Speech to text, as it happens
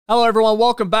Hello, everyone.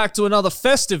 Welcome back to another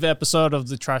festive episode of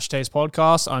the Trash Taste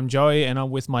Podcast. I'm Joey, and I'm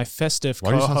with my festive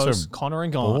co-hosts, Connor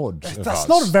and Gon. That's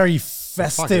not a very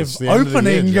festive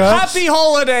opening. Happy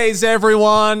holidays,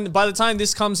 everyone. By the time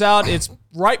this comes out, it's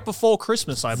right before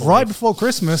Christmas, I believe. Right before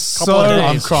Christmas. Couple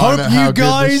of days. Hope you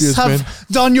guys have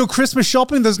done your Christmas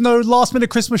shopping. There's no last minute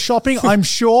Christmas shopping, I'm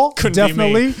sure.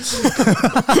 Definitely. Still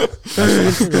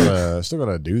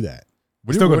gotta do that.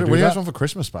 What do you guys want for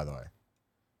Christmas, by the way?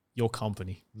 Your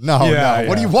company. No.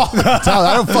 What do you want?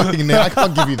 I don't fucking know. I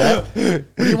can't give you that.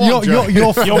 What do you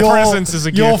want, your presence is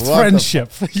a gift. Your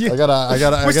friendship.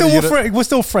 We're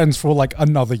still friends for like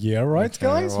another year, right,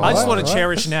 guys? I just want to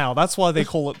cherish now. That's why they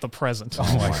call it the present. Oh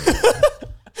my God.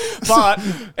 But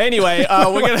anyway,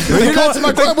 we're gonna.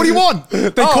 What do you want?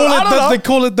 They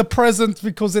call it the present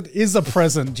because it is a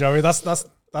present, Joey.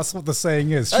 That's what the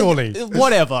saying is, surely.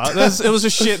 Whatever. It was a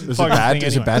shit fucking thing anyway.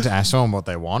 Is it bad to ask someone what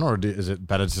they want, or is it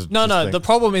better to No, the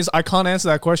problem is I can't answer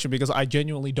that question because I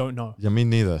genuinely don't know. Yeah, me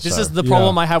neither. This is the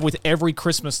problem I have with every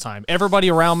Christmas time.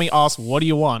 Everybody around me asks, what do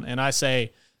you want? And I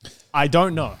say, I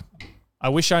don't know. I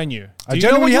wish I knew. I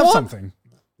genuinely have something.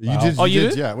 You did? Oh, you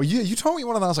did? Yeah. Well, you told me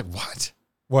one of them. I was like, what?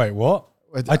 Wait, what?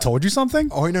 I told you something?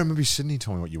 Oh, no, maybe Sydney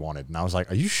told me what you wanted. And I was like,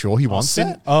 are you sure he wants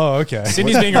it? Oh, okay.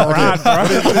 Sydney's being a rat, bro.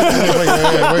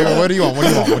 Wait, what do you want?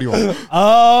 What do you want?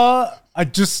 I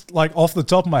just, like, off the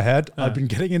top of my head, I've been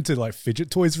getting into, like, fidget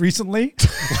toys recently.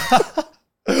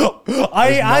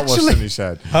 What Sydney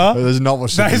said. Huh? That is not what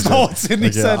Sydney said. That is not what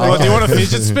Sydney said. Oh, do you want a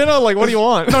fidget spinner? Like, what do you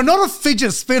want? No, not a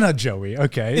fidget spinner, Joey.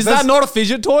 Okay. Is that not a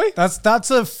fidget toy? That's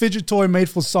a fidget toy made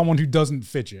for someone who doesn't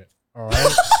fidget. All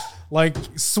right. Like,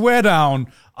 swear down,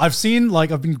 I've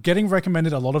been getting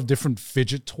recommended a lot of different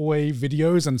fidget toy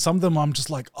videos, and some of them I'm just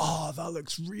like, oh, that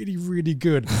looks really, really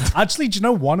good. Actually, do you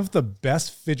know one of the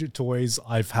best fidget toys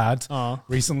I've had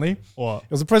recently? What?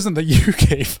 It was a present that you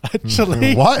gave,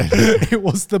 actually. What? It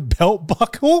was the belt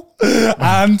buckle.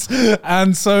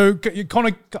 and so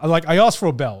Connor, like, I asked for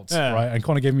a belt, right? And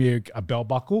Connor gave me a belt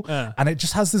buckle, and it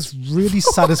just has this really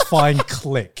satisfying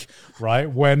click, right?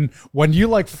 When you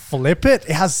like flip it,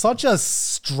 it has such a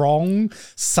strong,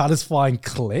 satisfying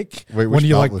click. Wait, which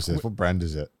belt was this? What brand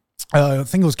is it? I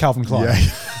think it was Calvin Klein. Yeah.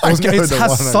 It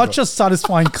has such a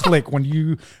satisfying click when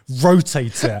you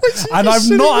rotate it. And I've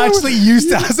not actually used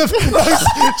it as a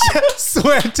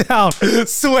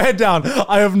Swear down.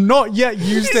 I have not yet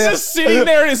used it. He's just sitting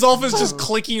there in his office just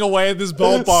clicking away at this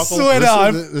belt buckle. Swear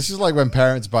down. This is like when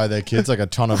parents buy their kids like a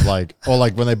ton of like, or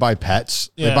like when they buy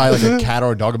pets, they buy like a cat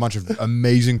or a dog, a bunch of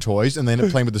amazing toys, and they end up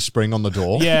playing with the spring on the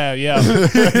door. Yeah.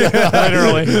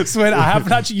 Literally. Swear, I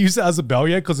haven't actually used it as a belt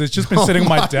yet because it's just been sitting on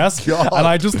my desk. God. And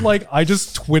I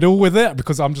just twiddle with it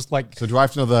because I'm just like. So do I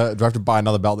have to buy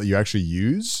another belt that you actually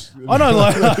use? I don't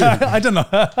know. I don't know.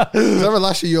 Remember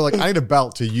last year you were like, I need a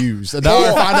belt to use, and now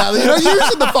I find out that you're not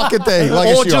using the fucking thing.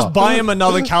 Like, or just buy him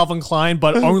another Calvin Klein,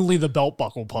 but only the belt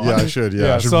buckle part. Yeah, I should.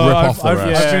 Yeah, I should so rip off the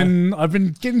rest. I've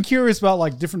been getting curious about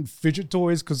like different fidget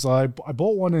toys because I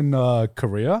bought one in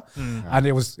Korea and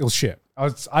it was shit.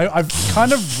 I've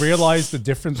kind of realized the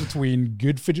difference between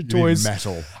good fidget toys.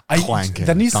 Metal clanking.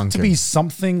 There needs to be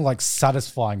something like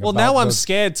satisfying. Well, now I'm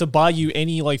scared to buy you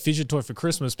any like fidget toy for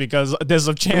Christmas because there's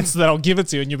a chance that I'll give it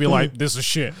to you and you'll be like, "This is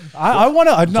shit." I want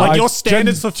to know like your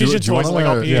standards for fidget toys. Do you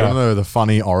want to know the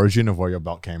funny origin of where your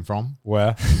belt came from?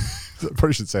 Where? I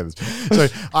probably should say this. So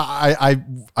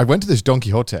I went to this Don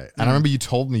Quixote, and I remember you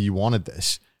told me you wanted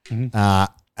this.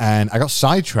 And I got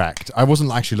sidetracked. I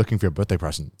wasn't actually looking for your birthday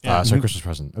present. Christmas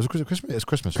present. It was Christmas. It's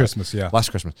Christmas. Christmas, right? yeah. Last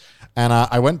Christmas. And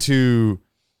I went to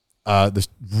this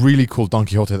really cool Don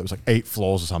Quixote that was like 8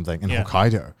 floors or something in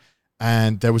Hokkaido.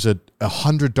 And there was a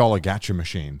 $100 gacha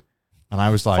machine. And I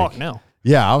was like, fuck no.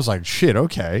 Yeah, I was like, shit,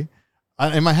 okay.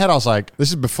 In my head, I was like, this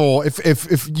is before. If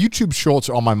YouTube Shorts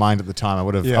are on my mind at the time, I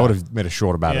would have made a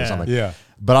short about it or something. Yeah.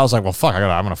 But I was like, well, fuck,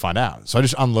 I'm gonna find out. So I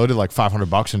just unloaded like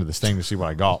 $500 into this thing to see what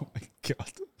I got. Oh my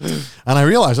God. And I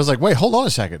realized, I was like, wait, hold on a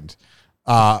second.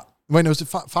 Wait, no, was it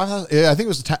 5,000? Yeah, I think it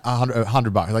was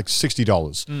 $100, like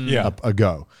 $60 a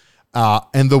go.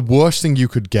 And the worst thing you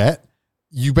could get,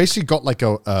 you basically got like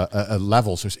a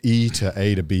level. So it's E to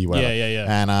A to B, whatever. Yeah.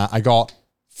 And I got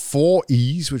 4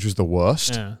 E's, which was the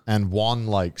worst, and 1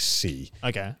 like C.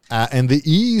 Okay. And the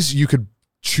E's, you could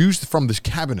choose from this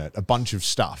cabinet a bunch of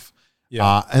stuff.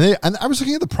 Yeah. And I was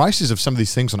looking at the prices of some of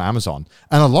these things on Amazon,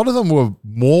 and a lot of them were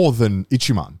more than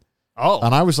Ichiman. Oh.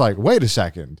 And I was like, wait a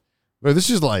second. This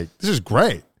is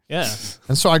great. Yeah.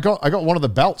 And so I got one of the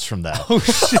belts from there. Oh,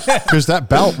 shit. Because that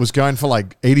belt was going for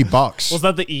like $80. Was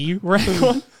that the E rank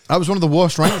one? That was one of the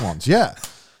worst ranked ones. Yeah.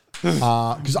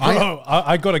 Because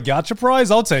I got a gacha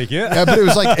prize. I'll take it. Yeah, but it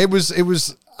was like, I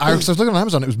was looking on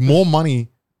Amazon. It was more money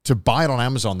to buy it on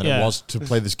Amazon than Yeah. it was to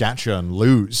play this gacha and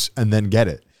lose and then get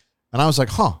it. And I was like,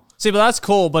 huh. See, but that's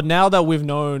cool. But now that we've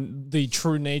known the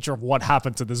true nature of what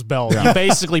happened to this belt, you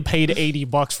basically paid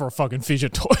 $80 for a fucking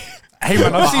fidget toy. Hey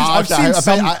man, I've seen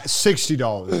some. $60.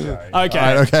 Okay.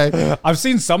 Right, okay. I've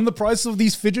seen some of the prices of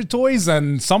these fidget toys,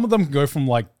 and some of them go from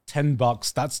like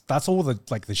 $10. That's all the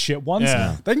like the shit ones.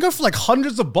 Yeah. They can go for like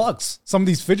hundreds of bucks. Some of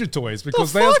these fidget toys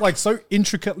because they're like so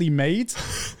intricately made.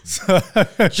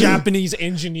 Japanese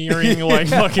engineering, like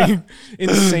fucking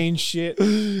insane shit.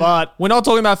 But we're not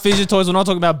talking about fidget toys. We're not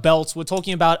talking about belts. We're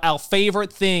talking about our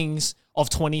favorite things of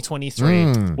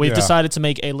 2023. We've decided to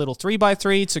make a little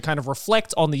 3x3 to kind of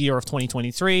reflect on the year of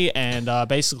 2023 and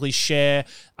basically share,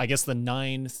 I guess, the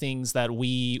 9 things that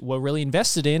we were really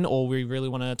invested in or we really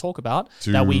want to talk about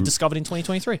that we discovered in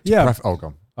 2023. Yeah. Oh, go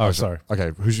on. Oh, sorry.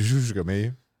 Okay, who's got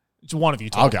me? It's one of you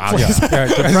talk. Okay.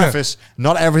 To preface,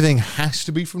 not everything has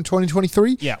to be from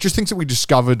 2023. Yeah. Just things that we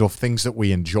discovered or things that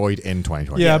we enjoyed in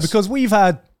 2023. Yeah, because we've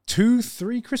had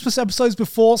 2-3 Christmas episodes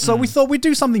before, so we thought we'd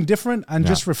do something different and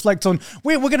just reflect on.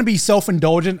 We're going to be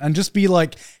self-indulgent and just be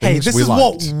like, hey, Things this we is liked.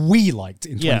 what we liked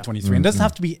in Yeah. 2023. And it doesn't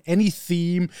have to be any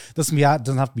theme, doesn't have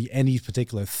to be any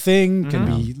particular thing, can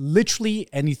be literally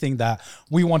anything that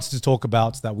we wanted to talk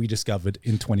about that we discovered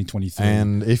in 2023.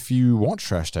 And if you watch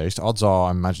Trash Taste, odds are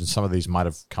I imagine some of these might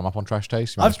have come up on Trash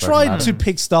Taste. You might I've have spoken tried about to it.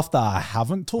 pick stuff that I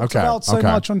haven't talked Okay, about so okay.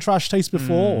 much on Trash Taste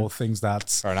before, or things that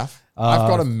Fair enough. I've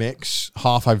got a mix.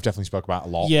 Half I've definitely spoke about a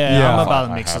lot. Yeah, Yeah. I'm about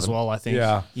I a mix as haven't. well, I think.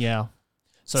 Yeah. Yeah.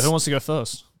 So who wants to go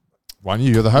first? Why don't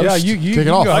you? You're the host. Yeah, you Kick it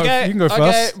you off. go. You can go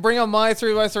first. bring on my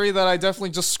 3x3 that I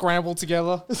definitely just scrambled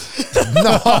together.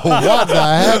 No, what the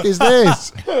heck is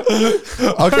this?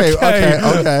 Okay.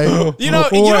 You know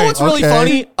Wait, what's really okay.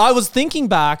 funny? I was thinking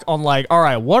back on like, all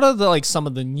right, what are the like some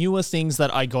of the newer things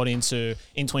that I got into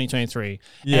in 2023?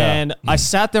 Yeah. And I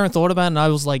sat there and thought about it and I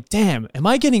was like, damn, am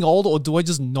I getting old or do I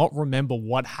just not remember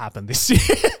what happened this year?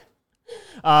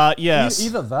 Yes.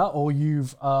 Either that or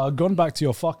you've gone back to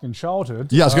your fucking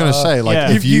childhood. Yeah, I was going to say, like,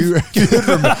 yeah. if you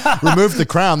remove the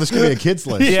crown, this could be a kid's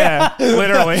list. Yeah,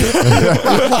 literally.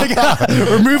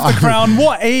 Remove the crown.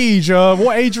 What age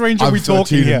range are I'm we 13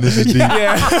 talking here? and this is deep.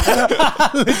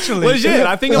 Literally. Legit.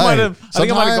 I think I might have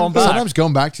gone back. Sometimes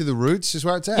going back to the roots is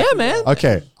where it's at. Yeah, man.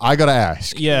 Okay, I got to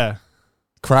ask. Yeah.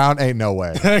 Crown ain't no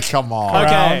way. Come on.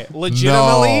 Okay,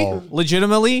 No.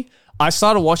 legitimately, I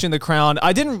started watching The Crown.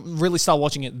 I didn't really start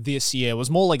watching it this year. It was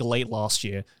more like late last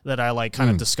year that I like kind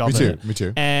of discovered it. Me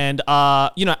too. And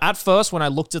at first when I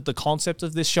looked at the concept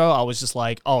of this show, I was just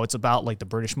like, oh, it's about like the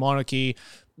British monarchy.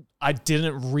 I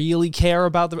didn't really care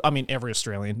about every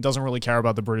Australian doesn't really care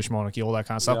about the British monarchy, all that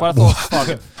kind of stuff. But I thought, fuck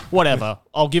it, whatever.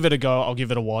 I'll give it a go. I'll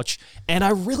give it a watch. And I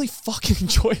really fucking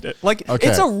enjoyed it. Like, Okay.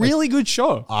 it's a really good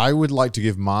show. I would like to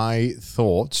give my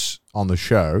thoughts on the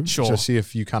show. Sure. To see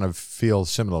if you kind of feel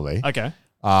similarly. Okay.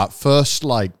 First,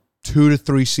 like 2 to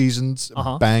 3 seasons,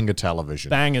 Uh-huh. banger television.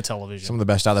 Banger television. Some of the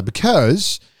best out there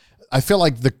because I feel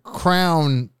like the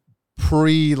Crown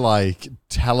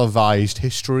televised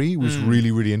history was really,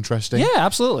 really interesting. Yeah,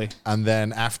 absolutely. And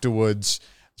then afterwards,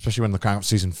 especially when the Crown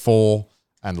season 4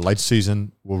 and the latest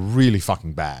season were really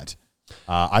fucking bad.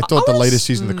 I thought the latest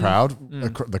season of the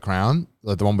Crown,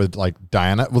 the one with like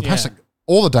Diana, past like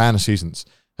all the Diana seasons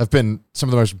have been some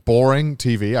of the most boring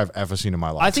TV I've ever seen in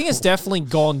my life. I think it's definitely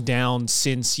gone down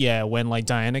since, when like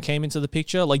Diana came into the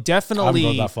picture. Like I haven't definitely.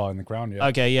 gone that far in the ground yet.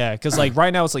 Okay, yeah. Because like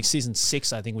right now it's like season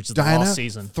 6, I think, which is the Diana, last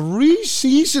season. 3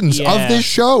 seasons Yeah. of this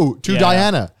show to Yeah.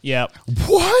 Diana. Yeah.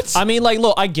 What? I mean, like,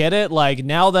 look, I get it. Like,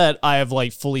 now that I have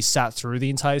like fully sat through the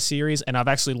entire series and I've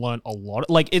actually learned a lot,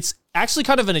 like, it's actually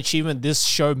kind of an achievement. This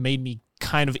show made me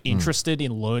kind of interested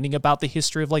in learning about the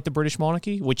history of like the British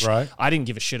monarchy, which Right. I didn't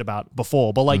give a shit about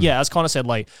before. But like, as Connor said,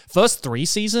 like first 3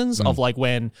 seasons of like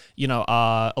when,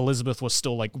 Elizabeth was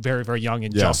still like very, very young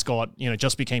and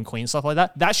just became queen, stuff like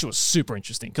that. That shit was super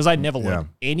interesting because I never learned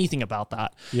anything about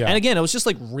that. Yeah. And again, it was just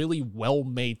like really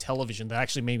well-made television that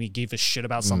actually made me give a shit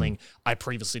about something I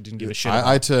previously didn't give a shit about.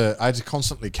 I had to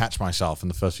constantly catch myself in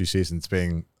the first few seasons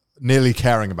being nearly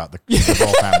caring about the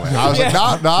royal family. I was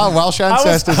like, no, Welsh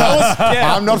ancestors.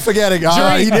 I'm not forgetting.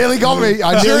 He nearly got me.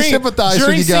 I nearly sympathized with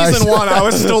during you guys. season 1, I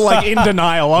was still like in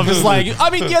denial. I was like,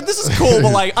 this is cool,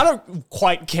 but like, I don't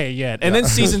quite care yet. And then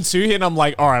season 2 hit, and I'm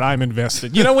like, all right, I'm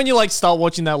invested. You know, when you like start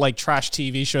watching that like trash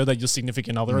TV show that your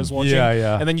significant other is watching?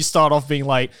 Yeah. And then you start off being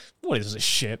like, what is this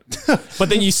shit? But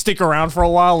then you stick around for a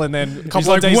while, and then a couple of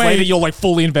like, days wait. later, you're like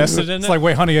fully invested in It's it. like,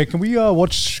 wait, honey, can we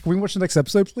watch the next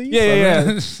episode, please?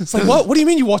 yeah. It's like, what do you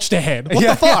mean you watched ahead? What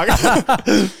the fuck?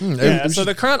 Yeah, so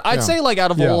The Crown, I'd say like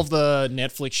out of all of the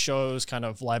Netflix shows, kind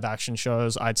of live action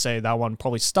shows, I'd say that one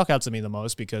probably stuck out to me the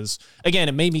most because, again,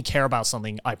 it made me care about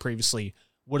something I previously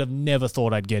would have never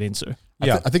thought I'd get into.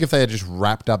 I think if they had just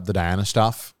wrapped up the Diana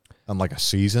stuff on like a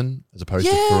season as opposed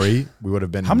to 3, we would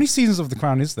have been How many seasons of The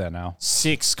Crown is there now?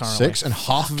 6 currently. 6, and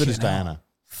half of it is Diana.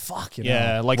 Fucking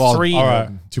Yeah, like Well, 3. all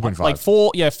right, 2.5. Like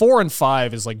 4, 4 and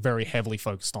 5 is like very heavily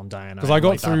focused on Diana. Because I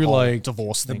got that through whole like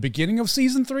divorce the thing. beginning of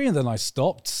season 3 and then I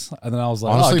stopped. And then I was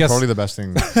like, Honestly, I guess probably the best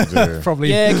thing to do. probably.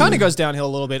 Yeah, it kind of goes downhill a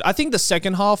little bit. I think the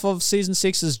second half of season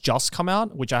 6 has just come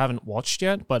out, which I haven't watched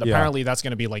yet. But apparently that's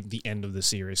going to be like the end of the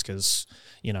series because,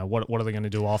 what are they going to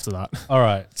do after that? All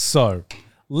right. So,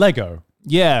 Lego.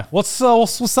 Yeah. What's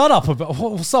that up about?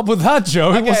 What's up with that,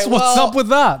 Joe? Okay, what's up with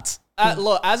that?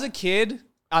 Look, as a kid,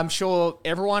 I'm sure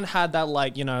everyone had that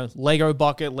Lego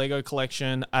bucket, Lego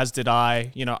collection, as did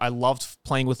I. I loved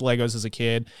playing with Legos as a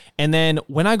kid. And then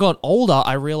when I got older,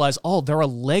 I realized, there are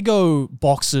Lego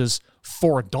boxes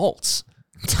for adults.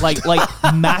 like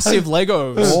massive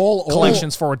Legos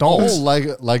collections for adults. All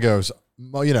Legos.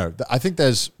 Well, I think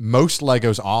most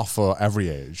Legos are for every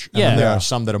age. And then there are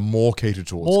some that are more catered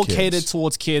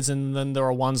towards kids. And then there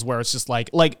are ones where it's just like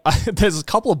there's a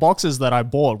couple of boxes that I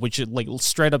bought, which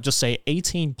straight up just say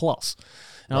 18 plus.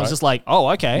 And I was just like, oh,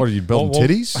 okay. What are you building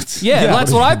titties? Yeah,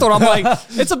 that's what I thought. I'm like,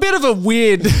 it's a bit of a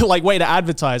weird way to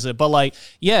advertise it, but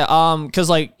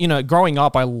because growing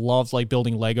up, I loved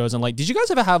building Legos and did you guys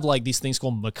ever have these things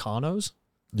called Mechanos?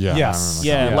 Yeah. Yes.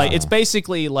 Yeah, it's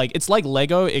basically it's like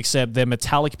Lego, except they're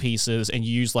metallic pieces, and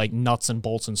you use nuts and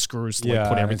bolts and screws to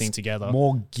put everything together.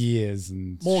 More gears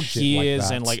and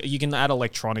you can add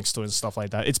electronics to it and stuff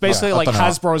like that. It's basically I don't know.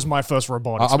 Hasbro's My First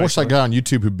Robotics. I watched that guy on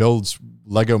YouTube who builds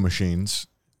Lego machines.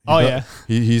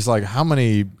 He's like, how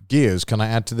many gears can I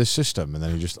add to this system? And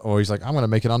then he's like, I'm going to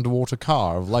make an underwater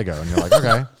car of Lego. And you're like,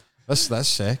 okay. That's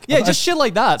sick. Yeah, just shit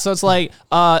like that. So it's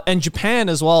and Japan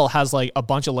as well has a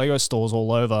bunch of Lego stores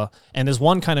all over, and there's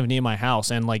one kind of near my house,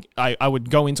 and I would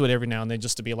go into it every now and then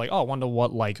just to be like, oh, I wonder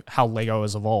what how Lego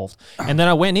has evolved. And then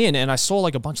I went in and I saw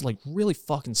a bunch of really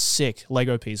fucking sick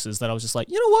Lego pieces that I was just like,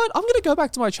 you know what, I'm gonna go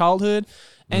back to my childhood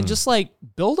and just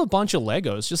build a bunch of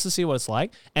Legos just to see what it's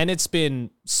like. And it's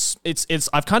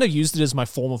I've kind of used it as my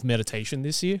form of meditation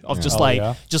this year of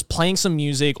just playing some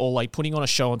music or putting on a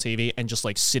show on TV and just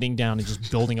sitting down and just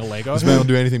building a Lego. This man will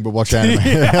do anything but watch anime.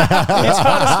 It's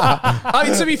fun stuff. I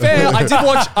mean, to be fair,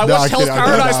 I watched Hell's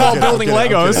Paradise while building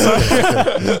Legos.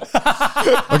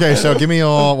 Okay, so give me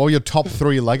what were your top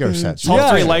 3 Lego sets?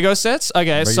 Top 3 Lego sets?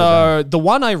 Okay, so the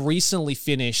one I recently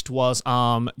finished was,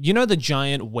 the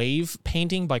giant wave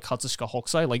painting by Katsushika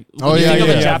Hokusai? When you think of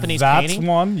a Japanese painting? That's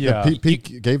one, yeah.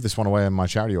 Pete gave this one away in my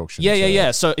charity auction.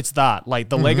 Yeah. So it's that,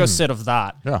 the Lego set of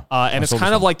that. Yeah. And it's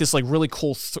kind of this really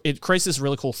cool, it creates this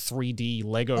really cool 3D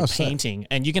Lego painting.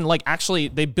 And you can actually,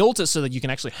 they built it so that you can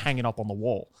actually hang it up on the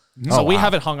wall. So we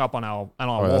have it hung up on our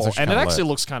wall, and it actually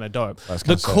looks kind of dope.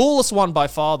 The coolest one by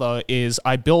far, though, is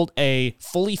I built a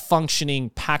fully functioning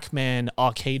Pac-Man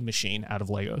arcade machine out of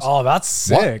Legos. Oh, that's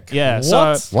sick. Yeah, What?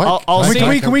 so I'll see.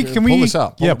 Can we pull this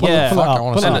up? Yeah, pull it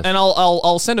up. And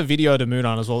I'll send a video to Moon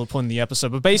on as well to put in the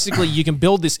episode. But basically, you can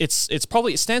build this. It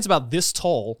stands about this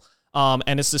tall.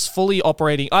 And it's this fully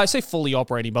operating, I say fully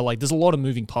operating, but there's a lot of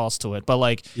moving parts to it.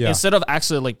 But instead of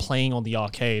actually playing on the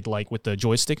arcade, with the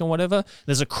joystick and whatever,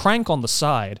 there's a crank on the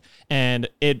side and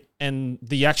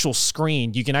the actual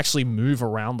screen, you can actually move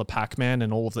around the Pac-Man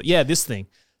and all of the, this thing.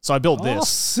 So I built this. Oh,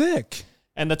 sick.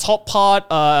 And the top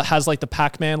part has the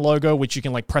Pac-Man logo, which you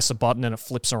can press a button and it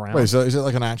flips around. Wait, is it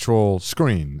an actual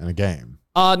screen in a game?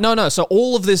 No. So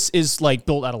all of this is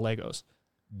built out of Legos.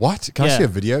 What? Can I see a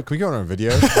video? Can we go on a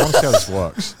video? I want to see how this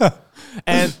works.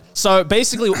 And so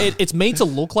basically it's made to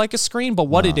look like a screen, but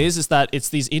what it is that it's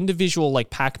these individual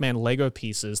Pac-Man Lego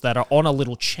pieces that are on a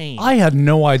little chain. I had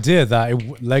no idea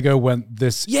that Lego went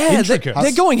this intricate.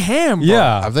 They're going ham, bro.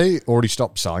 Yeah. Have they already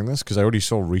stopped selling this? Because I already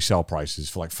saw resale prices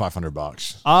for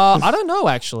 $500. I don't know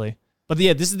actually. But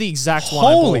yeah, this is the exact one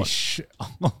I bought. Holy shit.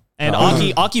 And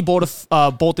Aki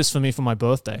bought this for me for my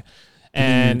birthday.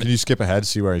 And can you skip ahead,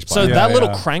 see where he's so playing? that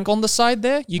little crank on the side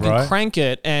there, you can crank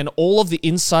it, and all of the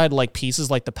inside pieces,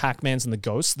 like the Pac-Mans and the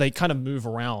Ghosts, they kind of move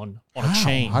around on a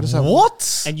chain. How does that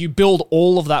What? And you build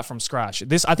all of that from scratch.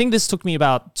 I think this took me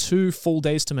about 2 full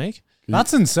days to make.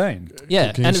 That's insane.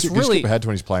 Yeah, Can and you it's really skip ahead to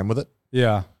when he's playing with it?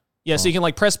 Yeah. Yeah, so you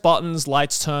can press buttons,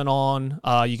 lights turn on,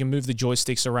 you can move the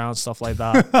joysticks around, stuff like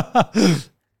that.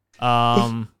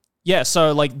 Yeah,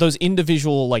 so like those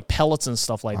individual like pellets and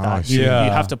stuff like that, shit. you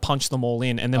Yeah. have to punch them all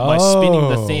in, and then by spinning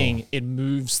the Oh. thing, it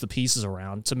moves the pieces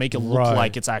around to make it look Right.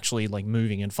 like it's actually like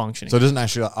moving and functioning. So it doesn't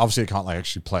actually, obviously it can't like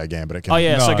actually play a game, but it can. oh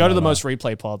yeah, so No, go to no, the no. most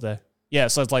replay pod there. Yeah,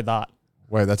 so it's like that.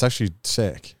 Wait, that's actually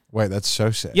sick. Wait, that's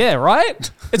so sick. Yeah, right?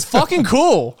 It's fucking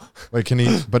cool. Wait, can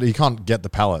he, but he can't get the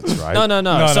pellets, right? No.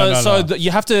 No, So no, so no.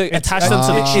 you have to attach them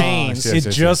to the chains, Yes, it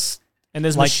yes, just and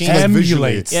there's like machines.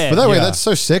 emulates. Yeah. But that way, Yeah. that's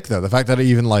so sick though. The fact that it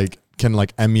even like can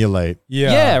like emulate.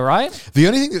 Yeah, right? The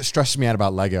only thing that stresses me out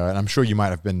about Lego, and I'm sure you might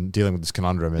have been dealing with this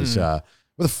conundrum, is where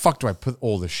the fuck do I put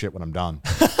all this shit when I'm done?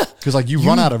 Because like you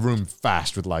run out of room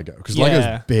fast with Lego. Because Yeah.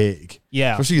 Lego's big.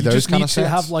 Yeah. Especially You those just kind need of to sets.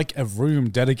 have like a room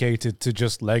dedicated to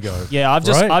just Lego. Yeah, I've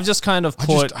just kind of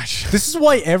put This is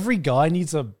why every guy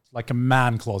needs a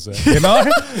man closet, you know?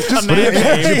 Just man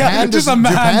cave. Japan, just does, a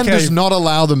man Japan cave. does not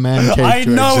allow the man cave. I to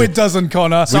know exist. it doesn't,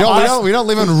 Connor. We don't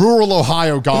live in rural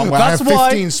Ohio, Gone, where I have That's why-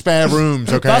 15 spare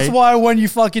rooms, okay? That's why when you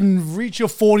fucking reach your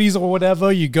 40s or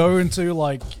whatever, you go into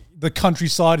like the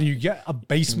countryside and you get a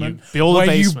basement. You build a where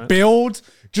basement. you build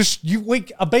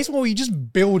a basement where you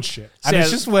just build shit. And Yeah. it's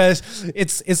just where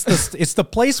it's the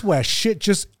place where shit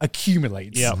just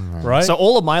accumulates. Yep. Right? So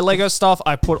all of my Lego stuff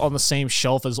I put on the same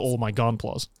shelf as all my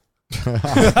Gunplas.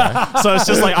 So it's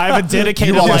just like I have a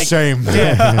dedicated You are the like same.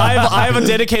 Yeah, I have a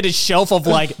dedicated shelf of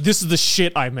like this is the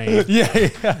shit I made. yeah.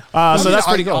 So that's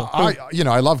pretty cool.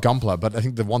 I love Gunpla, but I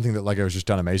think the one thing that Lego has just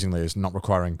done amazingly is not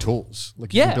requiring tools.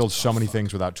 Like you Yeah. can build so many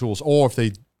things without tools, or if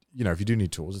they, if you do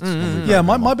need tools, it's Yeah,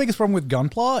 my biggest problem with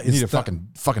Gunpla you is need a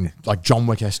fucking like John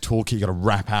Wick-esque toolkit you got to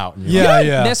wrap out. And Yeah, You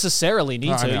yeah. don't necessarily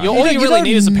need I to. know. All you really don't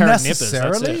need is a pair of nippers. That's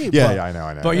necessarily, it. Yeah, I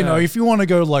know. But you know, if you want to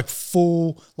go like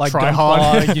full like Try Gunpla,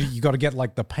 hard. you got to get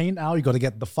like the paint out. You got to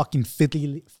get the fucking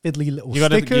fiddly little You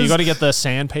stickers. got to get the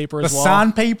sandpaper the as well.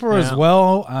 sandpaper as Yeah.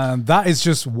 well, and that is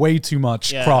just way too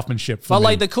much Yeah. craftsmanship for But me.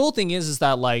 like the cool thing is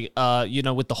that like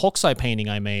with the Hokusai painting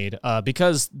I made,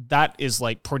 because that is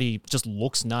like pretty just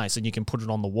looks nice and you can put it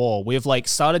on the wall. We've like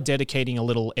started dedicating a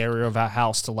little area of our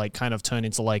house to like kind of turn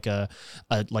into like a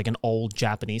like an old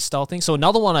Japanese style thing. So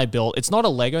another one I built, it's not a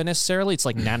Lego necessarily, it's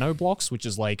like nano blocks, which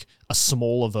is like a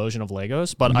smaller version of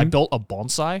Legos, but I built a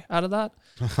bonsai out of that.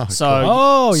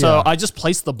 So yeah. I just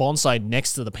placed the bonsai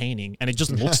next to the painting and it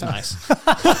just looks nice.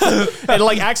 It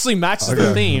like actually matches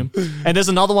the theme. And there's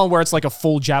another one where it's like a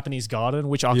full Japanese garden,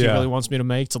 which Aki Yeah. really wants me to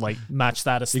make to like match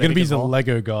that You're aesthetic. gonna be as the well.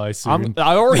 Lego guy soon.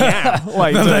 I already am.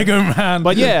 Like the dude. Lego man.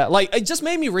 But yeah, like it just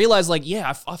made me realize like,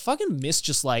 yeah, I fucking miss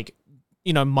just like,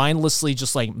 mindlessly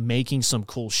just like making some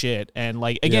cool shit. And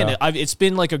like, again, Yeah. it's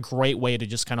been like a great way to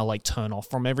just kind of like turn off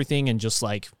from everything and just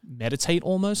like meditate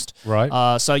almost.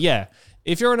 Right. So yeah,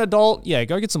 if you're an adult, yeah,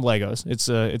 go get some Legos.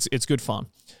 It's good fun.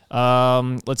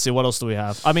 Let's see, what else do we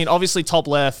have? I mean, obviously top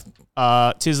left,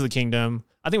 Tears of the Kingdom.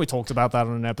 I think we talked about that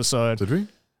on an episode. Did we?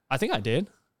 I think I did.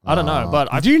 I don't know,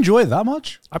 but Did you enjoy it that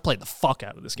much? I played the fuck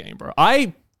out of this game, bro.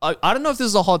 I don't know if this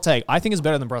is a hot take. I think it's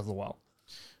better than Breath of the Wild.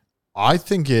 I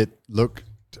think it looked.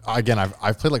 Again,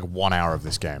 I've played like 1 hour of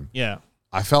this game. Yeah.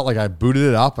 I felt like I booted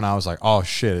it up and I was like, oh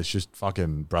shit, it's just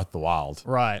fucking Breath of the Wild.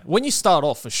 Right. When you start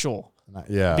off, for sure.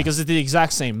 Yeah. Because it's the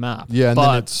exact same map. Yeah, and but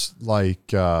then it's like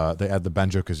they add the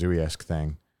Banjo-Kazooie-esque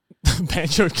thing.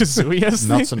 Banjo-Kazooie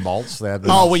Nuts and bolts. They had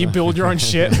Oh, where you build your own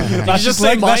shit. That's just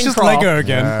say that's just Minecraft. Lego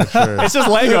again. Yeah, true. It's just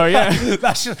Lego, yeah.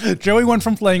 That's just, Joey went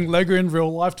from playing Lego in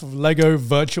real life to Lego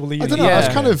virtually. I don't know. Yeah.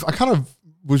 I kind of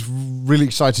was really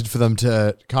excited for them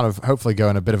to kind of hopefully go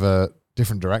in a bit of a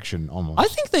different direction almost. I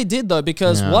think they did though,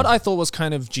 because Yeah. what I thought was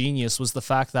kind of genius was the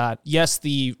fact that yes,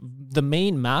 the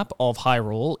main map of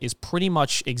Hyrule is pretty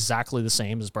much exactly the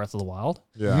same as Breath of the Wild.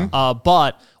 Yeah.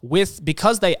 But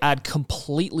because they add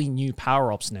completely new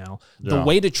power-ups now, the Yeah.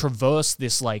 way to traverse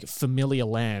this like familiar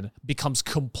land becomes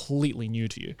completely new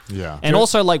to you. Yeah. And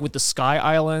also like with the Sky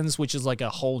Islands, which is like a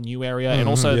whole new area, and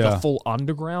also yeah. the full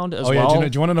underground as Oh yeah, well. do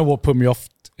you want to know what put me off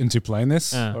into playing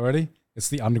this Yeah. already? It's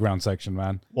the underground section,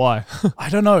 man. Why? I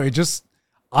don't know. It just,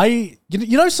 you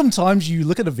know, sometimes you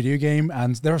look at a video game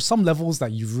and there are some levels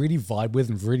that you really vibe with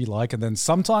and really like, and then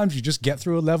sometimes you just get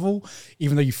through a level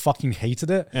even though you fucking hated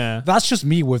it. Yeah. That's just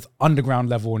me with underground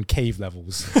level and cave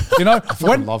levels. You know,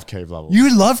 I love cave levels.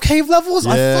 you love cave levels,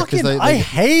 Yeah, 'cause I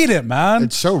hate it, man.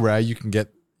 It's so rare you can get.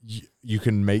 You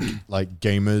can make like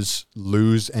gamers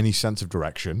lose any sense of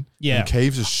direction. Yeah. And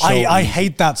caves are so. I easy.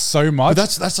 hate that so much. But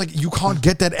that's like you can't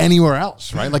get that anywhere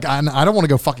else, right? Like I don't want to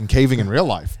go fucking caving in real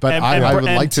life, but I would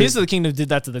like Tears of to. the Kingdom did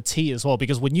that to the T as well,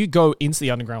 because when you go into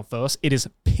the underground first, it is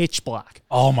pitch black.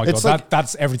 Oh my god, It's like-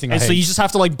 that's everything I And hate. so you just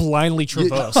have to like blindly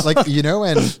traverse. Like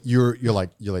and you're like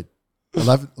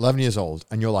 11 years old,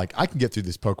 and you're like, I can get through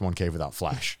this Pokemon cave without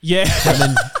Flash. Yeah. And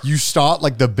then you start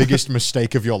like the biggest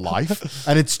mistake of your life,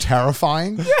 and it's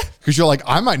terrifying because you're like,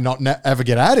 I might not ever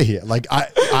get out of here. Like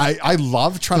I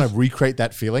love trying to recreate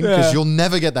that feeling because you'll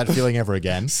never get that feeling ever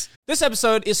again. This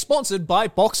episode is sponsored by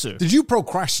Boxu. Did you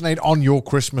procrastinate on your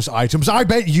Christmas items? I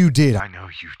bet you did. I know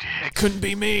you did. It couldn't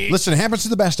be me. Listen, it happens to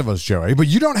the best of us, Joey, but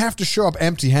you don't have to show up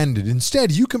empty-handed.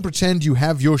 Instead, you can pretend you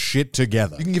have your shit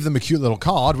together. You can give them a cute little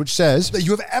card which says that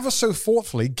you have ever so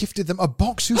thoughtfully gifted them a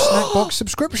Boxu snack box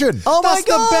subscription. Oh That's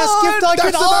the best gift I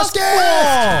could ask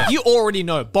for. You already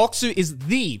know Boxu is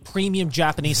the premium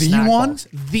Japanese The snack one? box.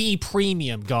 The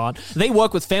premium, God. They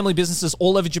work with family businesses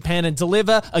all over Japan and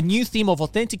deliver a new theme of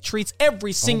authentic treats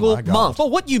every single my God. month.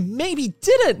 But what you maybe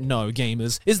didn't know,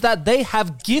 gamers, is that they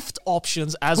have gift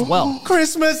options as well.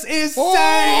 Christmas is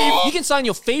safe. You can sign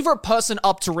your favorite person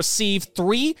up to receive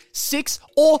 3, 6,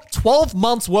 or 12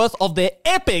 months worth of their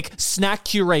epic snack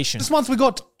curation. This month we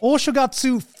got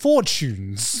Oshogatsu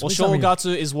Fortunes. Well, What does that mean?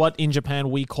 Shogatsu is what in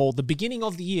Japan we call the beginning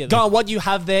of the year. God, what you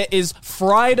have there is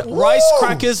fried rice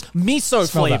crackers, miso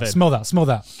flavored. Smell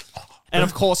that. And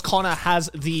of course, Connor has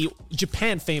the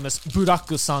Japan famous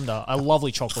Buraku Sanda, a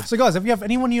lovely chocolate. So guys, if you have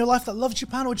anyone in your life that loves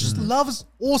Japan or just loves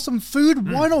awesome food,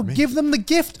 why not give them the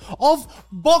gift of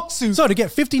Boxu? So to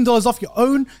get $15 off your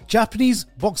own Japanese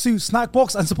Boxu snack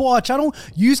box and support our channel,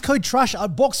 use code TRASH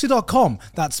at Boxu.com.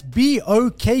 That's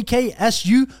BOKKSU.com.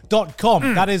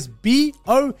 That is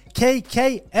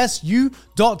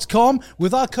BOKKSU.com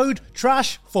with our code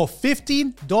TRASH for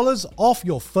 $15 off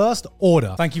your first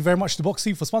order. Thank you very much to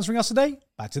Boxu for sponsoring us today.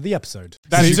 Back to the episode.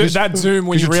 That zoom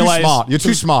when you realize You're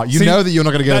too smart. You know that you're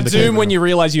not going to get in that the cave. zoom when you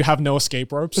realize you have no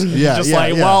escape ropes. Yeah, just yeah,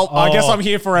 like, yeah. well, I guess I'm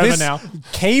here forever now.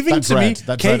 Caving That to dread. me,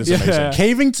 That dread is amazing.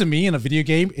 Caving to me in a video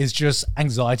game is just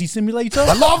anxiety simulator.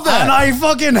 I love that. and I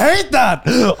fucking hate that.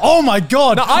 Oh my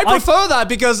god! No, I prefer that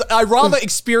because I rather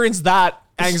experience that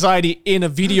anxiety in a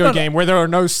video game where there are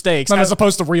no stakes as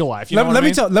opposed to real life. You know what I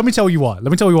mean? Let me tell you why. Let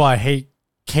me tell you why I hate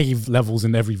cave levels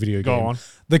in every video game. Go on.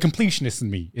 The completionist in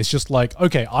me is just like,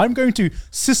 okay, I'm going to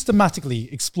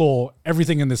systematically explore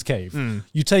everything in this cave.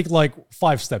 You take like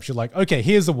 5 steps. You're like, okay,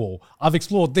 here's the wall. I've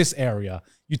explored this area.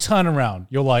 You turn around.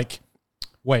 You're like,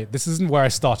 wait, this isn't where I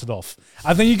started off.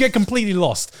 And then you get completely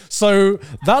lost. So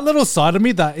that little side of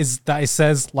me that it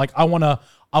says like, I want to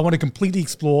completely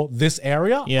explore this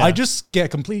area. Yeah. I just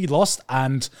get completely lost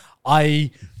and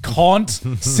I can't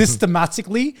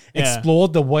systematically explore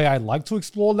the way I like to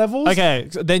explore levels. Okay,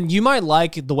 so then you might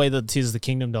like the way that Tears of the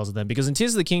Kingdom does it then, because in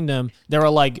Tears of the Kingdom, there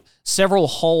are like several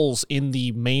holes in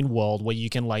the main world where you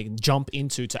can like jump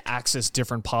into to access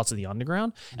different parts of the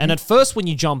underground. And at first when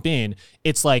you jump in,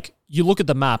 it's like you look at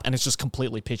the map and it's just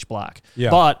completely pitch black. Yeah.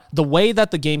 But the way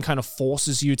that the game kind of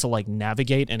forces you to like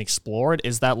navigate and explore it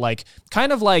is that like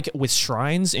kind of like with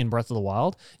shrines in Breath of the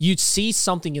Wild, you'd see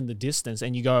something in the distance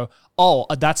and you go, oh,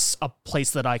 that's a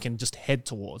place that I can just head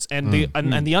towards. And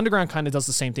the underground kind of does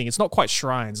the same thing. It's not quite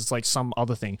shrines, it's like some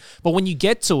other thing. But when you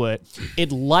get to it,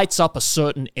 it lights up a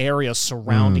certain area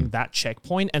surrounding that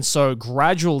checkpoint. And so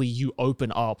gradually you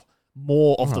open up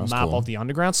more of the map of the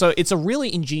underground. So it's a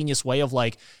really ingenious way of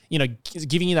like, you know,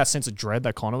 giving you that sense of dread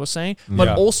that Connor was saying, but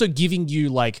also giving you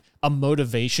like a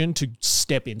motivation to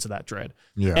step into that dread.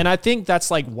 Yeah. And I think that's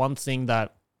like one thing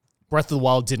that Breath of the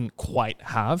Wild didn't quite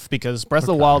have, because Breath of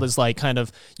the Wild is like kind of,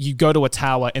 you go to a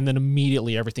tower and then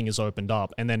immediately everything is opened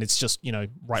up and then it's just, you know,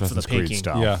 right for the picking.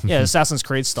 Style. Yeah, Assassin's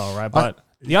Creed style, right? But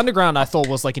the underground I thought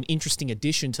was like an interesting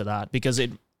addition to that because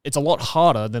it's a lot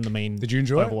harder than the main. Did you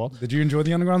enjoy overworld. it? Did you enjoy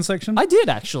the underground section? I did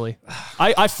actually.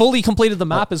 I fully completed the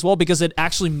map as well because it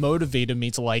actually motivated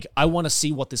me to like, I want to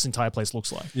see what this entire place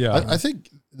looks like. Yeah. I think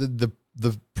the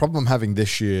problem I'm having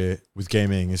this year with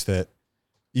gaming is that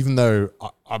even though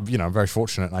I'm very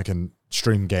fortunate and I can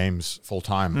stream games full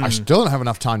time, I still don't have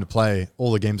enough time to play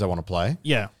all the games I want to play.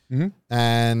 Yeah.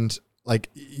 And like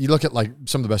you look at like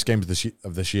some of the best games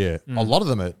of this year, a lot of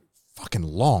them are fucking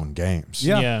long games.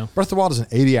 Yeah. Breath of the Wild is an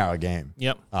 80-hour game.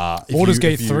 Yep. Baldur's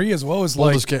Gate 3 as well is like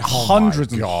Baldur's Gate- oh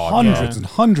hundreds my and God, hundreds and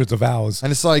hundreds of hours.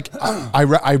 And it's like,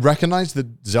 I recognize that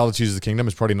Zelda Tears of the Kingdom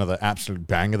is probably another absolute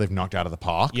banger they've knocked out of the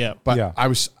park. Yeah. But Yeah. I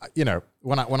was,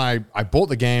 when I bought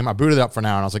the game, I booted it up for an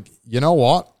hour and I was like, you know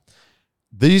what?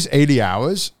 These 80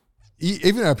 hours,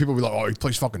 even though people be like, oh, he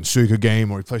plays fucking Suika Game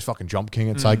or he plays fucking Jump King.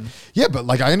 It's like, yeah, but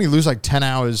like I only lose like 10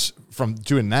 hours from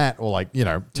doing that or like,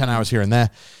 10 hours here and there.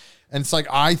 And it's like,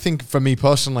 I think for me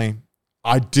personally,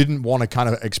 I didn't want to kind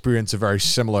of experience a very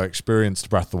similar experience to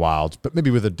Breath of the Wild, but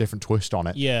maybe with a different twist on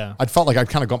it. Yeah. I'd felt like I'd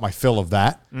kind of got my fill of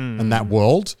that and that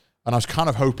world. And I was kind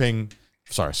of hoping,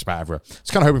 sorry, I spat everywhere. I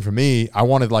was kind of hoping for me, I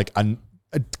wanted like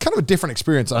kind of a different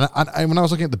experience. And when I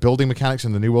was looking at the building mechanics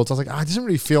in the new worlds, I was like, it doesn't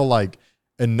really feel like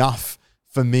enough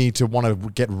for me to want to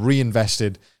get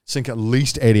reinvested, sink at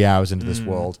least 80 hours into this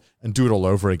world and do it all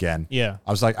over again. Yeah.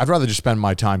 I was like, I'd rather just spend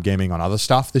my time gaming on other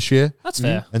stuff this year. That's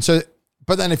fair. And so,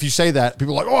 but then if you say that,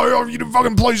 people are like, oh, you didn't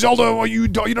fucking play Zelda, or you're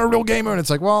not a real gamer. And it's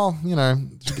like, well, you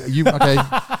okay.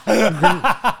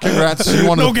 Congrats. You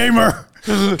wanted No gamer.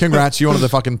 Congrats. You wanted to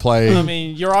fucking play. I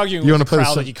mean, you're arguing You with wanna a play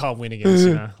crowd the- that you can't win against,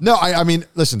 you know? No, I mean,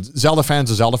 listen, Zelda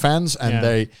fans are Zelda fans,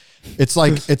 and it's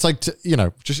like it's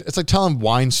like telling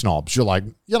wine snobs. You're like,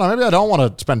 maybe I don't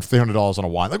want to spend $300 on a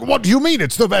wine. Like, what do you mean?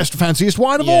 It's the best, fanciest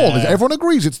wine of all. Yeah. Everyone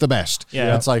agrees it's the best.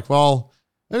 Yeah. It's like, well,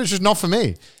 maybe it's just not for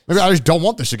me. Maybe I just don't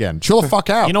want this again. Chill the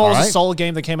fuck out. You know what was all a right? solid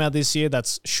game that came out this year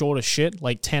that's short as shit,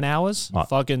 like 10 hours? What?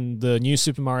 Fucking the new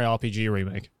Super Mario RPG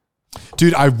remake.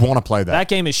 Dude, I want to play that. That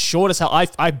game is short as hell.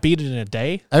 I beat it in a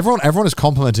day. Everyone is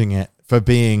complimenting it for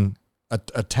being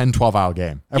a 10, 12-hour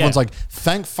game. Everyone's Yeah. like,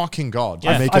 thank fucking God.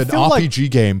 Yeah. I make I an feel like- RPG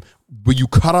game where you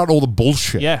cut out all the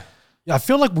bullshit. Yeah. Yeah, I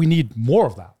feel like we need more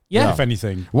of that. Yeah. If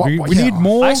anything, What- we yeah. need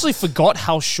more. I actually forgot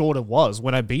how short it was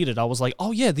when I beat it. I was like,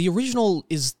 oh yeah, the original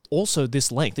is also this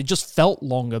length. It just felt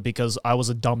longer because I was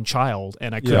a dumb child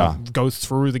and I couldn't Yeah. go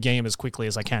through the game as quickly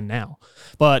as I can now.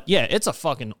 But yeah, it's a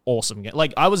fucking awesome game.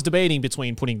 Like I was debating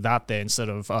between putting that there instead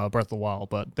of Breath of the Wild,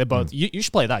 but they're both. You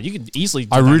should play that. You could easily.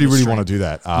 I really want to do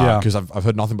that Yeah. because I've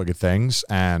heard nothing but good things.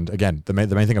 And again, the main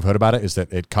thing I've heard about it is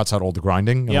that it cuts out all the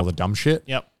grinding and Yep. all the dumb shit.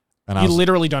 Yep. And I You was,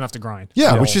 literally don't have to grind.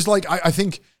 yeah, No. which is like I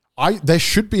think there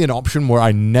should be an option where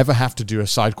I never have to do a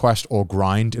side quest or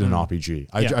grind in an RPG.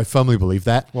 Yeah. I firmly believe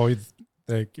that. well,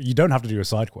 you don't have to do a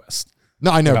side quest. No,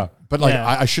 I know, No. but like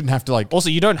Yeah. I shouldn't have to like. Also,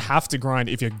 you don't have to grind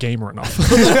if you're gamer enough.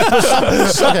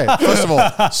 Okay, first of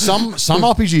all, some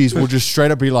RPGs will just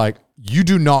straight up be like,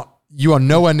 you are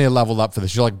nowhere near leveled up for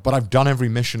this. You're like, but I've done every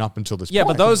mission up until this yeah,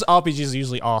 point. but those RPGs are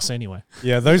usually arse anyway.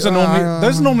 Yeah, those are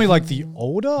normally like the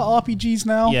older RPGs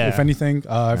now. Yeah. If anything,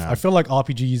 I feel like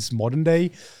RPGs modern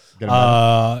day Getting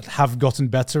better. have gotten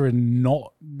better in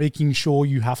not making sure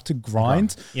you have to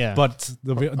grind. Yeah. But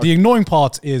the annoying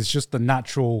part is just the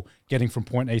natural getting from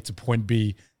point A to point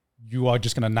B. You are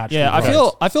just going to naturally. Yeah,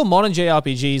 grind. I feel modern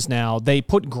JRPGs now, they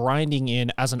put grinding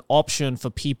in as an option for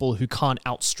people who can't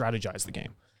out-strategize the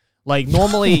game. Like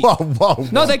normally whoa.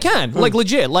 No, they can. Like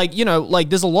legit. Like,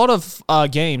 there's a lot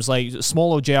of games, like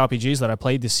smaller JRPGs that I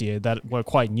played this year that were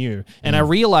quite new. And I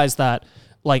realized that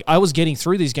like I was getting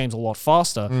through these games a lot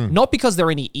faster, not because they're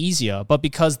any easier, but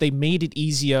because they made it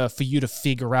easier for you to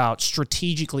figure out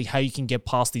strategically how you can get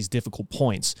past these difficult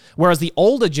points. Whereas the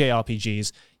older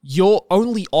JRPGs, your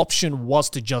only option was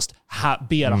to just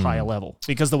be at a higher level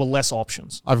because there were less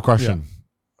options. I have a question,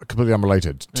 completely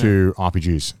unrelated to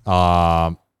RPGs.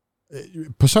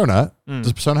 Persona,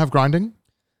 does Persona have grinding?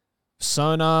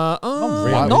 Persona,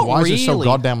 really. Why really. is it so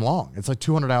goddamn long? It's like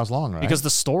 200 hours long, right? Because the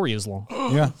story is long.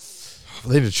 Yeah.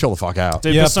 they need to chill the fuck out.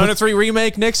 Dude, Yeah, Persona 3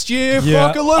 remake next year. Yeah.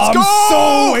 Fucking let's I'm go!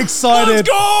 so excited. Let's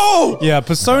go! Yeah,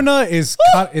 Persona is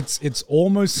it's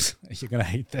almost, you're gonna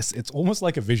hate this. It's almost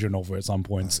like a visual novel at some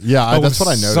points. Yeah, But that's with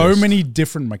what I noticed. So many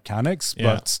different mechanics,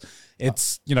 Yeah. but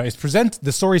it's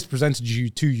the story is presented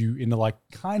to you in a like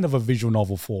kind of a visual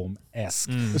novel form esque.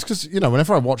 It's because,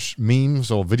 whenever I watch memes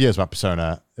or videos about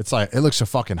Persona, it's like, it looks so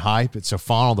fucking hype. It's so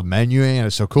fun, all the menuing, and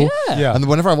it's so cool. Yeah. And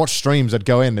whenever I watch streams, I'd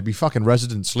go in, there'd be fucking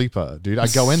Resident Sleeper, dude.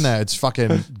 I'd go in there, it's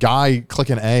fucking guy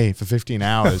clicking A for 15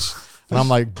 hours. And I'm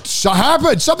like,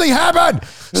 something happened.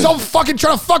 Stop fucking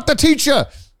trying to fuck the teacher.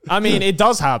 I mean, it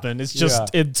does happen. It's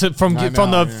just from I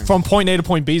know, from point A to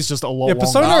point B is just a lot Yeah, longer.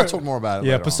 Persona- I'll talk more about it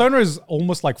Yeah, later on. Persona is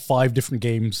almost like 5 different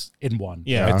games in one.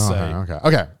 Yeah. I'd say.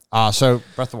 Okay. So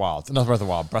Breath of the Wild. Not Breath of the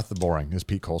Wild. Breath of the Boring, as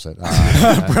Pete calls it.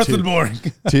 Breath of the Boring.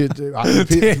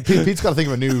 Pete's got to think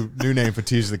of a new name for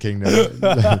Tears of the Kingdom.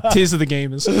 Tears of the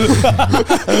Gamers.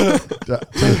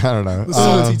 I don't know.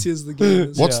 Tears of the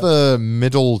Gamers. What's the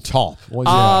middle top?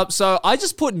 What is So I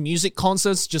just put music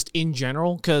concerts just in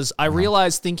general because I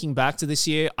realized thinking back to this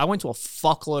year, I went to a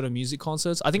fuckload of music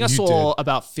concerts. I think I saw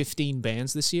about 15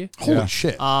 bands this year. Holy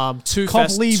shit. Two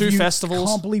Can't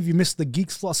festivals. believe you missed the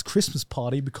Geeks Plus Christmas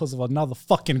party because of another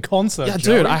fucking concert. Yeah,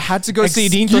 Joey. dude, I had to go see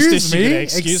Dean Excuse me.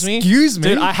 Excuse me.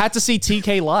 Dude, I had to see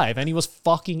TK live, and he was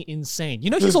fucking insane. You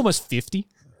know, he's almost 50.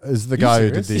 Is the guy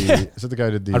who did the? serious? Is it the guy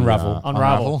who did the Unravel.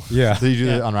 Unravel. Yeah. Did you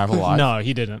do the Unravel live? No,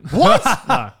 he didn't. What?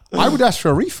 No. I would ask for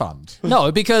a refund.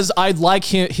 No, because I like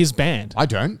his band. I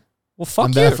don't. Well, fuck I'm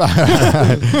you. there for,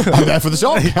 I'm there for the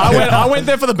song. I went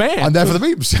there for the band. I'm there for the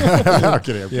memes. I'm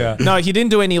kidding. Yeah. No, he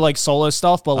didn't do any like solo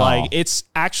stuff, but like it's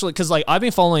actually because like I've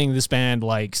been following this band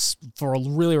like for a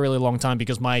really, really long time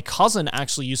because my cousin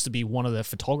actually used to be one of their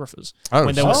photographers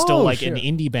when they were still like an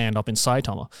indie band up in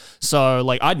Saitama. So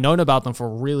like I'd known about them for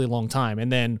a really long time,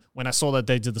 and then when I saw that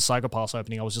they did the Psychopaths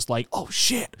opening, I was just like, oh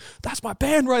shit, that's my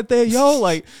band right there, yo!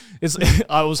 Like it's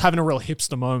I was having a real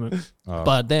hipster moment,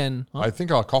 but then I think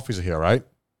our coffees are here, right?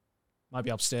 might be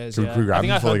upstairs. Can Yeah, we grab I think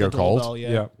them I before heard they the go cold? doorbell,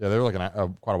 Yeah. Yeah, they were like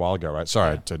quite a while ago, right?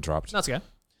 Sorry to interrupt. That's okay.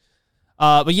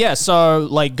 But yeah, so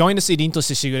like going to see Rinto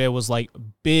Seshigure was like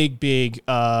big,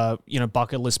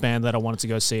 bucket list band that I wanted to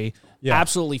go see. Yeah.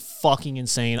 Absolutely fucking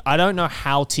insane. I don't know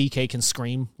how TK can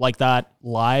scream like that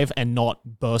live and not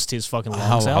burst his fucking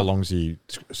lungs out. How long is he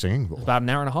singing for? About an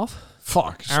hour and a half.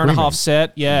 Fuck. Hour and a half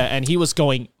set, yeah, and he was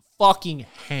going fucking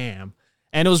ham.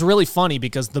 And it was really funny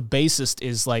because the bassist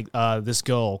is like this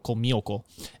girl called Miyoko,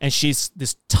 and she's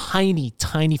this tiny,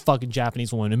 tiny fucking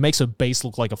Japanese woman. It makes her bass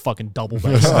look like a fucking double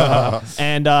bass.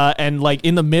 And like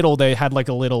in the middle, they had like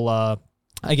a little,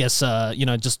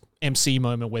 just MC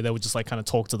moment where they would just like kind of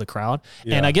talk to the crowd.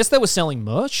 Yeah. And I guess they were selling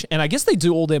merch, and I guess they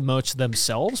do all their merch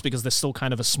themselves because they're still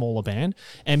kind of a smaller band.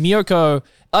 And Miyoko,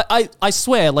 I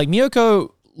swear, like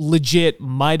Miyoko legit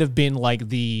might have been like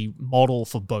the model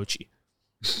for Bochi.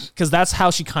 Because that's how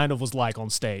she kind of was like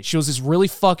on stage. She was this really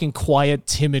fucking quiet,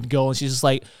 timid girl, and she's just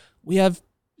like, we have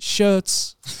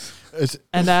shirts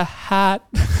and a hat.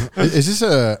 Is this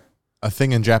a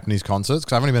thing in Japanese concerts?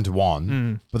 Because I've only been to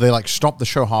one, but they like stop the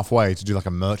show halfway to do like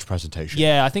a merch presentation.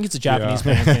 Yeah, I think it's a Japanese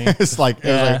band thing. It's like,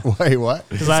 it was like, wait, what?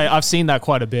 Because I've seen that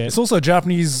quite a bit. It's also a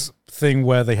Japanese thing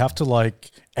where they have to like,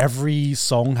 every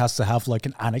song has to have like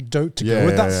an anecdote to go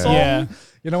with that song. Yeah.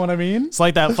 You know what I mean? It's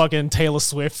like that fucking Taylor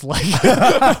Swift. Like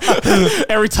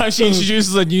every time she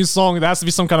introduces a new song, there has to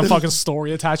be some kind of fucking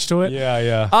story attached to it.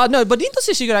 Yeah. No, but Rinto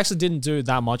Seshigure actually didn't do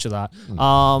that much of that.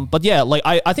 But yeah, like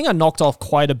I think I knocked off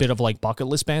quite a bit of like bucket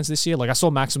list bands this year. Like I saw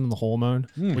Maximum the Hormone,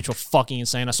 which were fucking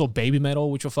insane. I saw Baby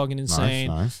Metal, which were fucking insane.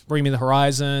 Nice. Bring Me the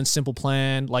Horizon, Simple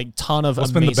Plan, like ton of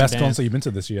What's amazing been the best bands. concert you've been to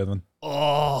this year then?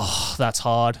 Oh, that's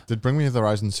hard. Did Bring Me the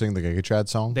Horizon sing the Giga Chad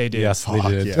song? They did. Yes, Fuck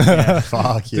they did. yeah.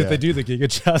 Fuck yeah. Did they do the Giga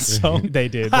Chaz song? They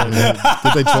did.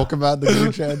 Did they talk about the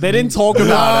Giga Chad? They didn't talk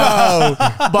about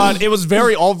it, but it was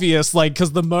very obvious, like,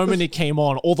 because the moment it came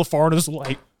on, all the foreigners were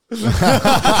like, it's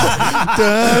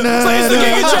the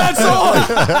Giga Chad song.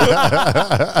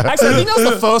 Actually, I think that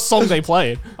was the first song they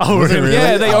played. Oh, really?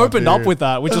 Yeah, they Oh, opened up dude. with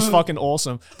that, which was fucking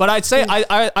awesome. But I'd say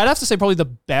I'd have to say probably the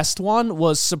best one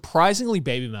was surprisingly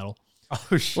Baby Metal.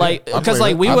 Oh shit. Like, because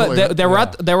like I believe it. they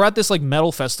were at this like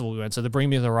metal festival we went to, the Bring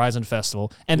Me the Horizon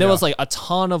festival, and there was like a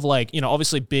ton of like,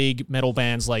 obviously big metal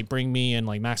bands like Bring Me and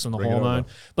like Maximum the Bring It Hormone, Over.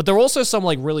 but there were also some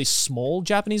like really small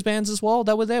Japanese bands as well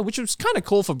that were there, which was kind of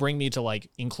cool for Bring Me to like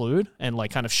include and like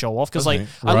kind of show off, because like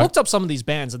I looked up some of these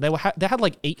bands and they had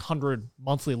like 800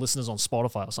 monthly listeners on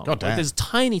Spotify or something. God damn. Like, there's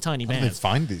tiny How did they bands.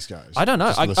 find these guys? I don't know.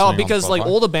 Just listening on Because like Spotify?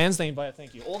 all the bands they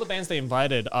invited, all the bands they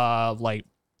invited, like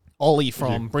Ollie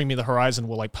from Bring Me the Horizon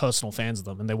were like personal fans of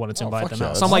them, and they wanted to invite fuck them yeah.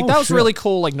 out. So I'm like, Oh, that was shit. really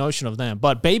cool, like notion of them.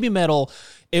 But Baby Metal,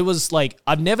 it was like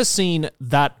I've never seen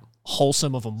that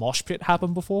wholesome of a mosh pit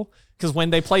happen before. Because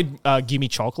when they played Gimme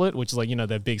Chocolate, which is like,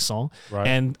 their big song, Right.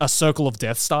 and a Circle of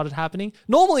Death started happening.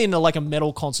 Normally in a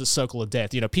metal concert, Circle of Death,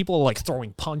 people are like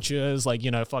throwing punches, like,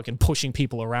 fucking pushing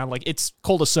people around. Like, it's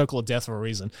called a Circle of Death for a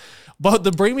reason. But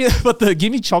the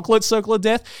Gimme Chocolate Circle of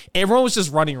Death, everyone was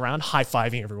just running around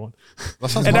high-fiving everyone. That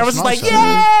sounds And much everyone's like, nicer.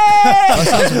 yay! That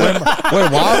sounds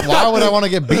wait, why would I want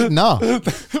to get beaten up?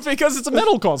 Because it's a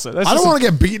metal concert. That's I don't just- want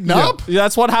to get beaten up. Yeah,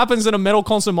 that's what happens in a metal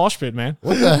concert mosh pit, man.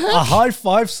 What the heck? A high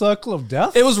five circle of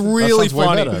death? It was really sounds way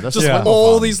funny. better. That's Just way like more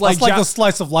all fun. these like, That's like the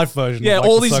slice of life version. yeah, of, like,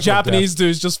 all the these circle of Japanese death.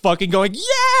 dudes just fucking going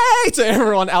yay to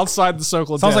everyone outside the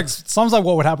Circle of Death. Sounds like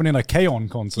what would happen in a K-On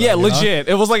concert. Yeah, you know? legit.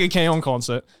 It was like a K-On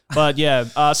concert. But yeah,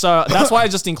 so that's why I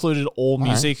just included all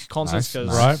music concerts, Nice,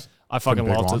 because right. I fucking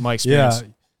Big loved it, one. my experience. Yeah.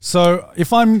 So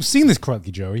if I'm seeing this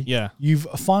correctly, Joey, Yeah. you've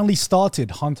finally started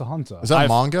Hunter x Hunter. Is that I've-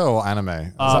 manga or anime?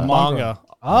 Manga. manga?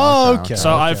 Oh, okay. So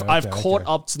okay, I've okay, caught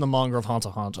okay. up to the manga of Hunter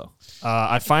x Hunter.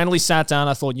 I finally sat down.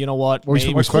 I thought, you know what? we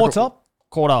maybe- spoke- Caught up?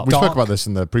 Caught up. we spoke about this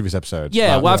in the previous episode.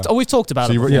 Yeah, About- well, we've talked about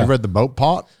so it. you, before. you read the boat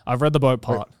part? I've read the boat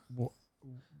part.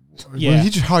 Yeah. Will you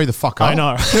just hurry the fuck up? I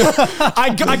know.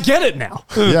 I get it now.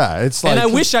 Yeah, it's like And I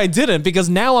wish I didn't, because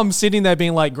now I'm sitting there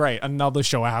being like, great, another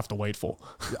show I have to wait for.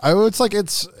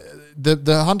 it's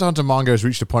the Hunter x Hunter manga has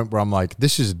reached a point where I'm like,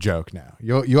 this is a joke now.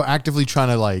 You're actively trying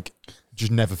to like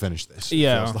just never finish this. It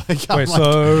Yeah. feels like. I'm Wait, like,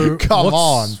 so come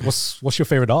on. What's your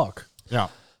favorite arc? Yeah.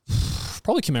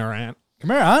 Probably Chimera Ant.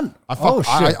 Chimera Ant.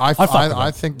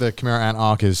 I think the Chimera Ant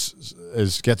arc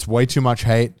is gets way too much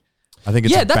hate. I think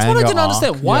it's Yeah, a that's what I banger didn't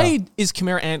understand. arc. Why is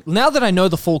Chimera Ant, now that I know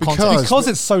the full context, Because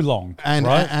it's so long. And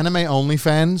right? anime only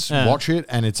fans watch it,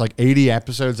 and it's like 80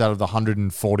 episodes out of the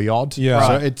 140 odd. Yeah.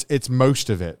 So Right. it's most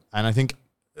of it. And I think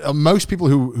most people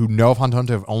who know of Hunter x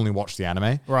Hunter have only watched the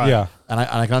anime. right? Yeah. And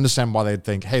I can understand why they'd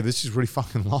think, hey, this is really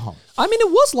fucking long. I mean, it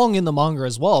was long in the manga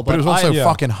as well, But it was also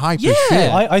fucking hype as shit.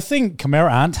 Yeah. I think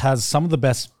Chimera Ant has some of the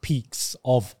best peaks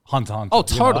of Hunter x Hunter. Oh,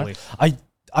 totally.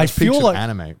 I feel Peaks of like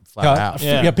anime flat out.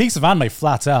 Yeah. peaks of anime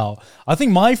flat out. I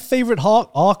think my favorite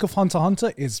arc of Hunter x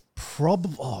Hunter is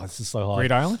probably this is so hard.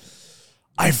 Greed Island.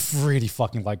 I really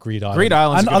fucking like Greed Island. Greed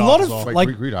Island's and a good a lot arc of as well.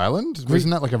 Like Greed Island? Isn't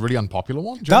that like a really unpopular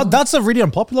one? that's a really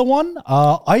unpopular one.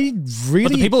 I really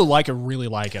But the people who like it really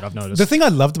like it, I've noticed. the thing I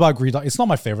loved about Greed Island, it's not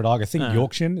my favorite arc. I think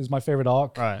Yorkshin is my favorite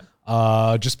arc. Right.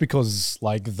 Just because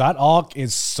like that arc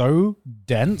is so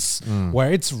dense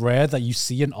where it's rare that you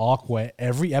see an arc where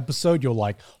every episode you're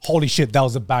like, holy shit, that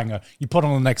was a banger. You put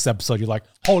on the next episode, you're like,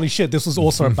 holy shit, this was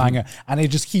also a banger. And it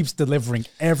just keeps delivering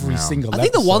every single I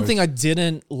think the one episode. thing I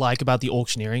didn't like about the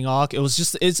auctioneering arc, it was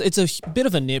just it's a bit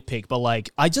of a nitpick, but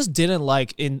like I just didn't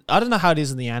like I don't know how it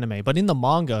is in the anime, but in the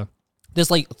manga,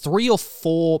 there's like 3 or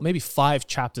 4, maybe 5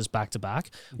 chapters back to back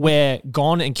where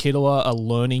Gon and Killua are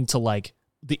learning to like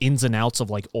the ins and outs of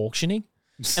like auctioning.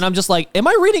 And I'm just like, am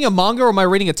I reading a manga or am I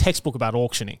reading a textbook about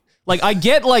auctioning? Like, I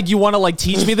get like you want to like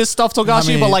teach me this stuff,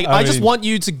 Togashi, but like I just want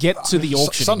you to get to the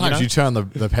auction. Sometimes you turn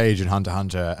the page in Hunter x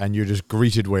Hunter and you're just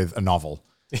greeted with a novel.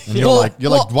 And you're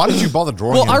like, why did you bother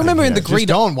drawing? Well, I anything remember in here? the Greed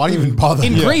Just don't. Why do you even bother?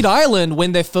 In Greed Island,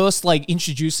 when they're first like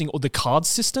introducing the card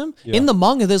system, in the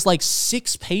manga, there's like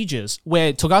 6 pages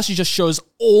where Togashi just shows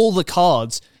all the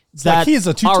cards that here's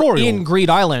a are tutorial. in Greed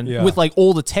Island Yeah. with like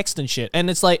all the text and shit. And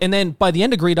it's like, and then by the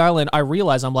end of Greed Island, I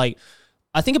realize I'm like,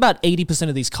 I think about 80%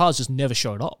 of these cards just never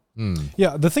showed up.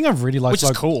 Yeah, the thing I've really liked Which is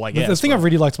about cool, I the guess, thing but- I've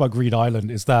really liked about Greed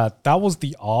Island is that was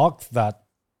the arc that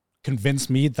convinced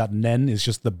me that Nen is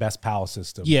just the best power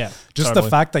system. Yeah, Just totally. the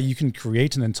fact that you can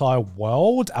create an entire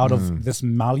world out of this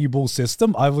malleable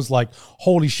system. I was like,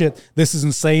 holy shit, this is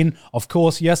insane. Of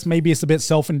course, yes, maybe it's a bit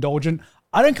self-indulgent.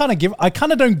 I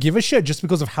kind of don't give a shit just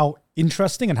because of how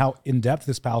interesting and how in-depth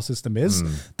this power system is,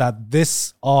 that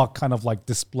this arc kind of like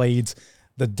displayed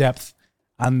the depth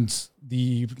and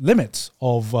the limits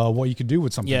of what you can do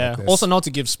with something Yeah. like this. Also, not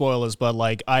to give spoilers, but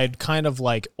like I'd kind of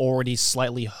like already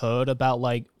slightly heard about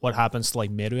like what happens to like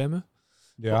Meruem.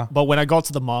 yeah. But when I got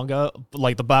to the manga,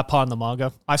 like the bad part in the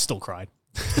manga, I still cried.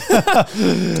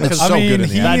 It's I so mean, good in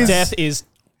the he anime. That is- death is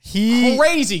He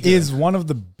crazy good. is one of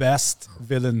the best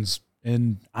villains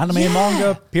in anime and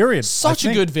manga, period. such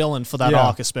a good villain for that Yeah.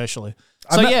 arc, especially.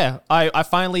 So I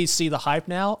finally see the hype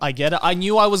now. I get it. I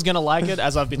knew I was gonna like it,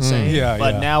 as I've been saying. Yeah,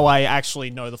 but yeah. now I actually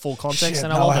know the full context, Shit,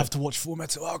 and I now love I have it. to watch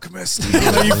Fullmetal Alchemist.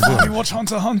 I know you finally watch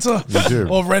Hunter x Hunter. You do.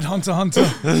 Or Red Hunter x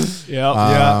Hunter.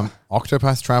 Yeah,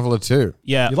 Octopath Traveler 2.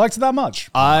 yeah. You liked it that much?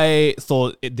 I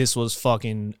thought this was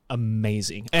fucking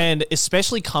amazing. And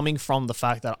especially coming from the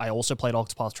fact that I also played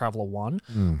Octopath Traveler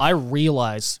 1, I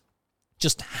realized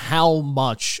just how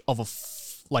much of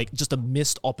just a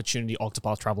missed opportunity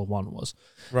Octopath Traveler 1 was.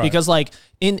 Right. Because like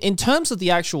in terms of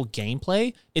the actual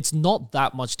gameplay, it's not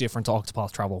that much different to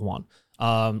Octopath Traveler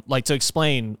 1. Like to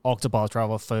explain Octopath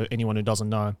Traveler for anyone who doesn't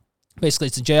know, basically,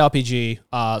 it's a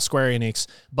JRPG, Square Enix,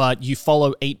 but you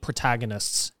follow 8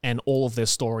 protagonists and all of their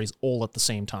stories all at the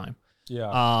same time.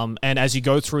 Yeah. And as you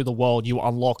go through the world, you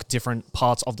unlock different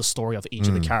parts of the story of each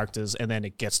of the characters, and then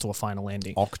it gets to a final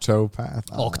ending. Octopath.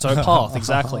 Octopath,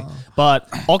 exactly. But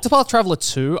Octopath Traveler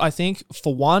 2, I think,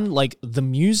 for one, like, the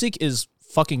music is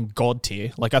fucking god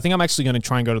tier. Like, I think I'm actually going to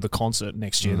try and go to the concert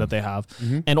next year that they have.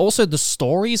 And also, the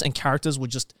stories and characters were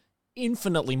just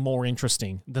infinitely more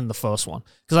interesting than the first one.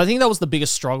 Because I think that was the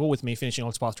biggest struggle with me finishing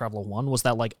Octopath Traveler 1, was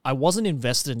that, like, I wasn't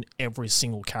invested in every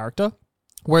single character.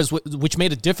 Whereas, which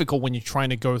made it difficult when you're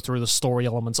trying to go through the story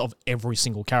elements of every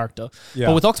single character. Yeah.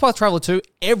 But with Octopath Traveler 2,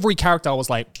 every character was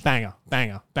like, banger,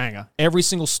 banger, banger. Every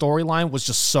single storyline was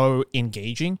just so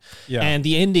engaging. Yeah. And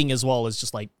the ending as well is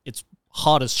just like, it's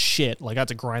hard as shit. Like, I had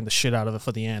to grind the shit out of it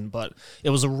for the end. But it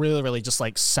was a really, really just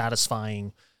like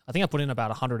satisfying. I think I put in about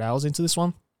 100 hours into this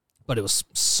one. But it was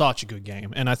such a good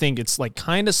game. And I think it's like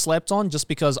kind of slept on just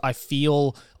because I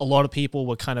feel a lot of people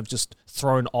were kind of just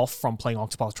thrown off from playing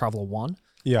Octopath Traveler 1.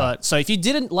 Yeah. But so if you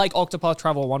didn't like Octopath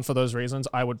Traveler 1 for those reasons,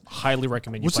 I would highly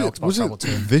recommend you play Octopath Was Traveler it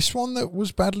 2. this one that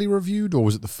was badly reviewed, or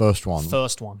was it the first one?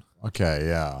 First one. Okay,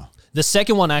 yeah. The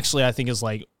second one actually I think is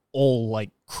like all like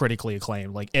critically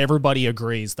acclaimed. Like everybody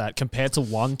agrees that compared to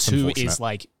 1, 2 is Unfortunate.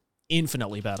 like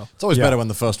infinitely better. It's always Yeah. better when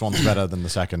the first one's better than the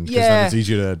second, because Yeah. then it's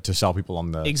easier to sell people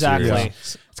on the Exactly.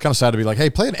 series. It's kind of sad to be like, hey,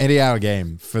 play an 80-hour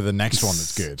game for the next one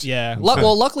that's good. Yeah.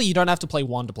 Well, luckily you don't have to play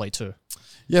 1 to play 2.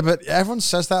 Yeah, but everyone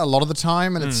says that a lot of the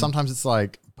time, and it's sometimes it's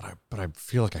like, but I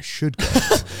feel like I should go.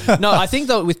 No, I think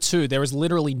though with 2 there is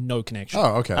literally no connection.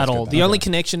 Oh, okay, At that's all. good The then. only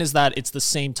connection is that it's the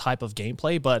same type of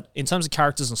gameplay, but in terms of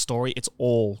characters and story, it's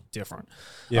all different.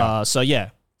 Yeah. So yeah,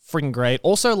 freaking great.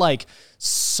 Also, like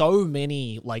so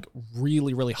many like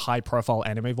really really high profile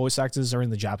anime voice actors are in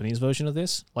the Japanese version of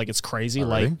this. Like it's crazy. Oh,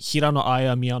 really? Like Hirano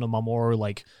Aya, Miyano Mamoru,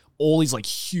 like all these like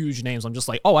huge names. I'm just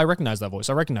like, oh, I recognize that voice.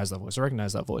 I recognize that voice. I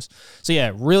recognize that voice. So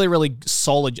yeah, really really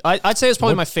solid. I'd say it's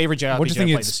probably my favorite JRPG. What do you think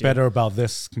I played it's this year. better about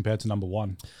this compared to number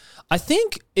 1? I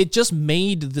think it just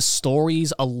made the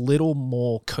stories a little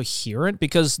more coherent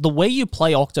because the way you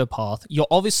play Octopath, you're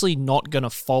obviously not going to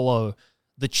follow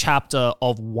the chapter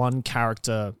of one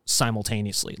character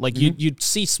simultaneously. Like you'd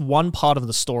see one part of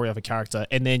the story of a character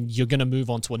and then you're going to move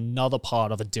on to another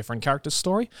part of a different character's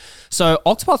story. So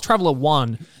Octopath Traveler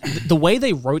 1, the way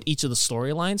they wrote each of the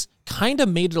storylines kind of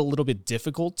made it a little bit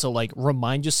difficult to like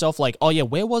remind yourself like, oh yeah,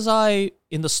 where was I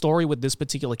in the story with this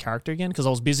particular character again? Because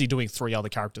I was busy doing 3 other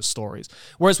characters' stories.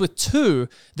 Whereas with 2,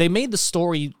 they made the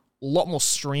story a lot more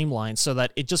streamlined so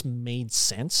that it just made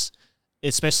sense,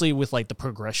 especially with like the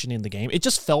progression in the game. It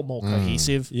just felt more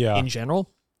cohesive Yeah. in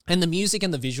general. And the music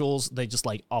and the visuals, they just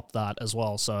like up that as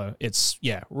well. So it's,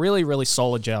 yeah, really, really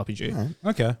solid JRPG.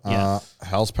 Okay. Yeah.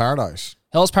 Hell's Paradise.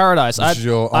 Hell's Paradise. This is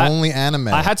your only anime.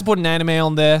 I had to put an anime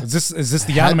on there. Is this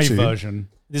the Had anime to. version?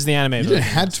 This is the anime you version.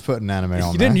 had to put an anime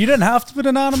on You there. didn't have to put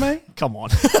an anime? Come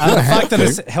on. And the fact that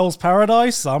it's Hell's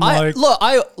Paradise, I'm like,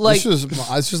 I like,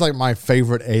 This is like my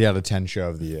favorite 8 out of 10 show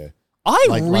of the year. I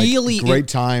Like, really great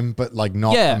time, but like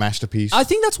not Yeah. a masterpiece. I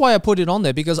think that's why I put it on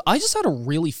there because I just had a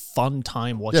really fun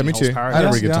time watching yeah, me Hell's too. I Paradise. had a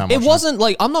really good Yeah. time. It watching wasn't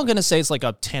like, I'm not going to say it's like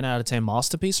a 10 out of 10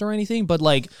 masterpiece or anything, but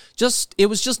like it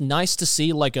was just nice to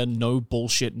see like a no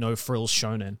bullshit, no frills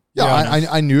shonen. Yeah,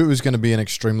 I knew it was going to be an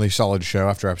extremely solid show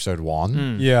after episode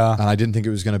 1, yeah. and I didn't think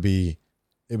it was going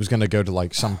to go to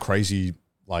like some crazy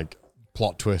like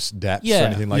plot twist depths Yeah. or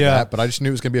anything like Yeah. that. But I just knew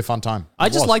it was going to be a fun time. I It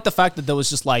just was. like the fact that there was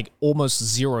just like almost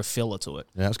zero filler to it,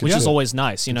 Yeah, it's good which is shit. always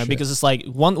nice, you know, because it's like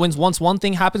once one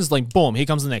thing happens, like boom, here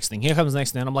comes the next thing, here comes the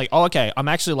next thing, and I'm like, oh, okay, I'm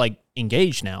actually like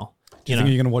engaged now. Do you think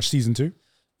you're going to watch season 2?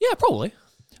 Yeah, probably.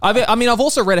 I mean, I've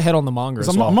also read ahead on the manga as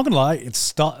I'm well. not going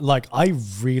to lie. I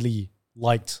really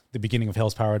liked the beginning of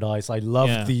Hell's Paradise. I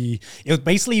loved it was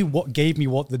basically what gave me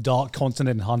what the Dark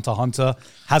Continent in Hunter x Hunter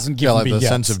hasn't given like me the yet.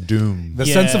 sense of doom. The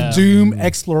sense of doom,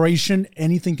 exploration,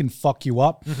 anything can fuck you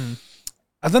up.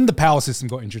 And then the power system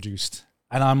got introduced.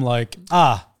 And I'm like,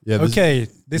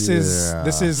 this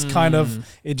is kind of,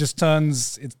 it's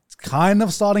kind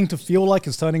of starting to feel like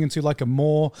it's turning into like a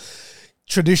more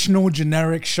traditional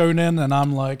generic shonen. And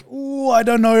I'm like, ooh, I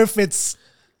don't know if it's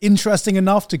interesting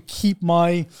enough to keep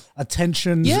my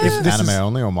attention. Yeah. If this Anime is,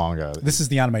 only or manga? this is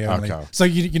the anime only. Okay. So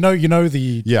you know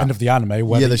the Yeah. end of the anime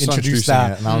where Yeah, they they started introduced introducing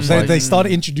that. it, and I was They, like, they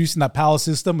started introducing that power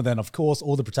system, and then of course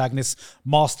all the protagonists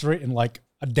master it in like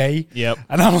a day. Yep.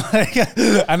 And I'm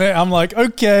like,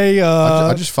 okay.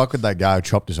 I just fuck with that guy who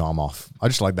chopped his arm off. I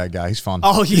just like that guy. He's fun.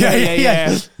 Oh yeah.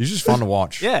 He's just fun to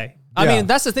watch. Yeah. I Yeah. mean,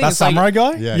 that's the thing. That It's like, samurai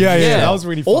guy? Yeah, Yeah, that was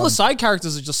really fun. all the side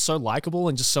characters are just so likable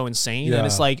and just so insane. And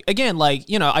it's Yeah. like, again, like,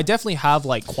 you know, I definitely have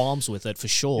like qualms with it for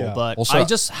sure, Yeah. but Also, I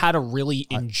just had a really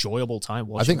enjoyable time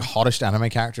watching I think it. hottest anime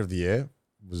character of the year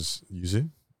was Yuzu.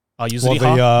 Oh, Well,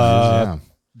 Yuzuriha,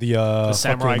 Yeah.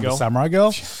 samurai fucking girl. samurai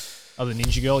girl. oh, the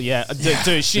ninja girl. Yeah.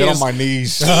 Dude, she Get is. on my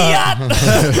knees.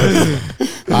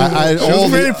 She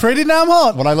was pretty damn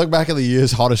hot. When I look back at the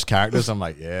year's hottest characters, I'm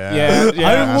like, Yeah.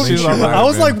 I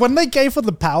was like, when they gave her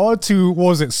the power to, what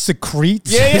was it, secrete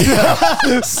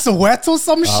sweat or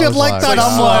some shit was like like- that, It's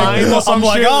like slime or some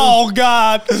shit. oh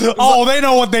god, oh they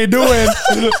know what they're doing.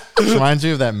 it reminds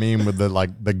me of that meme with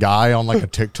the guy on like a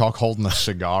TikTok holding a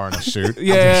cigar in a suit.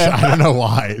 Yeah. I don't know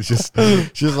why. It's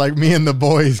just like me and the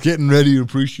boys getting ready to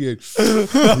appreciate.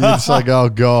 It's like, oh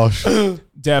gosh.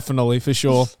 Definitely, for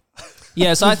sure.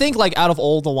 Yeah, so I think like out of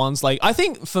all the ones, like I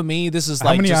think for me this is How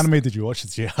like many just, anime did you watch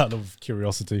this year? Out of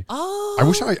curiosity. I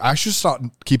wish I should start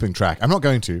keeping track. I'm not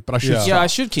going to, but I should. Yeah. Yeah, start. I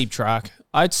should keep track.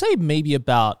 I'd say maybe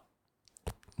about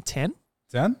 10.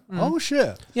 10? Oh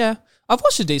shit. Yeah. I've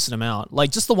watched a decent amount.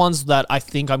 Like, just the ones that I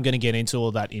think I'm going to get into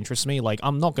or that interest me. Like,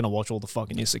 I'm not going to watch all the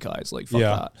fucking isekais. Like, fuck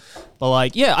Yeah. that. But,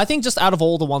 like, yeah, I think just out of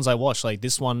all the ones I watched, like,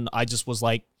 this one, I just was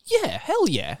like, yeah, hell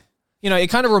yeah. you know, it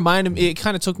kind of reminded me. It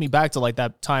kind of took me back to like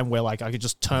that time where like I could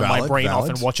just turn my brain off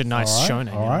and watch a nice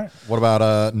shonen. All right. What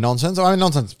about nonsense? I mean,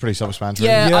 nonsense is pretty self-explanatory.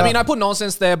 Yeah, I mean, I put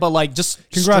nonsense there, but like just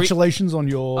congratulations on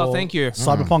your thank you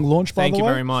Cyberpunk launch. By Thank the you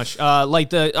way. very much.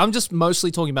 I'm just mostly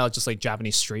talking about just like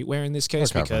Japanese streetwear in this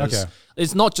case because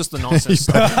it's not just the nonsense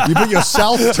stuff. You put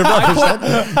yourself to represent.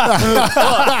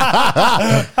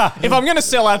 If I'm gonna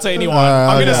sell out to anyone,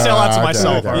 I'm gonna sell out to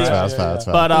myself. All right? That's fair.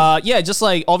 But just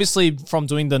like obviously from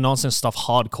doing the nonsense stuff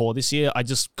hardcore this year, I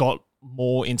just got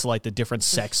more into like the different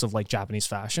sects of like Japanese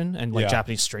fashion and like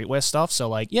Japanese streetwear stuff. So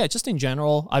like, yeah, just in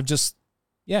general, I've just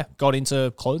got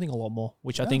into clothing a lot more,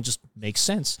 which I think just makes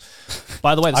sense.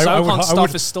 By the way, the Cyberpunk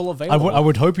stuff is still available. I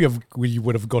would hope you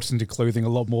would have got into clothing a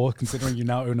lot more, considering you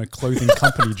now own a clothing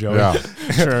company, Joe. Yeah.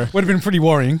 Sure. Would have been pretty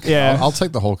worrying. Yeah. I'll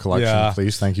take the whole collection, Yeah.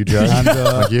 please. Thank you, Joe. And,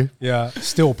 Thank you. Yeah.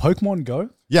 Still, Pokemon Go.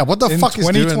 Yeah, what the In fuck is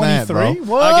doing that, bro? 2023?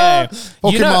 What? Okay.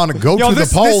 You know- Pokemon, go to the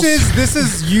polls. This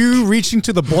is you reaching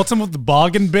to the bottom of the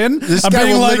bargain bin. This and guy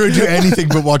being will like, literally do anything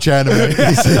but watch anime. I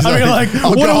mean, like,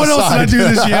 I'll what go else did I outside. do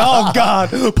this year? Oh God,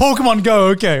 Pokemon Go.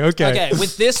 Okay. Okay,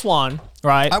 with this one,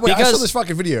 right? I saw this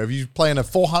fucking video of you playing a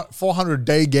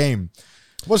 400-day game.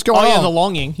 What's going on? Oh yeah, the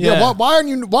longing. Yeah. Why are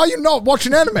you not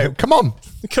watching anime? Come on.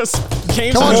 Because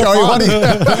games Come on, are Joey. more What fun.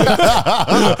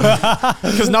 are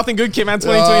you- Because nothing good came out in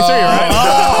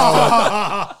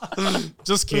 2023, right?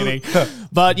 Just kidding.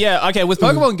 But yeah, okay, with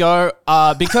Pokemon Go,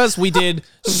 because we did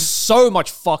so much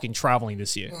fucking traveling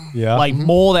this year. Yeah. Like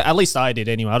more than, at least I did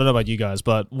anyway. I don't know about you guys,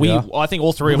 but I think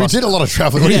all three of We us. did a lot of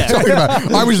traveling. What are you talking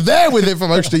about? I was there with it for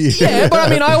most of the year. Yeah, but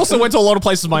I mean, I also went to a lot of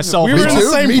places myself. We were in the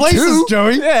too, same me places, too.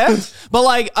 Joey. Yeah. But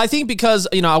like, I think because,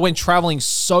 I went traveling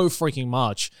so freaking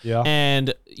much. Yeah.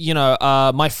 And,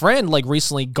 my friend like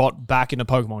recently got back into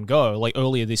Pokemon Go like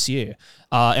earlier this year.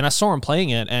 And I saw him playing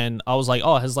it and I was like,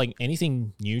 oh, has like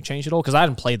anything new changed at all? Because I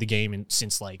hadn't played the game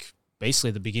since like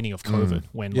basically the beginning of COVID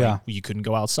when like, you couldn't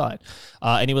go outside.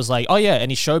 And he was like, oh yeah.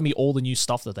 And he showed me all the new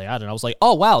stuff that they added. And I was like,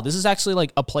 oh wow, this is actually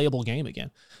like a playable game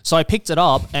again. So I picked it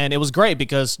up and it was great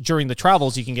because during the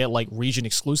travels, you can get like region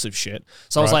exclusive shit.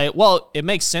 So I was like, well, it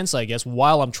makes sense, I guess.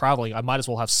 While I'm traveling, I might as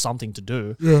well have something to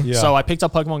do. Yeah. So I picked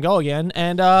up Pokemon Go again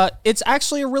and it's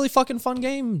actually a really fucking fun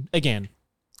game again.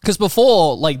 Because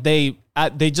before, like, they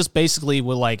just basically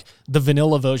were like, the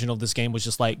vanilla version of this game was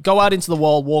just like, go out into the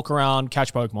world, walk around,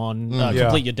 catch Pokemon,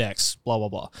 complete your decks, blah, blah,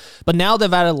 blah. But now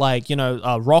they've added like,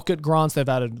 rocket grunts, they've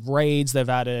added raids, they've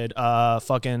added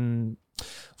what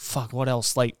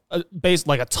else? Like,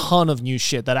 like a ton of new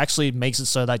shit that actually makes it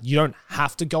so that you don't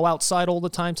have to go outside all the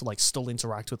time to like still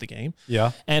interact with the game.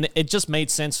 Yeah. And it just made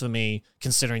sense for me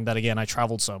considering that, again, I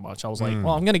traveled so much. I was like,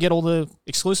 well, I'm going to get all the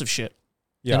exclusive shit.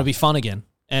 Yeah. It'll be fun again.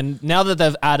 And now that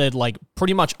they've added like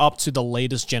pretty much up to the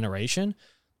latest generation,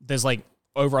 there's like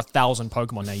over 1,000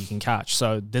 Pokemon now you can catch.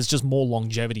 So there's just more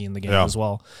longevity in the game as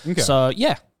well. Okay. So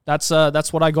yeah, that's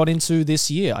what I got into this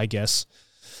year, I guess.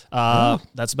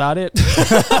 That's about it.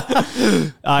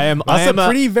 I am a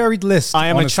pretty varied list. I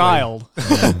am honestly. a child,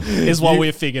 is what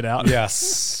we've figured out.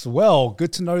 Yes. Well,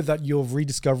 good to know that you're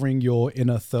rediscovering your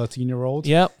inner 13-year-old.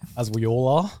 Yep. As we all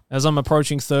are. As I'm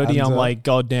approaching 30, And, I'm like,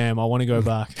 God damn, I want to go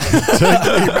back.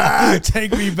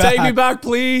 Take me back. Take me back,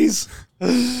 please.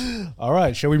 All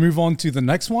right. Shall we move on to the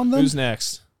next one then? Who's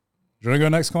next? Do you want to go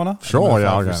next, Connor? Sure,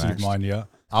 yeah, I'll I've go received next. mine yet.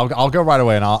 I'll go right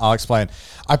away and I'll explain.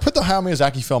 I put the Hayao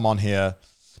Miyazaki film on here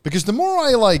because the more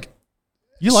I like,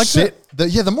 You liked it?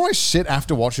 the more I sit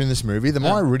after watching this movie, the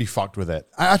more I really fucked with it.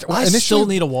 I still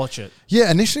need to watch it.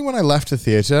 Yeah, initially when I left the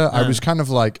theater, I was kind of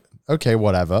like, okay,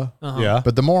 whatever. Yeah.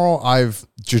 But the more I've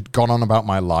just gone on about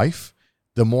my life,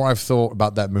 the more I've thought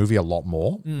about that movie a lot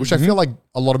more, which I feel like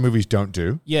a lot of movies don't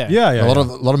do. Yeah. Yeah. A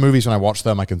lot of movies, when I watch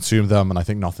them, I consume them and I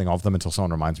think nothing of them until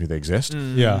someone reminds me they exist.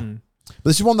 Yeah. But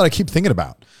this is one that I keep thinking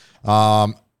about.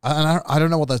 And I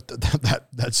don't know what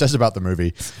that says about the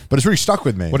movie, but it's really stuck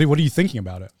with me. What are you thinking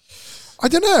about it? I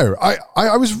don't know.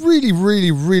 I was really,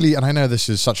 really, really, and I know this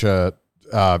is such a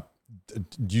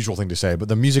usual thing to say, but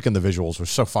the music and the visuals were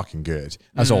so fucking good,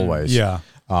 as always. Yeah.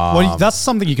 Well, that's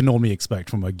something you can normally expect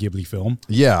from a Ghibli film.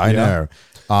 Yeah, I know.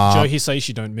 Joe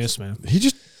Hisaishi don't miss, man. He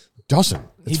just doesn't.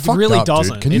 It's fucked really up, dude.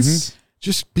 doesn't. Can you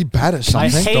just be bad at I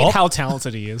something? hate how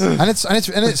talented he is. And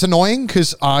it's annoying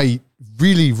because I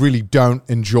really, really don't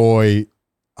enjoy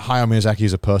Hayao Miyazaki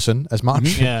as a person as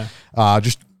much. Yeah.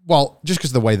 Just because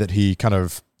of the way that he kind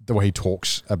of the way he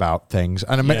talks about things.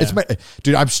 And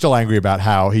dude, I'm still angry about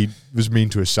how he was mean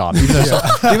to his son. Even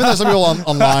though some people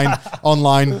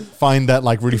online find that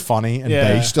like really funny and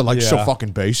based, or like so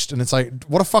fucking based. And it's like,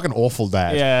 what a fucking awful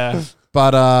dad. Yeah.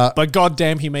 But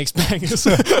goddamn, he makes bangers.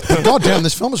 goddamn,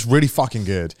 this film is really fucking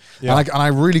good. Yeah. And I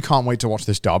really can't wait to watch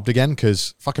this dubbed again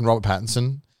because fucking Robert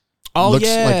Pattinson.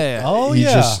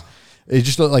 He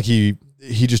just looked like he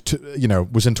just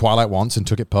was in Twilight once and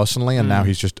took it personally, and now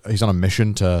he's on a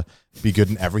mission to be good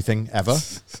in everything ever.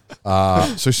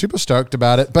 So super stoked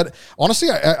about it. But honestly,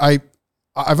 I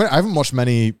haven't watched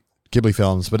many Ghibli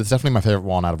films, but it's definitely my favorite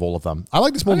one out of all of them. I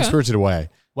like this more than Spirited Away.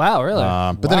 Wow, really?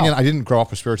 But then again, I didn't grow up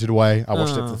with Spirited Away. I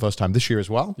watched it for the first time this year as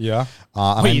well. Yeah.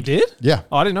 Wait, you did? Yeah.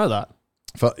 Oh, I didn't know that.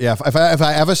 If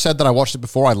I ever said that I watched it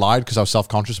before, I lied because I was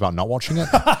self-conscious about not watching it.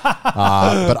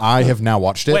 But I have now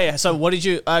watched it. Wait, so what did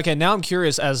you... Okay, now I'm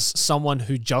curious as someone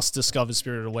who just discovered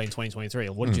Spirited Away in 2023.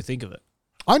 What did you think of it?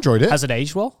 I enjoyed it. Has it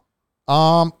aged well?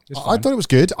 I thought it was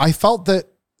good. I felt that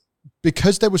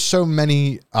because there was so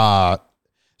many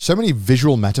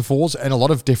visual metaphors and a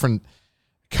lot of different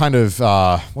kind of...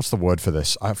 what's the word for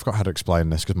this? I forgot how to explain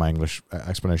this because my English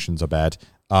explanations are bad.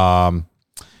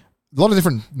 A lot of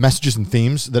different messages and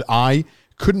themes that I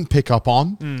couldn't pick up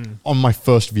on my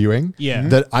first viewing. Yeah.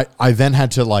 That I then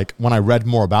had to like, when I read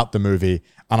more about the movie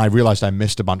and I realized I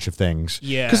missed a bunch of things.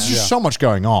 Yeah. Because there's just so much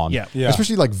going on. Yeah.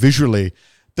 Especially like visually,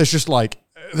 there's just like,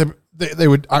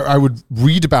 I would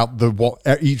read about what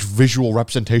each visual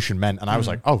representation meant. And I was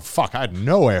like, oh fuck, I had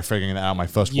no way of figuring that out on my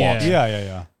first watch.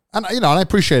 Yeah. And and I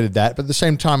appreciated that. But at the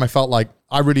same time, I felt like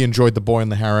I really enjoyed The Boy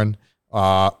and the Heron.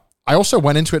 I also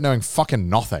went into it knowing fucking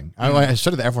nothing. I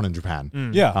said it to everyone in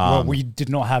Japan. Yeah. Well, we did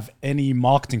not have any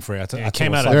marketing for it. It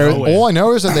came out of nowhere. All I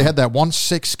know is that they had that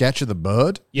 1/6 sketch of the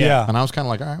bird. Yeah. And I was kind of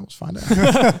like, all right, let's find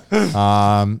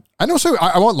out. And also,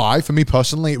 I won't lie, for me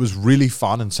personally, it was really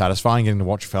fun and satisfying getting to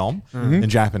watch film in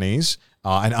Japanese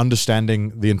and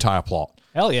understanding the entire plot.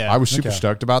 Hell yeah. I was super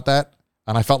stoked about that.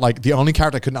 And I felt like the only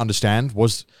character I couldn't understand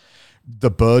was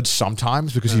the bird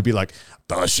sometimes because he'd be like,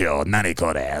 Doshio,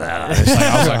 nani-kore. I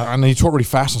was like, and he talked really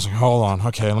fast. I was like, hold on.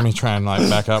 Okay, let me try and like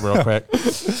back up real quick.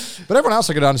 But everyone else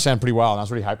I could understand pretty well, and I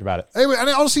was really hyped about it. Anyway, and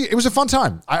honestly, it was a fun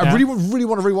time. I really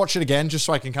want to rewatch it again just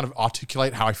so I can kind of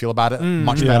articulate how I feel about it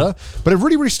much better. But it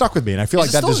really, really stuck with me, and I feel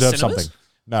like that deserves something.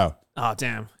 No. Oh,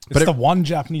 damn. It's the one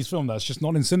Japanese film that's just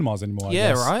not in cinemas anymore. I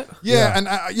guess. Right? Yeah, and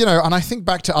and I think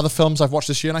back to other films I've watched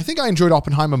this year, and I think I enjoyed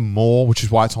Oppenheimer more, which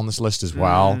is why it's on this list as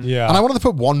well. Yeah. And I wanted to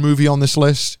put one movie on this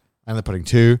list, and they're putting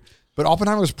two. But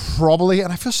Oppenheimer was probably,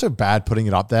 and I feel so bad putting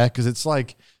it up there because it's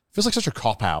like, it feels like such a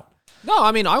cop-out. No,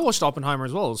 I mean, I watched Oppenheimer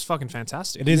as well. It was fucking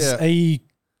fantastic. It is a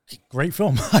great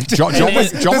film.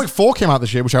 John Wick 4 came out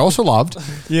this year, which I also loved.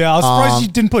 Yeah, I was surprised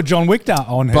you didn't put John Wick down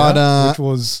on here, which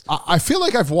was... I feel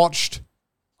like I've watched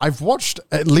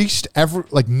at least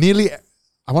nearly,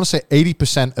 I want to say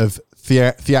 80% of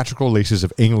theatrical releases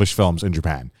of English films in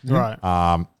Japan. Right.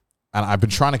 And I've been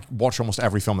trying to watch almost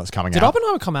every film that's coming out. Did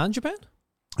Oppenheimer come out in Japan?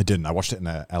 I didn't. I watched it in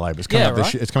LA, but it's coming out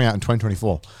this year. It's coming out in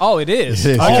 2024. Oh, it is?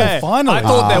 It is. Okay. Oh, finally. I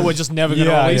thought they were just never going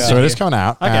to release it. So it is coming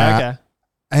out. Okay.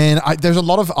 And there's a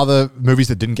lot of other movies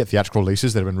that didn't get theatrical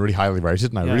releases that have been really highly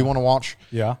rated and I really want to watch.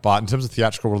 Yeah. But in terms of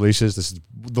theatrical releases, this is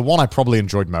the one I probably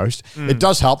enjoyed most. It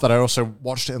does help that I also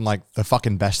watched it in like the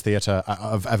fucking best theater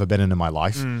I've ever been in my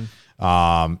life.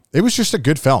 It was just a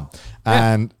good film.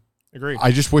 And Agreed.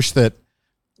 I just wish that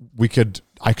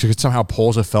I could somehow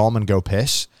pause a film and go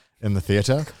piss in the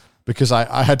theater. Because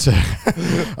I had to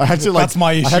like, that's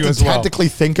my issue I had to as well. tactically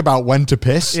think about when to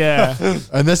piss. Yeah.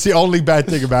 And that's the only bad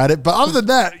thing about it. But other than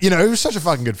that, it was such a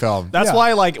fucking good film. That's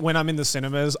why, like, when I'm in the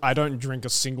cinemas, I don't drink a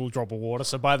single drop of water.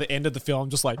 So by the end of the film, I'm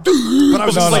just like, But I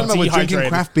was just like, we're drinking dehydrated.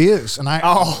 craft beers, and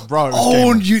bro, it was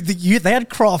Oh, game and they had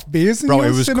craft beers in bro,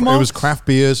 your cinema? it was craft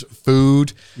beers,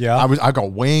 food. Yeah. I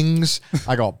got wings.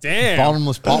 I got Damn.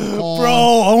 bottomless popcorn.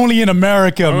 Bro, only in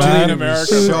America, man. in America.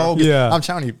 So good. Yeah. I'm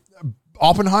telling you.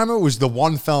 Oppenheimer was the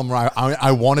one film where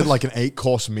I wanted like an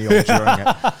 8-course meal during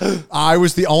it. I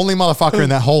was the only motherfucker in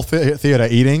that whole theater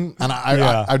eating, and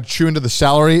I'd chew into the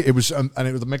celery. It was and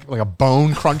it would make like a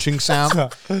bone crunching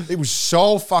sound. It was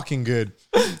so fucking good.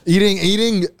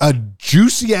 Eating a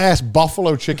juicy ass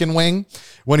buffalo chicken wing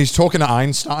when he's talking to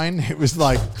Einstein. It was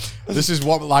like, this is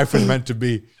what life was meant to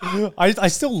be. I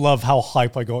still love how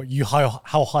hype I got.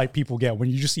 How hype people get when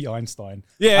you just see Einstein.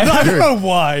 Yeah. I don't know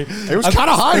why. It was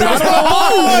kind of high.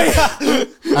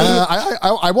 And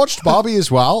I watched Barbie as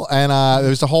well, and there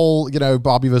was the whole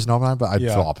Barbie versus Oppenheimer. But I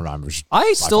thought Oppenheimer was. I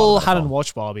by still far the better hadn't film.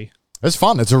 watched Barbie. It's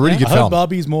fun. It's a really good I heard film.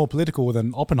 Barbie's more political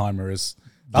than Oppenheimer is.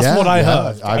 That's Yeah, what I yeah.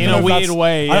 heard. I In know a weird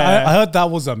way, yeah. I heard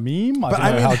that was a meme. I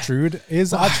don't know how true it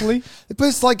is actually. But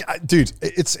it's like, dude,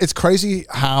 it's crazy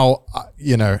how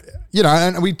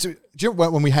and we. Do you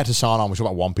know when we had Hassan on, we talked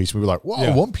about One Piece, we were like, "Whoa,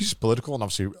 Yeah. One Piece is political," and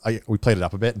obviously we played it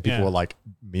up a bit, and people Yeah. were like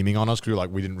memeing on us because we were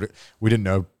like, we didn't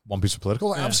know One Piece was political.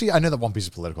 Like, obviously, I know that One Piece is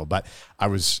political, but I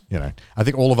was, I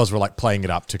think all of us were like playing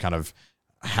it up to kind of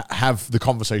have the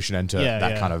conversation enter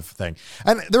that kind of thing.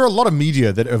 And there are a lot of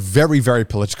media that are very, very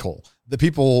political. The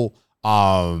people,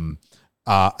 and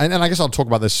I guess I'll talk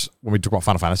about this when we talk about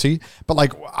Final Fantasy. But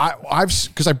like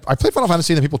because I played Final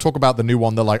Fantasy, and then people talk about the new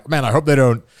one. They're like, man, I hope they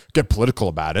don't get political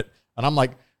about it. And I'm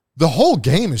like, the whole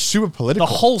game is super political.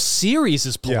 The whole series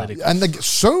is political. And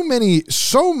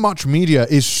so much media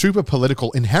is super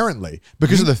political inherently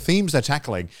because of the themes they're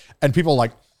tackling, and people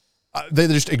like they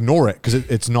just ignore it because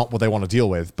it's not what they want to deal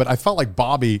with. But I felt like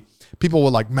Barbie, people were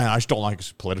like, man, I just don't like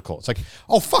it's political. It's like,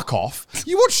 oh, fuck off.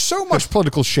 You watch so much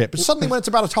political shit, but suddenly when it's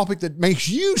about a topic that makes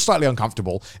you slightly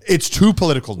uncomfortable, it's too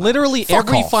political now. Literally Fuck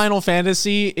every off. Final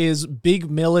Fantasy is big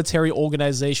military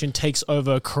organization takes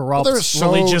over corrupt There's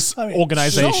religious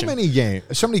organization.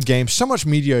 So many games, so much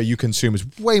media you consume is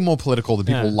way more political than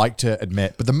people like to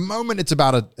admit. But the moment it's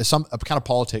about a kind of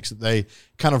politics that they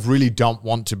kind of really don't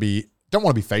want to be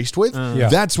faced with,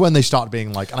 that's when they start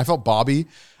being like, and I felt Barbie,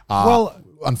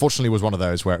 unfortunately was one of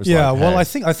those where it was like, well,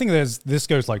 hey. I think this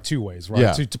goes like two ways, right?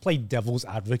 Yeah. To play devil's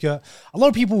advocate, a lot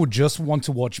of people would just want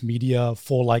to watch media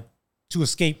for like to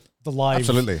escape the life.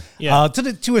 Absolutely.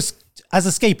 As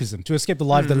escapism, to escape the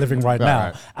life they're living right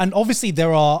now. Right. And obviously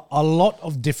there are a lot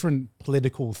of different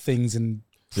political things and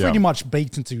pretty much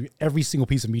baked into every single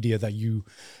piece of media that you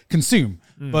consume.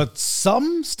 But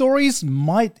some stories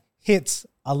might hit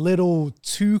a little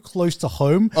too close to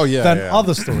home than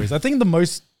other stories. I think the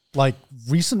most like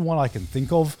recent one I can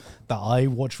think of that I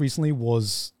watched recently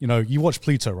was, you watched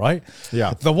Pluto, right?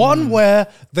 Yeah. The one where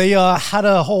they had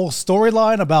a whole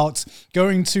storyline about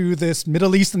going to this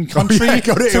Middle Eastern country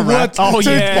go to Iraq.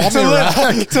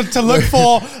 to look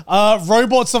for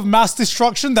robots of mass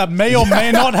destruction that may or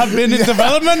may not have been in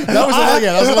development. I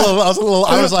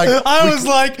was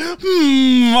like,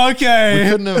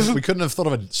 okay. we couldn't have thought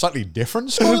of a slightly different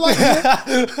storyline.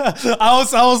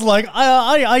 I was like,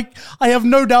 I have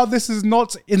no doubt this is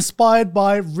not inspired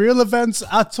by real events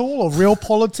at all or real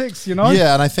politics,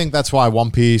 Yeah, and I think that's why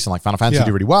One Piece and like Final Fantasy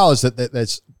do really well is that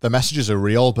the messages are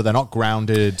real, but they're not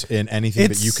grounded in anything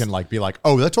that you can like be like,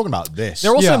 oh, they're talking about this.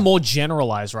 They're also more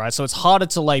generalized, right? So it's harder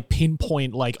to like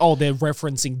pinpoint like, oh, they're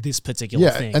referencing this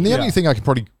particular thing. And the only thing I could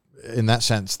probably, in that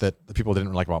sense, that the people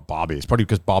didn't like about Barbie is probably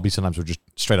because Barbie sometimes would just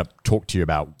straight up talk to you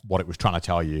about what it was trying to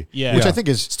tell you. Yeah. Which I think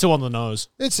is It's too on the nose.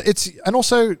 It's and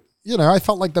also, I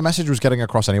felt like the message was getting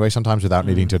across anyway sometimes without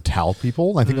needing to tell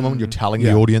people. I think the moment you're telling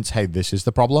the audience, hey, this is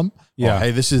the problem, or hey,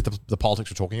 this is the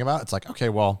politics we're talking about, it's like, okay,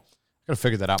 well, I've got to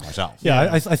figure that out myself.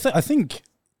 Yeah, I think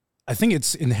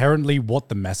it's inherently what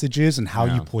the message is and how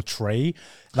you portray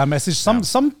that message.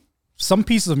 Some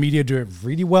pieces of media do it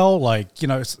really well. Like,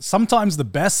 sometimes the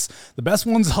best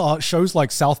ones are shows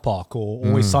like South Park or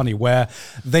Always Sunny, where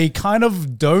they kind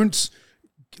of don't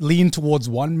lean towards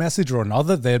one message or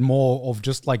another. They're more of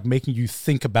just like making you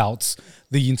think about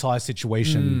the entire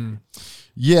situation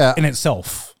in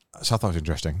itself. South Park's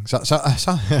interesting.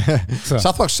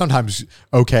 South Park's sometimes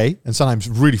okay and sometimes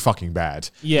really fucking bad,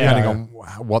 depending on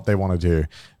what they want to do.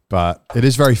 But it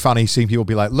is very funny seeing people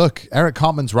be like, look, Eric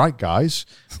Cartman's right, guys.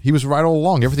 He was right all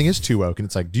along. Everything is too woke. And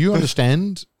it's like, do you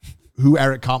understand who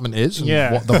Eric Cartman is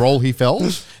and what the role he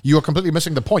fills? You are completely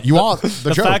missing the point. You are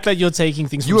the joke. Fact that you're taking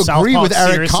things from you South agree Park with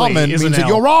Eric Cartman means that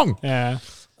you're wrong. Yeah.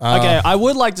 Okay, I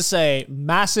would like to say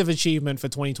massive achievement for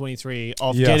 2023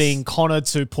 of getting Connor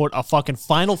to put a fucking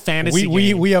Final Fantasy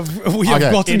game. We have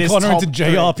gotten Connor into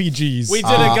JRPGs. We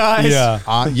did it,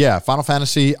 guys. Final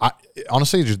Fantasy.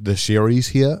 Honestly, just the series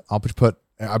here, I just put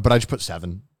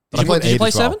 7. But Did you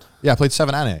play 7? Yeah, I played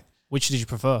 7 and 8. Which did you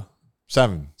prefer?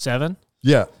 7. 7?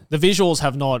 Yeah. The visuals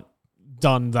have not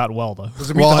done that well, though.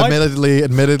 Well,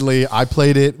 admittedly, I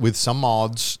played it with some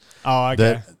mods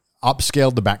that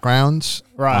upscaled the backgrounds,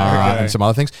 and some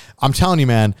other things. I'm telling you,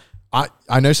 man,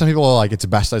 I know some people are like, it's a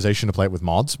bastardization to play it with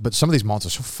mods, but some of these mods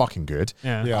are so fucking good.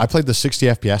 Yeah. I played the 60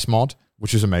 FPS mod,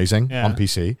 which is amazing on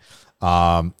PC.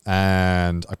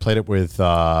 And I played it with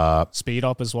Speed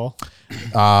up as well.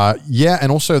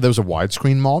 And also there was a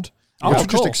widescreen mod. Which would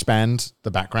just cool. expand the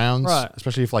backgrounds,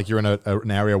 especially if like you're in an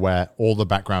area where all the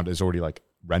background is already like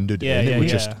rendered in. It would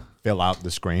just fill out the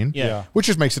screen, which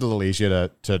just makes it a little easier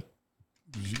to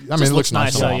I mean, it looks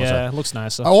nicer. It looks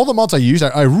nicer. All the mods I used,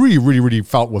 I really, really, really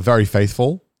felt were very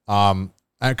faithful.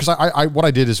 Because I what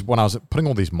I did is when I was putting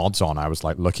all these mods on, I was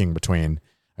like looking between.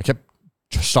 I kept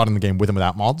starting the game with and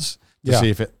without mods to see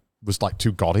if it was like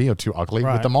too gaudy or too ugly with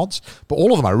Right. the mods. But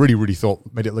all of them I really thought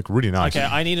made it look really nice. Okay,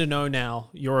 I need to know now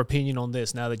your opinion on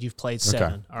this now that you've played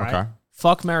 7. All right. Okay.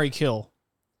 Fuck, marry, kill.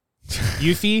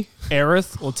 Yuffie,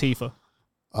 Aerith, or Tifa?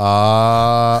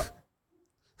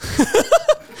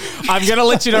 I'm gonna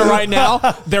let you know right now.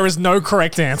 There is no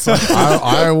correct answer.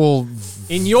 I will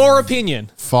In your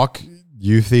opinion, fuck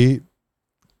Yuffie,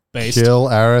 based. kill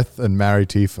Aerith, and marry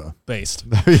Tifa. Based.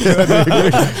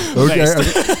 Okay.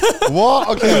 What?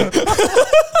 Okay.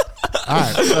 All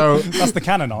right. So That's the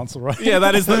canon answer, right? Yeah,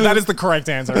 that is the correct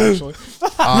answer, actually.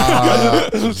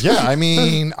 yeah, I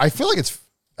mean, I feel like it's.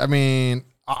 I mean,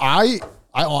 I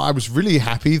was really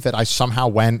happy that I somehow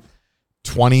went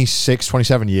 26,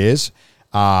 27 years.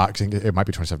 I think it might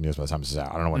be 27 years by the time this is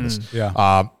out. I don't know when this.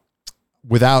 Yeah.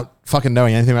 Without fucking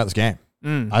knowing anything about this game.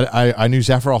 I knew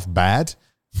Sephiroth bad,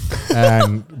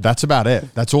 and that's about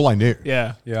it. That's all I knew.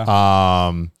 Yeah.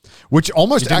 Yeah. Which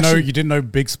almost you didn't know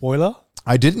big spoiler?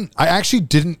 I didn't. I actually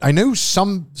didn't. I know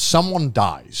someone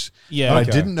dies. Yeah. But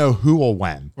Okay. I didn't know who or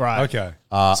when. Right. Okay.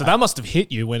 So that must have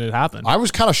hit you when it happened. I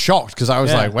was kind of shocked because I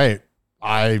was Yeah. like, wait,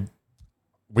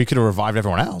 we could have revived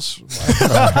everyone else.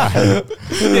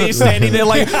 You're standing there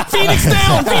like, Phoenix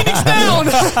down, Phoenix down.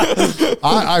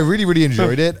 I really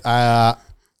enjoyed it.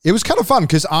 It was kind of fun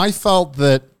because I felt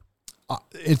that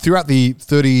throughout the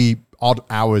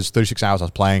 36 hours I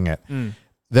was playing it,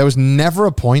 there was never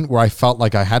a point where I felt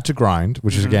like I had to grind,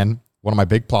 which is, again, one of my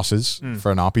big pluses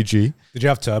for an RPG. Did you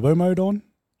have turbo mode on?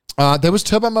 There was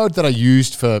turbo mode that I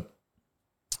used for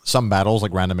some battles,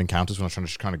 like random encounters when I was trying to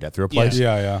just kind of get through a place.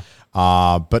 Yeah.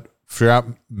 But throughout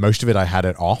most of it, I had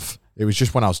it off. It was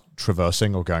just when I was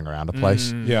traversing or going around a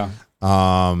place. Yeah.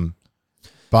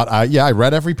 But I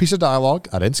read every piece of dialogue.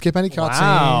 I didn't skip any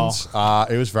cutscenes.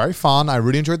 It was very fun. I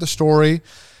really enjoyed the story.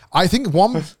 I think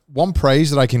one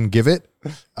praise that I can give it,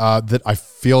 that I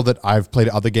feel that I've played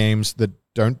other games that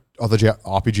don't, other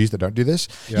RPGs that don't do this.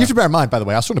 You have to bear in mind, by the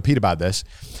way, I was talking to Pete about this.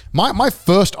 My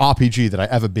first RPG that I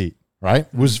ever beat,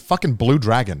 right, was fucking Blue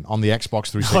Dragon on the Xbox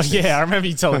 360. Oh, yeah. I remember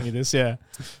you telling me this. Yeah.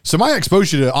 So my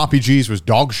exposure to RPGs was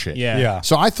dog shit. Yeah. Yeah.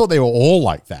 So I thought they were all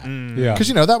like that. Yeah. Because,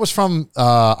 that was from,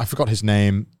 I forgot his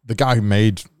name, the guy who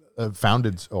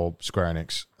founded Square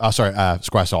Enix,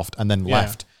 Squaresoft, and then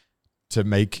left to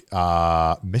make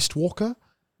Mistwalker.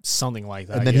 Something like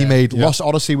that. And then he made Lost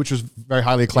Odyssey, which was very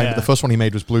highly acclaimed. Yeah. But the first one he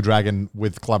made was Blue Dragon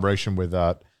with collaboration with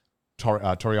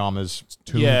Toriyama's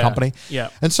Toon Company. Yeah.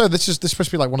 And so this is supposed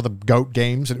to be like one of the GOAT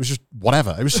games, and it was just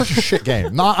whatever. It was such a shit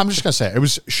game. No, I'm just gonna say it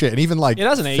was shit. And even like It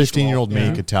hasn't aged 15-year-old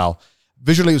me could tell.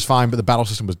 Visually it was fine, but the battle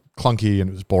system was clunky and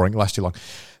it was boring. It lasted too long.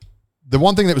 The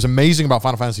one thing that was amazing about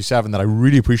Final Fantasy VII that I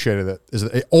really appreciated is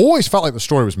that it always felt like the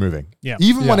story was moving. Yeah.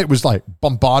 Even when it was like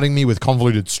bombarding me with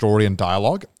convoluted story and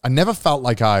dialogue, I never felt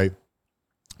like I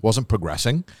wasn't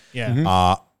progressing.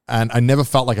 Yeah. And I never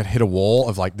felt like I'd hit a wall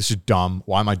of like, this is dumb.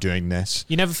 Why am I doing this?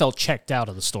 You never felt checked out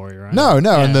of the story, right? No.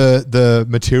 Yeah. And the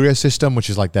materia system, which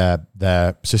is like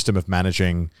their system of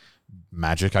managing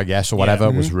magic, I guess, or whatever,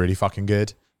 was really fucking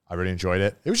good. I really enjoyed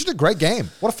it. It was just a great game.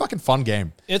 What a fucking fun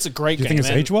game. It's a great Do you game. think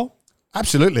it's aged well?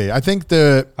 Absolutely. I think How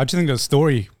do you think the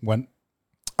story went?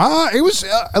 it was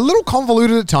a little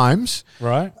convoluted at times,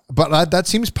 Right. but that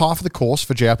seems par for the course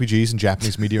for JRPGs and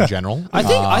Japanese media in general.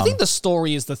 I think the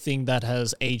story is the thing that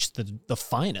has aged the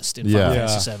finest in Final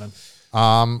Fantasy VII.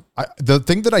 The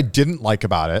thing that I didn't like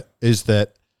about it is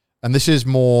that, and this is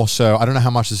more so, I don't know how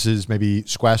much this is maybe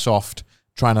Squaresoft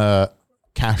trying to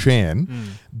cash in,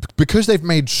 because they've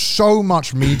made so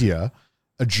much media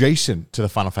adjacent to the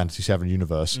Final Fantasy VII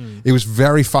universe. It was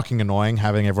very fucking annoying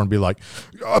having everyone be like,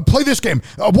 play this game,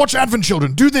 watch Advent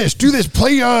Children, do this,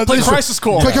 play this, Crisis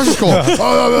Core. play Crisis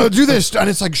Core, do this. And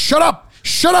it's like, shut up,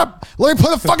 let me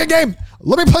play the fucking game.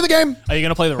 Let me play the game. Are you going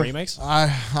to play the remakes?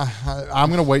 I'm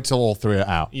going to wait till all three are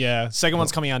out. Yeah. Second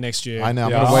one's coming out next year. I know.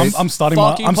 Yeah, I'm going to wait.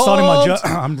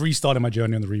 I'm restarting my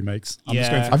journey on the remakes. I'm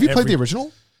just going Yeah. through Have you played every- the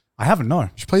original? I haven't, no.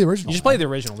 Just play the original. You just play the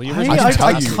original. The I original. can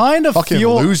tell I you, kind of fucking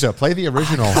feel loser. Play the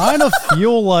original. kind of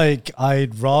feel like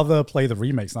I'd rather play the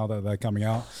remakes now that they're coming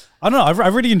out. I don't know. I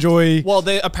really enjoy. Well,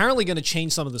 they're apparently going to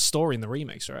change some of the story in the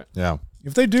remakes, right? Yeah.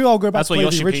 If they do, I'll go back That's to what play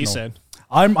Yoshi the P original. said.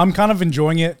 I'm kind of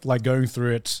enjoying it, like going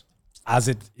through it as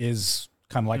it is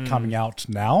kind of like coming out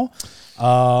now.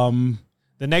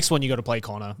 The next one you got to play,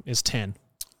 Connor, is 10.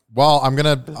 Well, I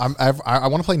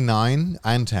want to play 9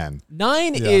 and 10.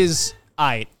 9 is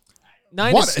 8.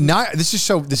 9 What? is... This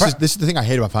is the thing I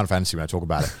hate about Final Fantasy when I talk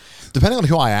about it. Depending on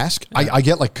who I ask, I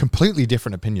get like completely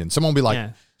different opinions. Someone will be like, Yeah.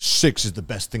 6 is the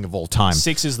best thing of all time.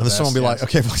 6 is the and then best, someone will be yes. like,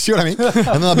 okay, well, see what I mean? And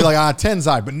then they'll be like, 10's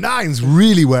but 9's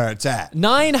really where it's at.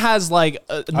 9 has like...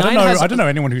 9 I don't know. has, I don't know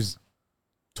anyone who's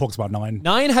talks about 9.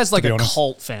 9 has like be a honest.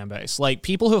 cult fan base. Like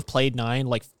people who have played 9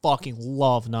 like fucking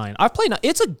love 9. I've played 9.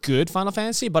 It's a good Final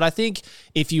Fantasy, but I think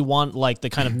if you want like the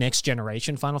kind of next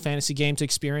generation Final Fantasy game to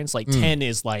experience, like 10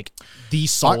 is like the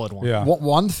solid one. Yeah.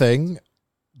 One thing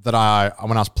that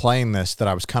when I was playing this, that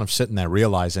I was kind of sitting there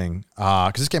realizing,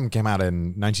 because this game came out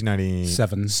in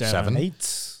 1997,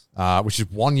 8. which is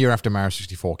 1 year after Mario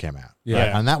 64 came out. Yeah.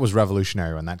 Right? And that was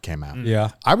revolutionary when that came out. Yeah.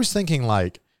 I was thinking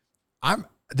like,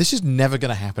 this is never going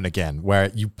to happen again, where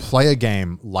you play a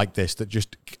game like this that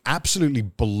just absolutely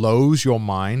blows your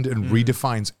mind and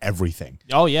redefines everything.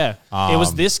 Oh yeah, it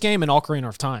was this game and Ocarina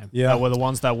of Time. Yeah. That were the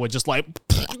ones that were just like,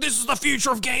 this is the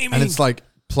future of gaming. And it's like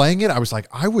playing it, I was like,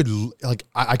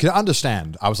 I could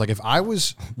understand. I was like, if I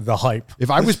was The hype.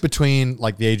 between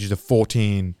like the ages of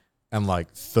 14 and like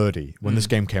 30 when this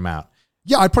game came out,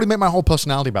 yeah, I'd probably make my whole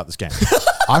personality about this game.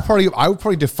 I would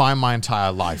probably define my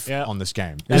entire life on this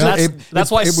game. And that's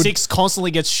why 6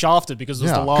 constantly gets shafted because it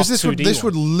was the last 2D this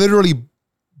one. would literally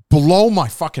blow my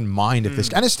fucking mind if this,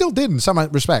 and it still did in some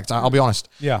respects. I'll be honest.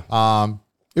 Yeah.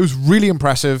 It was really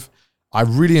impressive. I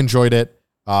really enjoyed it.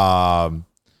 I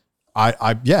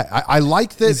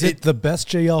like that. Is it the best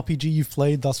JRPG you've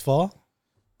played thus far?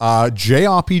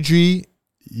 JRPG?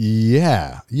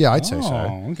 Yeah, I'd say so.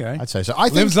 Oh, okay. I'd say so. I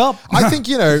think Lives up. I think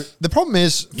the problem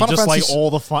is Final just Fantasy, like all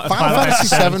the Final Fantasy Fantasy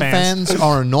 7 fans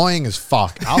are annoying as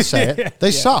fuck. I'll say it.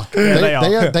 They suck. They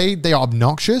are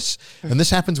obnoxious, and this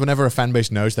happens whenever a fan base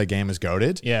knows their game is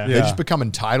goated. Yeah. They just become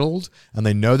entitled, and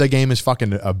they know their game is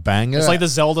fucking a banger. It's like the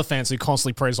Zelda fans who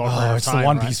constantly praise Ocarina of It's Time. the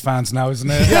One right? Piece fans now, isn't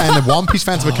it? yeah, and the One Piece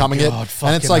fans are becoming God, it, and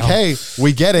fucking it's like, hell. hey,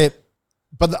 we get it.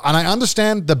 But and I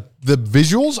understand the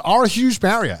visuals are a huge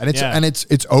barrier, and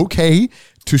it's okay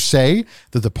to say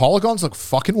that the polygons look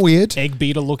fucking weird. Egg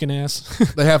beater looking ass.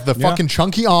 They have the fucking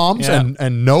chunky arms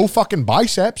and no fucking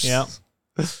biceps. Yeah.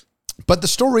 But the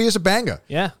story is a banger.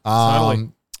 Yeah.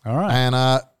 Totally. All right.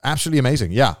 And absolutely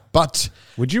amazing. Yeah. But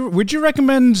Would you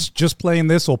recommend just playing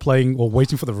this or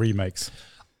waiting for the remakes?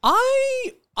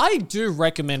 I do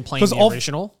recommend playing the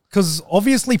original. Because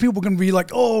obviously people can be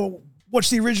like, oh, watch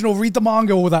the original, read the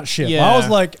manga, all that shit. Yeah. But I was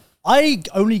like, I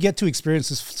only get to experience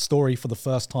this story for the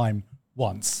first time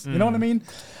once. You know what I mean?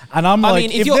 And I'm like,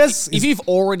 if you've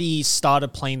already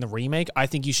started playing the remake, I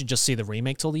think you should just see the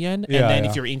remake till the end. Yeah, and then yeah.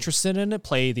 if you're interested in it,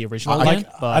 play the original like,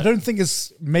 again. But I don't think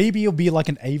maybe it'll be like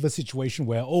an Ava situation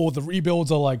where, the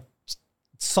rebuilds are like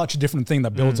such a different thing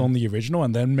that builds on the original,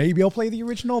 and then maybe I'll play the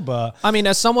original. But I mean,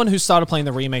 as someone who started playing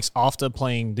the remakes after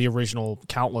playing the original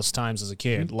countless times as a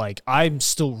kid, like I'm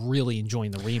still really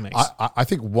enjoying the remakes. I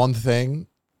think one thing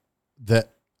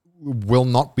that will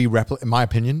not be in my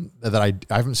opinion, that I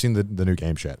haven't seen the new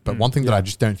games yet, but one thing that I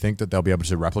just don't think that they'll be able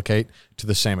to replicate to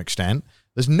the same extent,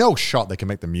 there's no shot they can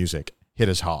make the music hit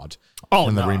as hard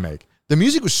in the remake. The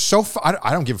music was so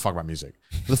I don't give a fuck about music.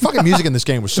 The fucking music in this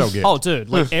game was so good. Oh, dude!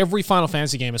 Like every Final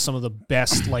Fantasy game is some of the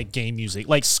best like game music.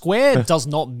 Like Square does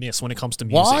not miss when it comes to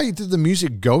music. Why did the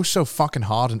music go so fucking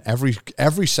hard in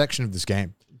every section of this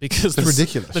game? Because It's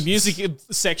ridiculous. The music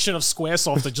section of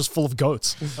Squaresoft are just full of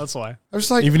goats. That's why. I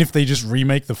was like, even if they just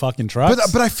remake the fucking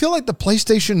tracks. but I feel like the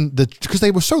PlayStation, because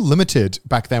they were so limited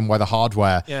back then by the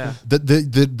hardware. Yeah.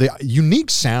 The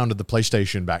unique sound of the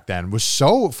PlayStation back then was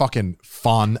so fucking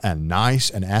fun and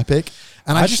nice and epic.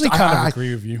 And I actually just kind of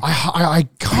agree with you. I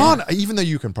can't, even though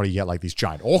you can probably get like these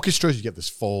giant orchestras, you get this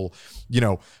full,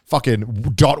 fucking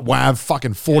 .wav,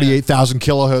 fucking 48,000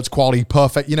 kilohertz quality,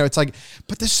 perfect. It's like,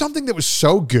 but there's something that was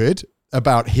so good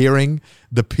about hearing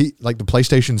the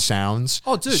PlayStation sounds.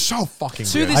 Oh, dude. So fucking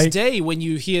To good. this day, when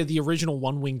you hear the original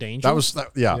One Winged Angel,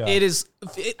 it is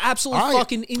absolutely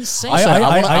fucking insane. I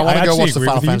want to go actually watch the agree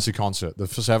Final with you. Fantasy concert, the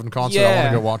 7 concert. I Yeah.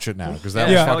 want to go watch it now because that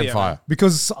was Yeah. fucking Yeah, fire.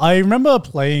 Because I remember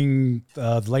playing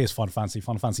the latest Final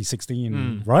Fantasy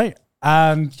 16, right?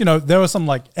 And, there were some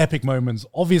like epic moments.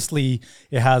 Obviously,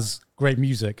 it has great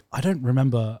music. I don't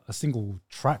remember a single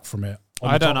track from it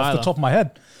off the top of my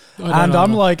head. And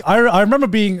I'm like, I remember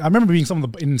being in some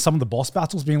of the boss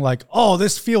battles being like, oh,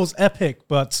 this feels epic.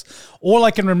 But all I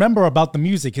can remember about the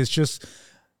music is just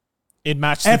it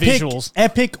matched the visuals.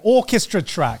 Epic orchestra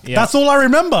track. Yeah. That's all I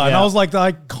remember. And Yeah. I was like,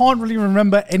 I can't really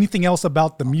remember anything else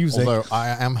about the music. Although I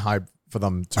am hyped for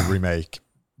them to remake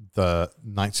the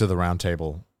Knights of the Round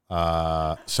Table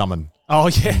summon. Oh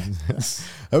yeah,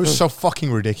 It was so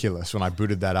fucking ridiculous when I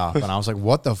booted that up, and I was like,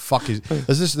 "What the fuck is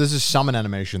there's this summon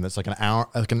animation that's like an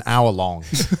hour long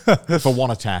for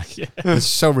one attack? It's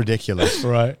so ridiculous,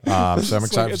 Right. So I'm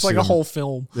excited. it's like a whole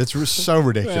film. It's so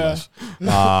ridiculous.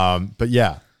 But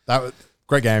yeah, that was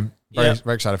great game.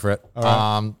 Very excited for it.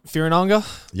 Fear and Hunger.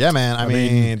 Yeah, man. I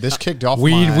mean, this kicked off.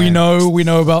 We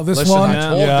know about this Listen, one.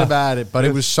 I talked about it, but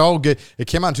it was so good. It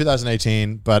came out in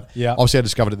 2018, but obviously I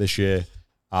discovered it this year.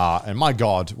 And my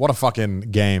God, what a fucking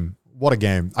game. What a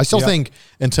game. I still think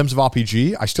in terms of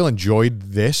RPG, I still enjoyed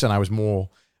this and I was more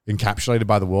encapsulated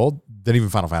by the world than even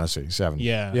Final Fantasy VII.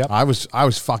 Yeah. Yep. I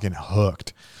was fucking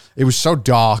hooked. It was so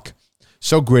dark,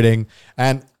 so gritting.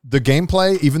 And the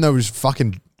gameplay, even though it was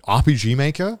fucking RPG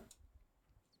Maker,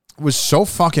 was so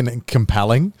fucking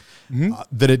compelling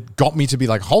that it got me to be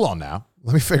like, hold on now.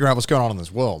 Let me figure out what's going on in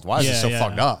this world. Why is it so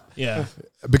fucked up? Yeah.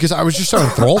 Because I was just so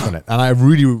enthralled in it. And I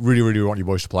really, really, really want you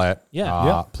boys to play it.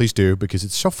 Yeah. Please do, because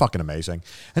it's so fucking amazing.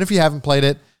 And if you haven't played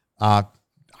it, I'd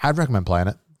recommend playing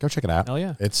it. Go check it out. Hell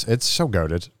yeah. It's so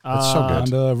goated. It's so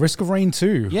good. And Risk of Rain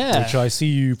 2, which I see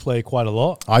you play quite a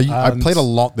lot. I played a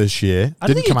lot this year.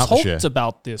 Didn't come out this year. Talked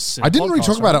about this. I didn't really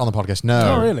talk about it on the podcast.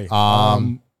 No. Oh, really?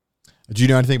 Do you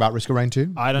know anything about Risk of Rain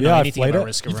 2? I don't know anything about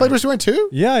Risk of Rain. You played Risk of Rain 2?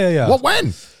 Yeah. What,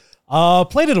 when?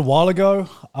 Played it a while ago.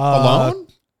 Alone?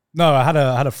 No, I had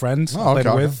a friend I played it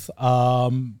okay. with.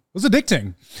 It was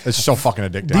addicting. It's so fucking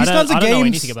addicting. These kinds of I don't know games,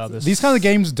 anything about this. These kinds of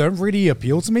games don't really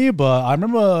appeal to me, but I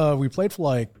remember we played for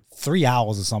like 3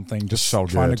 hours or something, just so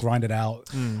trying good. to grind it out.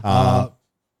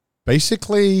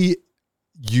 Basically,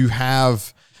 you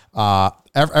have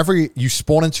you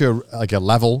spawn into a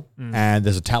level and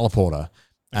there's a teleporter.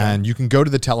 And you can go to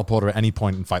the teleporter at any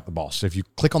point and fight the boss. So if you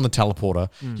click on the teleporter,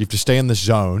 you have to stay in this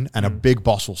zone and a big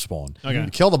boss will spawn. Okay. You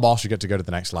kill the boss, you get to go to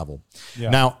the next level. Yeah.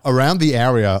 Now, around the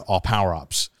area are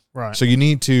power-ups. Right. So you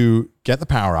need to get the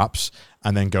power-ups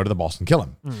and then go to the boss and kill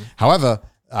him. However,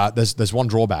 there's one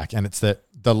drawback, and it's that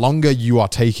the longer you are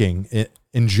taking it,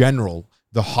 in general,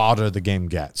 the harder the game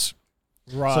gets.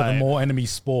 Right. So the more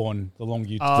enemies spawn, the longer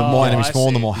you... The more enemies I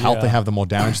spawn, see. the more health they have, the more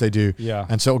damage they do. Yeah.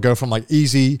 And so it'll go from like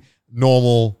easy,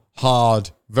 normal, hard,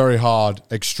 very hard,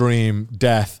 extreme,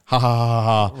 death, ha ha ha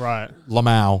ha ha, Right.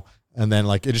 Lamau, and then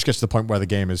like it just gets to the point where the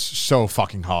game is so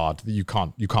fucking hard that you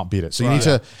can't beat it. So you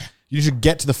need to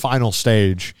get to the final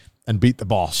stage and beat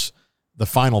the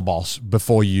final boss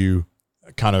before you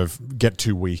kind of get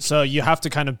too weak. So you have to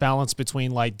kind of balance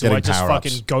between like, do Getting I just power-ups.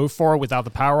 fucking go for it without the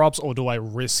power-ups, or do I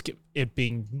risk it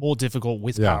being more difficult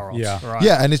with power-ups? Yeah. Right.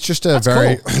 Yeah, and it's just and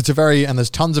there's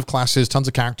tons of classes, tons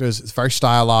of characters. It's very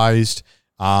stylized.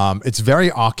 It's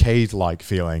very arcade-like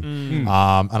feeling. And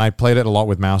I played it a lot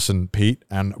with Mouse and Pete,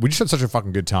 and we just had such a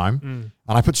fucking good time.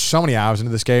 And I put so many hours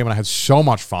into this game, and I had so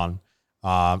much fun.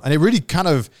 And it really kind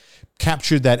of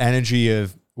captured that energy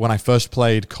of when I first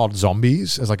played COD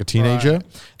Zombies as like a teenager.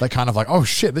 Right. That kind of like, oh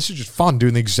shit, this is just fun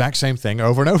doing the exact same thing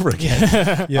over and over again.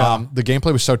 The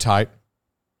gameplay was so tight.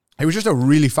 It was just a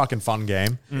really fucking fun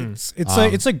game.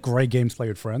 It's a great game to play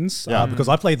with friends because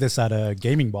I played this at a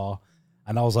gaming bar.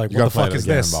 And I was like, what the fuck is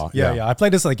this? Yeah. I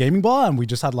played this at a gaming bar and we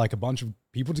just had like a bunch of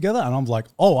people together. And I'm like,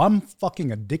 oh, I'm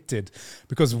fucking addicted.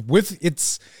 Because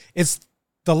it's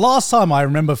the last time I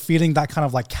remember feeling that kind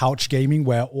of like couch gaming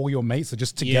where all your mates are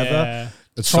just together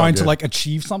trying to like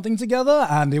achieve something together.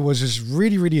 And it was just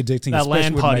really, really addicting. That especially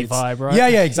LAN with party mates. vibe, right?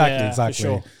 Yeah, exactly. Yeah, for Exactly.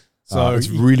 sure. So it's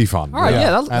really fun. All right,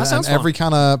 that sounds and fun. every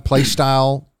kind of play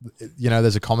style,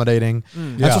 there's accommodating.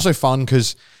 That's also fun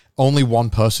because only one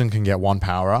person can get one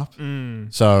power up.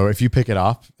 So if you pick it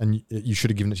up and you should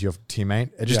have given it to your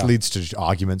teammate, it just leads to just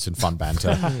arguments and fun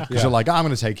banter. Because you're like, I'm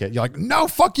going to take it. You're like, no,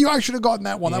 fuck you. I should have gotten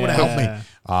that one. That would have helped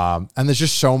me. And there's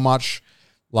just so much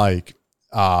like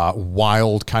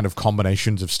wild kind of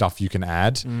combinations of stuff you can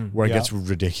add where it gets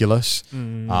ridiculous.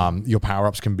 Your power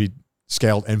ups can be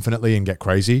scaled infinitely and get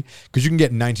crazy because you can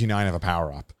get 99 of a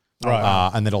power up.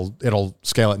 Right. And it'll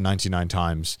scale it 99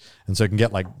 times. And so it can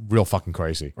get like real fucking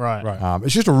crazy. Right.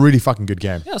 It's just a really fucking good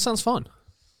game. Yeah, that sounds fun.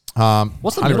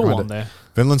 What's the middle one there?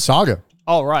 Vinland Saga.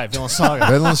 Oh, right. Vinland Saga.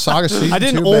 Vinland Saga season I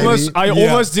didn't 2, almost, baby. I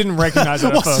almost didn't recognize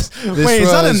it at first. Wait,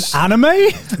 is that an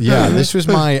anime? Yeah, this was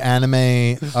my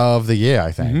anime of the year,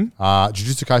 I think.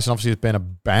 Jujutsu Kaisen obviously has been a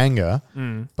banger,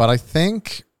 but I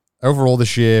think overall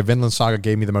this year, Vinland Saga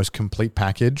gave me the most complete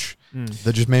package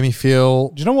that just made me feel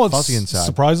Do you know what fuzzy inside.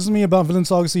 surprises me about Vinland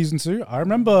Saga Season 2? I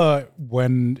remember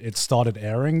when it started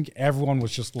airing, everyone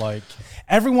was just like,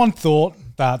 everyone thought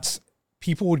that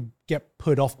people would get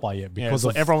put off by it because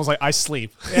of everyone was like, I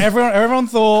sleep. everyone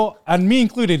thought, and me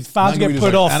included, fans get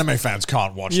put off. Anime fans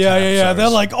can't watch. Yeah. They're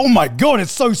like, oh my God,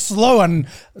 it's so slow. And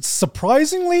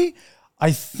surprisingly,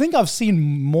 I think I've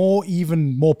seen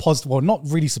even more positive, well, not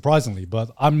really surprisingly, but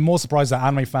I'm more surprised that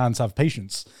anime fans have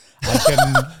patience. I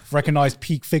can recognize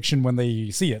peak fiction when they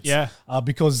see it. Yeah.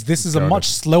 Because this is a much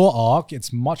slower arc.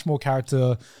 It's much more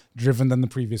character driven than the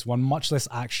previous one, much less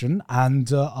action.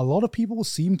 And a lot of people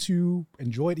seem to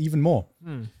enjoy it even more.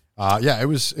 Yeah, it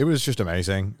was just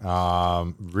amazing.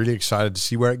 Really excited to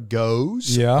see where it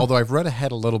goes. Yeah. Although I've read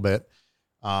ahead a little bit,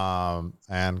 and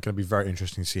going to be very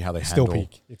interesting to see how they Still handle.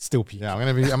 peak. It's still peak.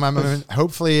 Yeah,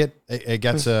 hopefully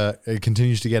it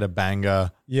continues to get a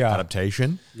banger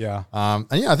adaptation. Yeah. And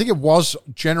yeah, I think it was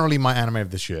generally my anime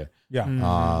of this year. Yeah.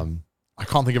 I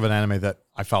can't think of an anime that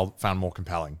I found more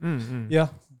compelling. Yeah.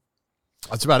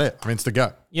 That's about it. I mean, it's the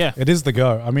go. Yeah. It is the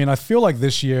go. I mean, I feel like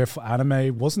this year for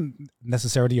anime wasn't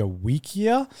necessarily a weak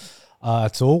year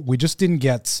at all. We just didn't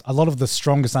get a lot of the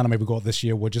strongest anime we got this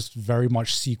year were just very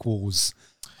much sequels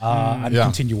and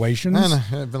continuations.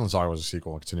 And Vinland Saga was a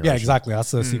sequel, continuation. Yeah, exactly.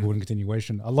 That's a sequel and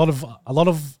continuation. A lot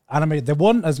of anime. There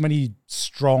weren't as many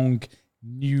strong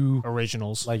new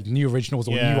originals or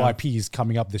new IPs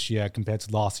coming up this year compared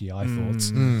to last year. I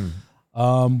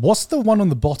thought. What's the one on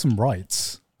the bottom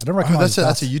right? I don't recognize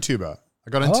that's a YouTuber. I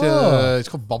got into it's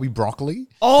called Bobby Broccoli.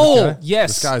 Oh,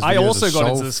 yes. This guy's I videos also are got so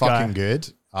into this guy. fucking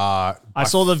good. I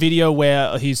saw the video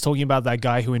where he's talking about that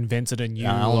guy who invented a new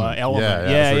element.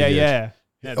 Yeah,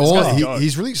 this guy's dope.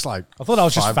 He's released like I thought that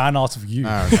was just fan art of you.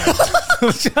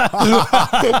 That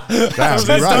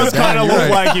does kind of look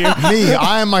like you. Me,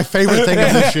 I am my favorite thing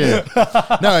of this year.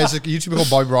 No, it's a YouTuber called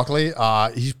Bobby Broccoli.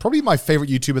 He's probably my favorite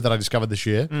YouTuber that I discovered this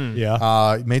year.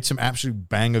 Yeah. He made some absolute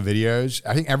banger videos.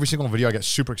 I think every single video I get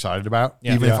super excited about,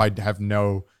 even if I have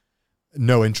no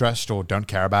interest or don't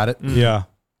care about it. Yeah.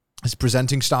 His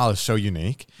presenting style is so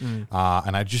unique, and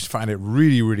I just find it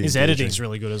really, really His engaging. editing's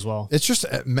really good as well. It's just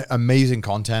amazing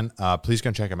content. Please go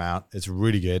and check him out. It's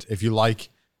really good. If you like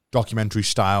documentary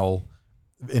style,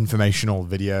 informational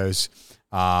videos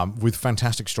with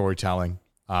fantastic storytelling,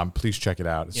 please check it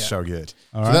out. It's so good.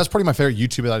 So that's probably my favorite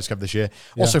YouTuber that I discovered this year.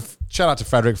 Also, shout out to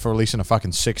Frederick for releasing a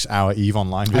fucking 6-hour EVE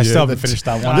Online video. I still haven't finished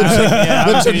that one. I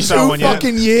haven't finished that one yet.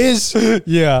 Fucking years.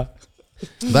 Yeah.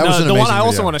 That was an the amazing one I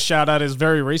also video. want to shout out is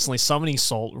very recently Summoning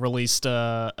Salt released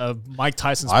a Mike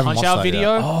Tyson's I haven't Punch Out watched that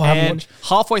video, yet. and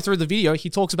halfway through the video he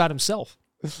talks about himself.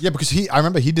 Yeah, because I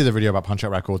remember he did a video about Punch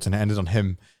Out Records and it ended on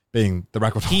him being the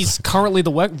record holder. He's currently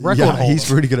the record yeah, holder.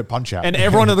 he's really good at Punch Out. And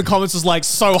everyone in the comments was like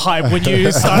so hyped when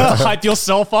you start to hype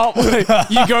yourself up.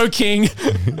 You go, King.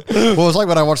 Well, it's like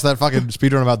when I watched that fucking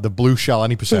speedrun about the blue shell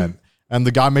any percent. And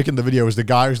the guy making the video was the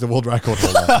guy who's the world record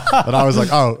holder. And I was like,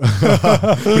 oh.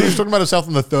 But he was talking about himself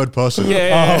in the third person.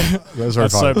 Yeah. That was very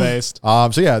That's funny. so based.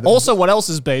 So yeah. Also, what else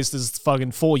is based is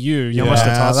fucking For You. Yamashita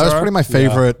that was Tatsuro. probably my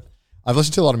favorite. I've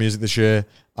listened to a lot of music this year.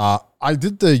 I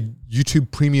did the YouTube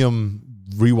Premium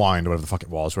Rewind, or whatever the fuck it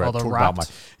was, where I the talked Wrapped? about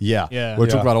where I Yeah.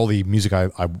 talked about all the music I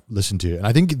listened to. And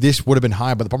I think this would have been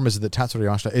higher, but the problem is that Tatsuro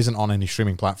Yamashita isn't on any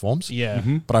streaming platforms. Yeah.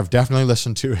 But I've definitely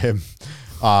listened to him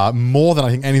more than I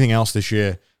think anything else this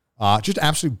year. Just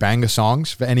absolute banger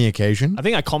songs for any occasion. I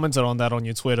think I commented on that on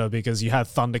your Twitter because you had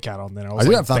Thundercat on there. I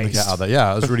did have Thundercat out there.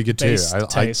 Yeah, it was really good too.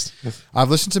 Taste. I've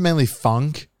listened to mainly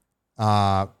funk,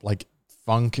 like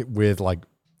funk with like,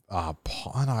 I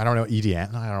don't know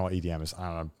EDM. I don't know what EDM is. I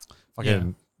don't know,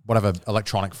 fucking whatever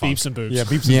electronic funk. Beeps and Boops. Yeah,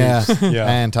 beeps and boops.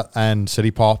 Yeah, and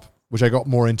city pop, which I got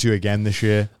more into again this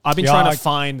year. I've been trying to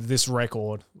find this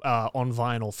record on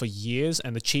vinyl for years,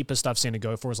 and the cheapest I've seen it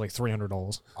go for is like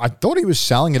 $300. I thought he was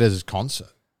selling it as his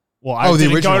concert. Well, I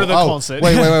didn't go to the concert.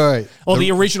 Wait. Or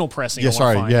the original pressing. Yeah,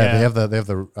 sorry. Yeah, they have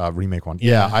the remake one.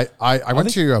 Yeah, I went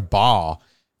to a bar.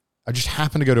 I just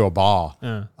happened to go to a bar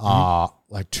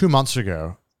like 2 months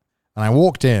ago, and I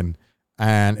walked in,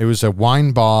 and it was a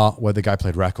wine bar where the guy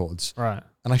played records. Right.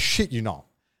 And I shit you not,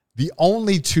 the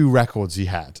only two records he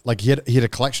had, like he had a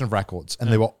collection of records, and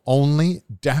they were only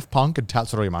Daft Punk and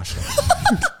Tatsuro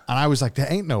Yamashita. And I was like, there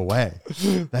ain't no way.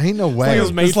 There ain't no way. It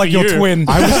was made It's like for your you. twin.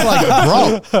 I was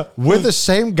like, bro, we're the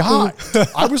same guy.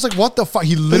 I was like, what the fuck?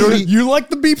 He literally, You like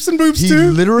the beeps and boops he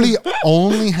too? literally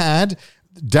only had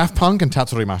Daft Punk and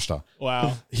Tatsuro Yamashita.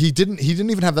 Wow. He didn't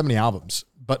even have that many albums,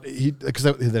 but because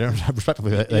they don't have,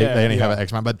 respectively, they only have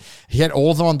X-Man, but he had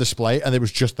all of them on display, and there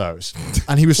was just those.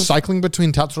 And he was cycling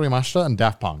between Tatsuro Yamashita and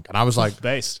Daft Punk, and I was like,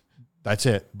 Based. that's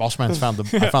it. Bossman's found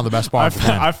the best bar.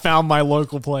 I found my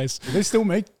local place. Do they still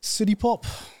make city pop?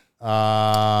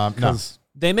 No.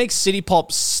 They make city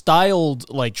pop styled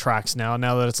like tracks now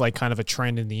that it's like kind of a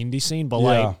trend in the indie scene, but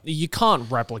like you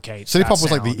can't replicate City that pop was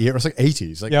sound. like the era. It was like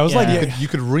 80s. Like, Yeah, it was like you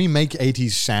could remake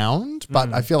 80s sound,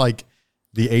 but I feel like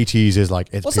the 80s is like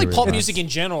it's Well, it's like period. pop Yeah. music in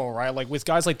general, right? Like with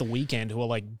guys like The Weeknd who are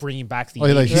like bringing back the Oh,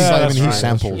 yeah, like, 80s. he's Yeah, like, that's he right.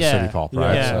 sampled Yeah. city pop,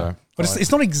 right? Yeah. So, But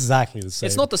it's not exactly the same.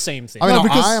 It's not the same thing. I mean, No,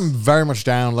 because- I am very much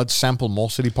down. Let's sample more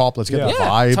city pop. Let's get the Yeah,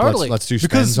 vibe. totally. Let's do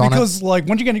because spins on it. like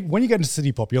when you get into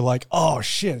city pop, you're like, oh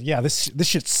shit, yeah, this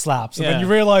shit slaps, and then Yeah. you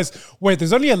realize, wait,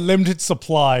 there's only a limited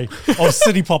supply of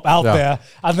city pop out Yeah. there,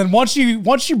 and then once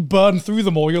you burn through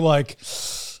them all, you're like,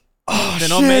 They're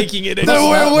not making it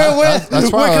No, anymore.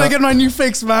 That's why where can I get my new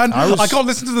fix, man? I was- I can't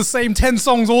listen to the same 10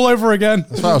 songs all over again.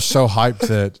 That's why I was so hyped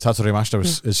that Tatsuri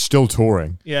Yamashita is still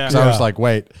touring. Yeah. Because I was Yeah. like,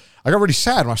 wait. I got really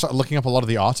sad when I started looking up a lot of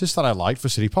the artists that I liked for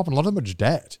City Pop, and a lot of them are just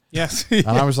dead. Yes. And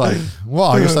I was like, well,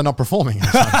 I guess they're not performing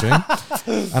anytime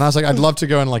soon. And I was like, I'd love to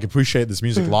go and like appreciate this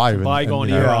music live. And, Bygone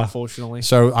you know. era, unfortunately.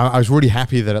 So I was really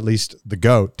happy that at least the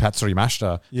GOAT, Tatsuri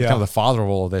Yamashita, Yeah. kind of the father of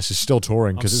all of this, is still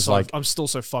touring because it's like, I'm still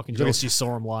so fucking jealous you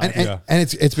saw him live. and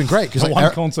it's been great because The like,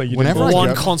 one concert you whenever didn't I One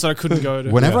go, concert I couldn't go to.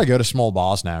 whenever I go to small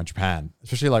bars now in Japan,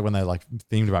 especially like when they're like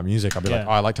themed about music, I'll be like, Yeah.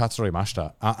 oh, I like Tatsuri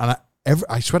Yamashita. And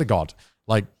I swear to God,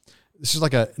 like this is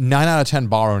like a 9 out of 10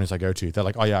 bar owners I go to. They're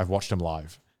like, oh yeah, I've watched him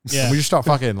live. Yeah. And we just start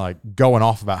fucking like going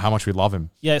off about how much we love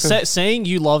him. Yeah, saying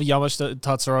you love Yamashita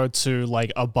Tatsuro to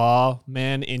like a bar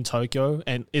man in Tokyo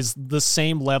and is the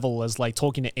same level as like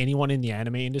talking to anyone in the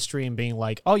anime industry and being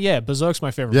like, oh yeah, Berserk's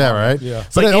my favorite. Yeah, manga. right. Yeah.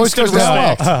 But like it always instant goes down well.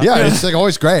 respect. Yeah, it's like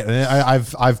always great. And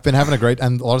I've been having a great,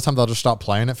 and a lot of times they'll just start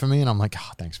playing it for me, and I'm like,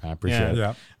 oh, thanks, man, I appreciate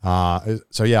Yeah. it.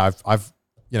 So yeah, I've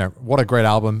you know, what a great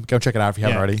album. Go check it out if you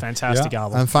haven't already. Fantastic Yeah.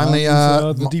 album. And finally,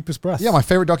 The Deepest Breath. yeah, my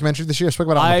favorite documentary this year. I spoke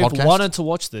about it on I've the podcast. wanted to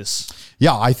watch this.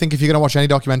 Yeah, I think if you're going to watch any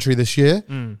documentary this year,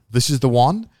 this is the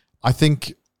one. I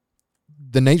think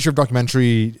the nature of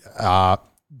documentary,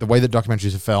 the way that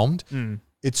documentaries are filmed,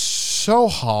 it's so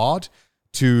hard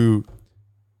to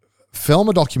film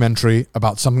a documentary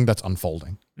about something that's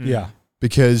unfolding Yeah.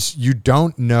 because you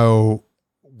don't know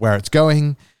where it's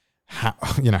going, how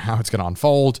it's going to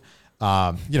unfold.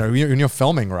 When you're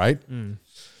filming, right?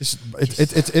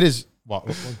 It is. Well,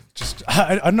 Just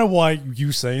I don't know why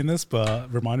you saying this, but it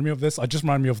reminded me of this. I just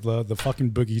reminded me of the fucking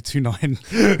Boogie 29,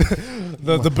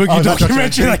 the Boogie that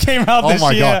documentary that came out oh this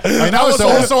my year. god! I mean, that was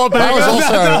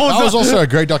also a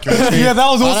great documentary. Yeah, that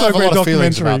was also I a have great lot of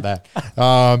feelings documentary. about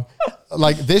that.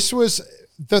 Like this was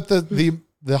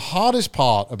the hardest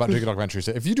part about doing a documentary is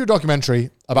that if you do a documentary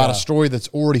about a story that's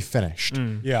already finished,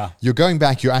 Yeah. you're going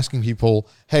back, you're asking people,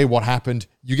 hey, what happened?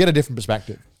 You get a different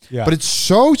perspective. Yeah. But it's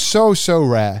so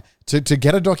rare to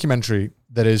get a documentary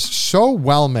that is so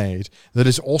well made that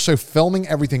is also filming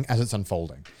everything as it's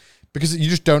unfolding. Because you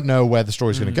just don't know where the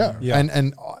story's going to go. Yeah.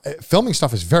 And filming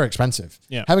stuff is very expensive.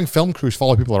 Yeah. Having film crews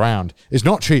follow people around is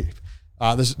not cheap.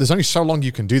 There's only so long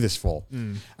you can do this for.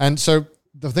 And so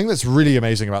the thing that's really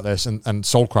amazing about this and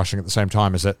soul crushing at the same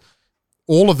time is that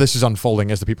all of this is unfolding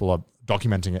as the people are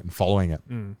documenting it and following it.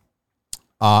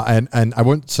 And I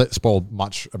won't spoil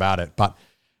much about it, but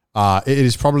it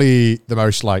is probably the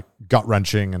most like gut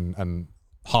wrenching and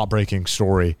heartbreaking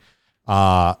story,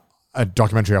 a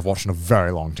documentary I've watched in a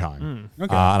very long time.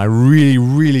 Okay. And I really,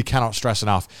 really cannot stress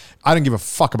enough. I don't give a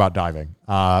fuck about diving,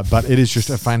 but it is just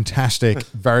a fantastic,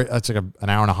 it's like an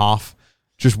hour and a half.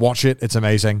 Just watch it. It's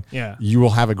amazing. Yeah. You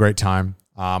will have a great time.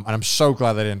 And I'm so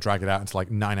glad they didn't drag it out into like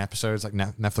 9 episodes like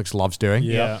Netflix loves doing.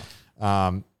 Yeah.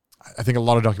 I think a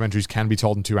lot of documentaries can be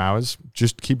told in 2 hours.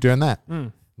 Just keep doing that.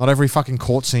 Not every fucking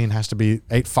court scene has to be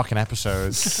 8 fucking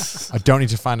episodes. I don't need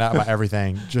to find out about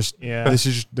everything. This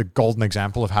is just the golden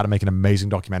example of how to make an amazing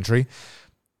documentary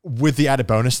with the added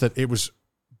bonus that it was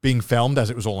being filmed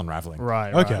as it was all unraveling.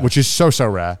 Right. Okay. Right. Which is so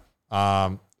rare.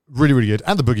 Really, really good.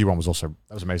 And the Boogie one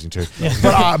was amazing too.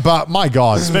 But my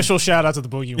God. Special shout out to the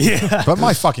Boogie one. Yeah. But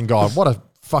my fucking God, what a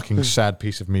fucking sad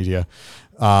piece of media.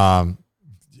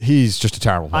 He's just a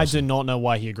terrible person. I do not know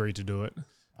why he agreed to do it.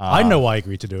 I know why I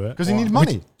agreed to do it. Because he needed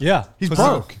money. Yeah. He's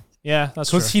broke. Yeah, that's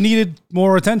true. Because he needed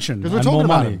more attention Because we're and talking more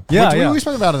about money. him. Yeah, We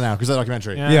spoke about it now because of the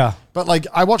documentary. Yeah. yeah. But like,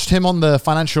 I watched him on the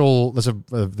financial. There's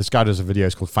this guy does a video.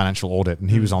 It's called Financial Audit,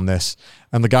 and he was on this,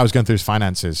 and the guy was going through his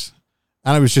finances,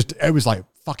 and it was like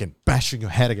fucking bashing your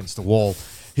head against the wall.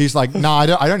 He's like, no, I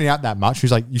don't need out that much.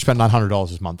 He's like, you spend $900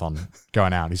 this month on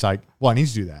going out. He's like, well, I need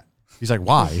to do that. He's like,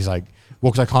 why? He's like,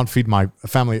 well, because I can't feed my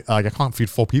family. Like, I can't feed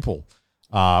 4 people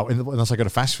unless I go to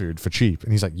fast food for cheap.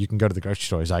 And he's like, you can go to the grocery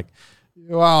store. He's like,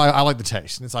 well, I like the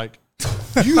taste. And it's like,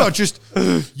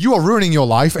 you are ruining your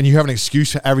life, and you have an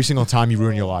excuse for every single time you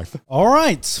ruin your life. All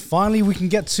right. Finally, we can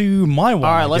get to my one.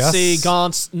 All right, I let's guess. see,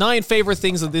 Gaunt's 9 favorite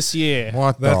things of this year.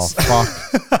 What the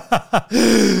fuck? All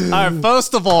right,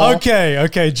 first of all,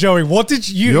 Okay, Joey. What did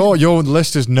you? Your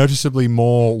list is noticeably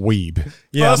more weeb.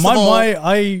 Yeah, First of all-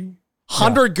 I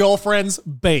 100 Girlfriends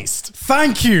based.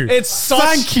 thank you. It's such,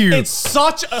 Thank you. It's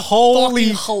such a Holy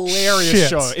fucking hilarious shit.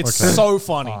 show. It's Okay. so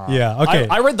funny. Yeah, okay.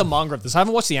 I read the manga of this. I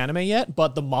haven't watched the anime yet,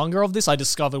 but the manga of this I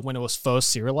discovered when it was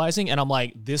first serializing, and I'm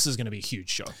like, this is going to be a huge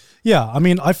show. Yeah, I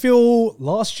mean, I feel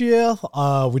last year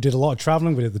we did a lot of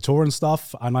traveling, we did the tour and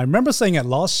stuff, and I remember saying it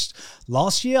last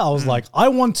year, I was like, I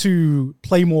want to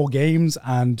play more games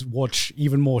and watch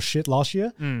even more shit last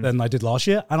year than I did last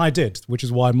year, and I did, which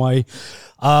is why my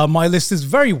My list is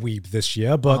very weeb this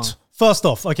year, but first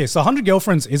off, okay, so 100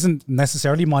 Girlfriends isn't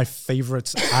necessarily my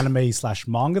favorite anime /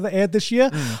 manga that aired this year.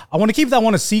 I want to keep that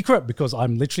one a secret because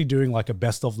I'm literally doing like a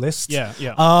best of list.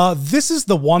 Yeah. This is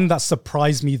the one that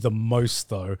surprised me the most,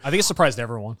 though. I think it surprised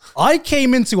everyone. I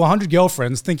came into 100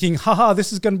 Girlfriends thinking, haha,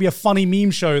 this is going to be a funny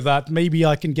meme show that maybe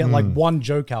I can get like one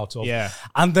joke out of. Yeah.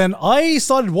 And then I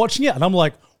started watching it and I'm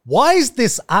like, why is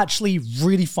this actually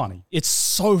really funny? It's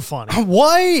so funny.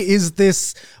 Why does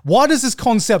this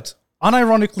concept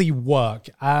unironically work?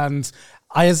 And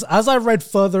as I read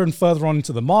further and further on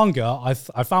into the manga, I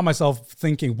found myself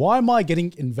thinking, why am I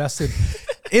getting invested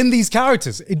in these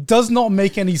characters? It does not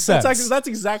make any sense. That's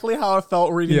exactly how I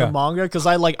felt reading the manga, because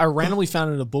I randomly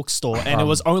found it in a bookstore, and it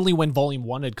was only when Volume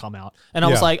 1 had come out. And I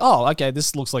was like, oh, okay,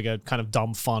 this looks like a kind of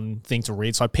dumb, fun thing to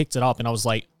read. So I picked it up, and I was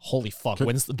like, holy fuck,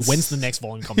 when's the next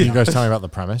volume coming Can out? you guys tell me about the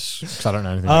premise? Because I don't know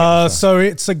anything about it. So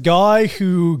it's a guy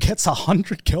who gets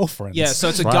 100 girlfriends. Yeah, so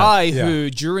it's a guy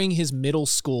who, during his middle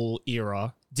school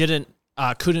era,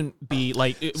 couldn't be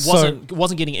like, it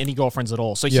wasn't getting any girlfriends at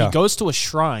all. So he goes to a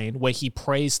shrine where he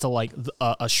prays to like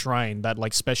a shrine that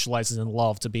like specializes in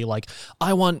love, to be like,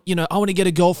 I want to get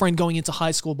a girlfriend going into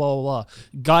high school, blah blah blah.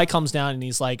 Guy comes down and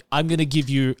he's like, I'm gonna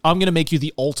make you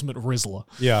the ultimate Rizzler.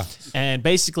 Yeah. And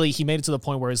basically he made it to the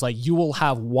point where he's like, you will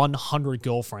have 100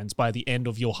 girlfriends by the end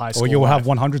of your high school Or you'll life. have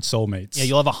 100 soulmates. Yeah,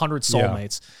 you'll have 100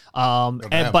 soulmates.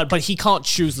 But he can't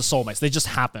choose the soulmates. They just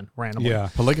happen randomly. Yeah.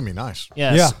 Polygamy, nice.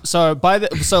 Yes. Yeah. So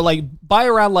by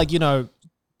around like,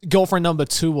 girlfriend number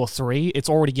 2 or 3, it's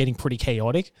already getting pretty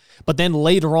chaotic. But then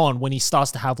later on, when he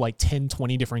starts to have like 10,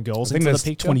 20 different girls I think into there's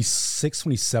the picture, 26,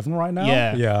 27 right now.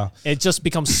 yeah, it just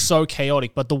becomes so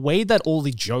chaotic. But the way that all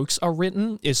the jokes are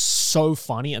written is so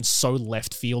funny and so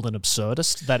left field and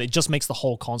absurdist that it just makes the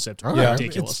whole concept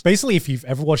ridiculous. It's basically, if you've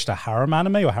ever watched a harem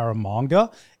anime or harem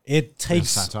manga, it takes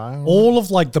satire. all of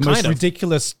like the most of.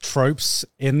 ridiculous tropes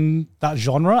in that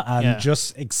genre and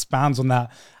just expands on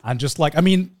that. And just like, I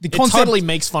mean, the It concept totally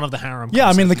makes fun of the harem. Yeah,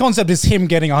 I mean, concept. the concept is him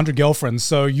getting 100 girlfriends,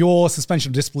 so your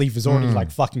suspension of disbelief is already like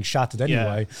fucking shattered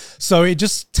anyway. So it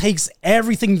just takes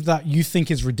everything that you think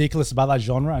is ridiculous about that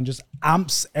genre and just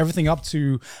amps everything up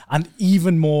to an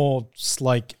even more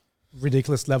like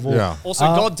ridiculous level. Yeah. Also,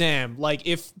 goddamn, like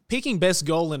if picking best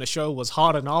girl in a show was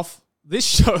hard enough, this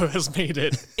show has made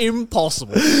it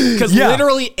impossible, because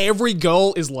literally every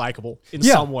girl is likable in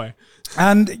some way.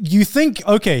 And you think,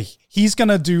 okay, he's going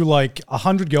to do like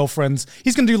 100 girlfriends.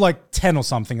 He's going to do like 10 or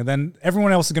something. And then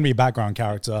everyone else is going to be a background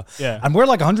character. Yeah. And we're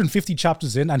like 150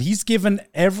 chapters in, and he's given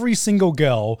every single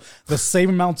girl the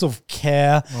same amount of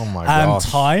care and gosh.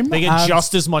 time. They get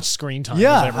just as much screen time. as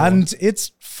Yeah. everyone. And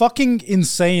it's fucking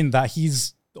insane that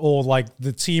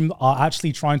the team are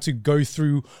actually trying to go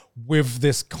through with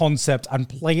this concept and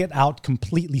play it out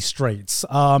completely straight.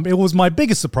 It was my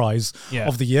biggest surprise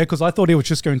of the year, because I thought it was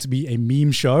just going to be a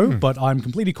meme show, but I'm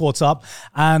completely caught up,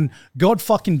 and god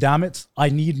fucking damn it, I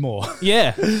need more.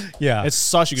 Yeah. Yeah. It's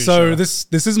such a good So show. this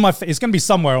is it's going to be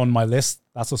somewhere on my list.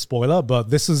 That's a spoiler, but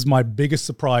this is my biggest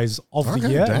surprise of the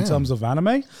year in terms of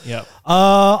anime. Yeah.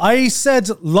 I said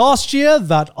last year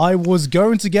that I was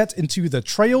going to get into the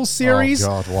Trail series. Oh,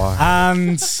 God, why?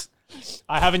 And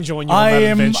I haven't joined you on I that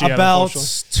am adventure yet, about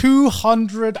unfortunately.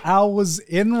 200 hours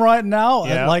in right now.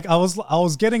 Yeah. And like I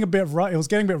was getting a bit rough. It was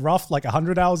getting a bit rough, like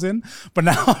 100 hours in. But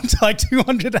now I'm like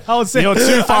 200 hours in. You're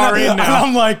too far in now. And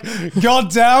I'm like, God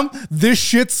damn, this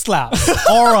shit slaps.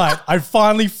 All right, I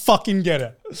finally fucking get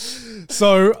it.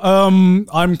 So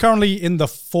I'm currently in the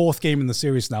 4th game in the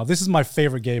series now. This is my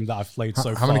favorite game that I've played so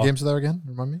far. How many games are there again?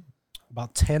 Remind me.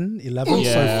 About 10, 11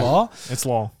 so far. It's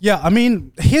long. Yeah, I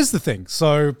mean, here's the thing.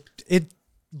 So it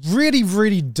really,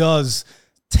 really does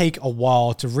take a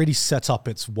while to really set up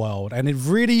its world. And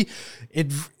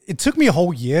it took me a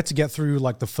whole year to get through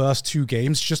like the first 2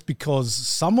 games, just because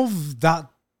some of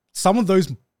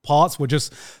those parts were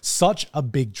just such a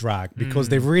big drag, because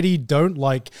they really don't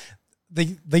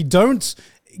they don't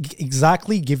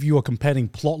exactly give you a compelling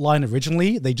plot line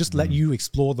originally. They just let you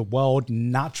explore the world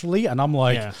naturally. And I'm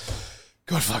like,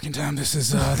 God fucking damn, this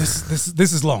is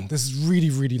long. This is really,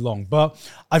 really long. But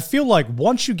I feel like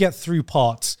once you get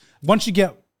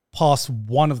past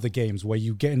one of the games where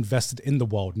you get invested in the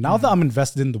world, now that I'm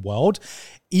invested in the world,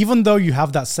 even though you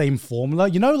have that same formula,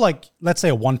 like let's say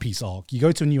a One Piece arc, you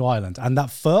go to a new island, and that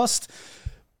first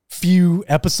few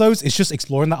episodes, it's just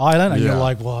exploring the island, and you're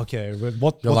like, well, okay,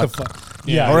 what the fuck?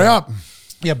 Yeah, hurry up.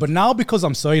 Yeah, but now because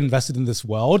I'm so invested in this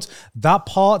world, that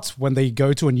part when they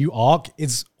go to a new arc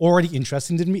is already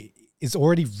interesting to me. is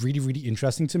already really, really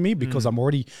interesting to me because I'm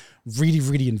already really,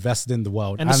 really invested in the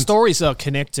world. And the stories are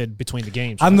connected between the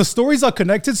games. And the stories are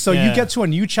connected, so you get to a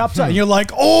new chapter and you're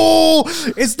like, oh,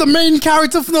 it's the main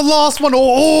character from the last one, or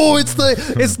oh, it's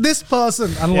this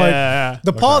person. And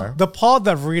the part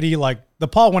that really the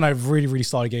part when I really, really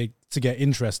started to get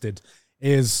interested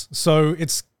is, so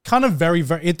it's kind of very,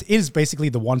 very, it is basically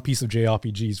the One Piece of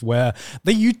JRPGs where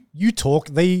you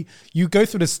go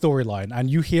through this storyline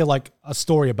and you hear like a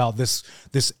story about this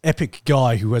epic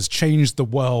guy who has changed the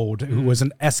world, who was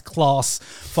an S-class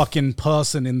fucking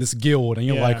person in this guild, and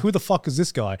you're like, who the fuck is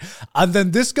this guy? And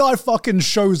then this guy fucking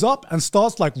shows up and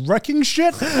starts like wrecking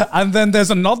shit, and then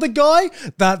there's another guy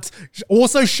that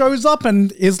also shows up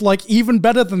and is like even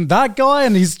better than that guy,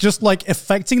 and he's just like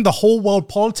affecting the whole world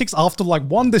politics after like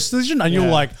one decision, and you're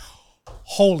like,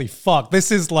 holy fuck,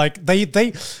 this is like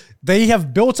they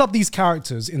have built up these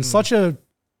characters in such an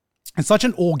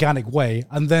organic way,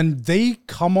 and then they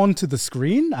come onto the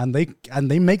screen and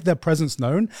they make their presence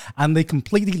known, and they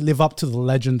completely live up to the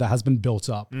legend that has been built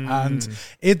up. And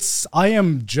I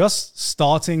am just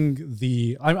starting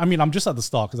I'm just at the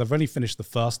start because I've only finished the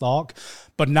first arc,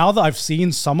 but now that I've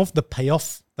seen some of the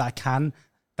payoff that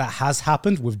has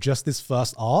happened with just this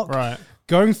first arc, I'm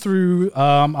going through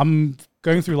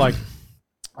like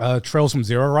Trails from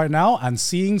Zero right now, and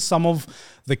seeing some of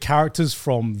the characters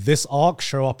from this arc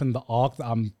show up in the arc that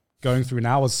I'm going through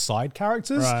now as side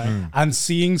characters, and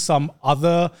seeing some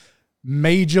other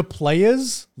major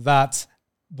players that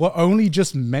were only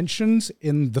just mentioned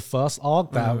in the first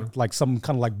arc, that like some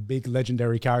kind of like big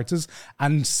legendary characters,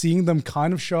 and seeing them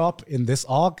kind of show up in this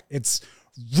arc, it's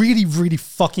really, really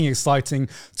fucking exciting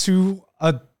to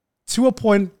a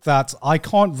point that I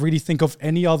can't really think of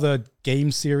any other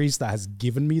game series that has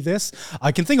given me this.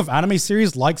 I can think of anime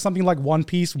series like something like One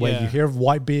Piece, where you hear of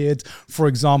Whitebeard, for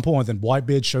example, and then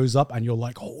Whitebeard shows up and you're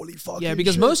like, holy fucking Yeah,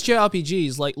 because shit. most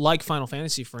JRPGs, like Final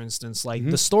Fantasy, for instance, like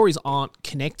the stories aren't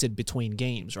connected between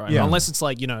games, right? Yeah. Unless it's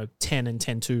like, 10 and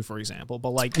 10-2, for example. But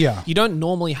like, Yeah. you don't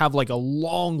normally have like a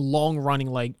long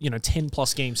running, like, 10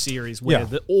 plus game series where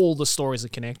all the stories are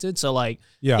connected. So like,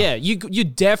 you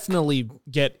definitely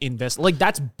get invested. Like,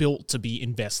 that's built to be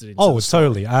invested in. Oh,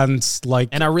 totally.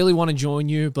 And I really want to join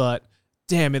you, but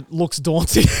damn, it looks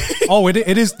daunting.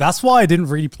 It is. That's why I didn't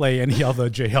really play any other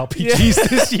JRPGs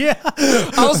this year.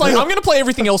 I was like, I'm going to play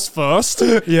everything else first,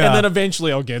 and then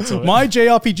eventually I'll get to it. My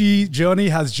JRPG journey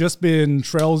has just been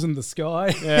Trails in the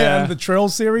Sky and the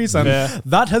Trails series, and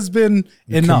that has been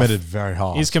enough. Committed very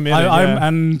hard. He's committed,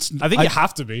 and I think you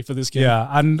have to be for this game. Yeah,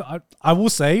 and I will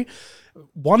say,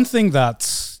 one thing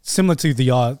that's similar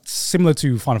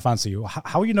to Final Fantasy,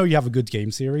 how you know you have a good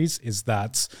game series is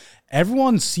that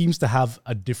everyone seems to have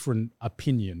a different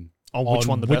opinion on which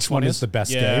one is the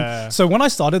best game. So when I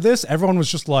started this, everyone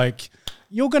was just like,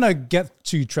 you're gonna get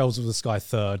to Trails of the Sky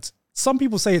third. Some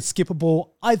people say it's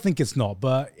skippable. I think it's not,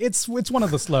 but it's one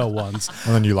of the slower ones.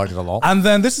 And then you liked it a lot. And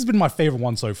then this has been my favorite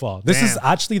one so far. This is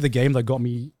actually the game that got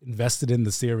me invested in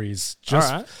the series.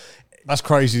 That's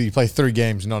crazy that you play 3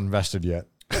 games and not invested yet.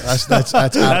 That's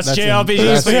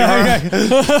JRPGs.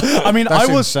 I mean,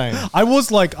 insane.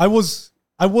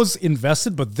 I was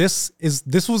invested, but this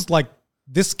was like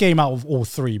this game out of all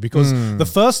 3, because the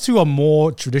first 2 are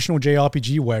more traditional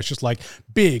JRPG where it's just like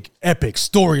big, epic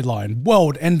storyline,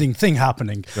 world-ending thing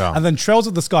happening. Yeah. And then Trails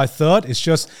of the Sky third is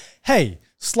just, hey,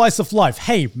 slice of life.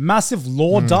 Hey, massive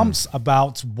lore dumps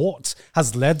about what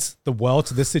has led the world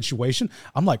to this situation.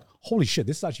 I'm like, holy shit,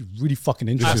 this is actually really fucking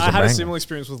interesting. I had a similar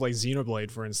experience with like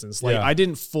Xenoblade, for instance. Like, I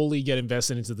didn't fully get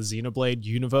invested into the Xenoblade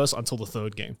universe until the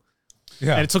 3rd game.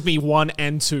 Yeah. And it took me 1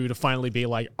 and 2 to finally be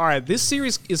like, all right, this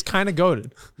series is kind of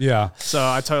goated. Yeah. So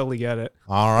I totally get it.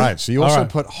 All right. So you also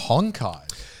put Honkai.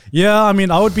 Yeah, I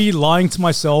mean, I would be lying to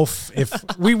myself if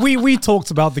we talked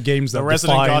about the games that the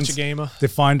resident gacha gamer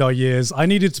defined our years. I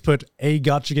needed to put a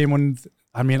gacha game on.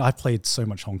 I mean, I played so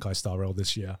much Honkai Star Rail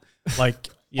this year. Like,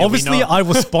 obviously, I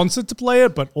was sponsored to play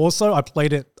it, but also I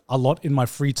played it a lot in my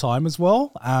free time as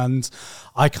well. And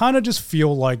I kind of just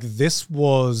feel like this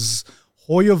was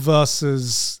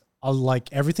Hoyoverse's, like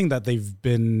everything that they've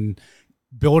been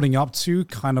building up to,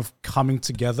 kind of coming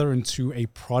together into a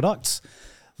product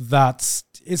that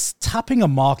is tapping a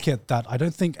market that I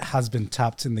don't think has been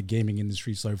tapped in the gaming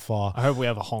industry so far. I hope we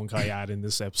have a Honkai ad in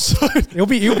this episode. It'll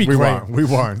be great. We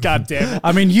won't. God damn it.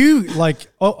 I mean,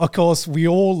 of course, we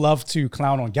all love to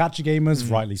clown on gacha gamers,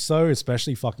 rightly so,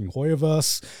 especially fucking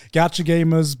Hoyoverse gacha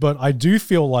gamers. But I do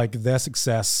feel like their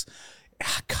success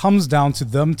comes down to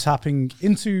them tapping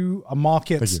into a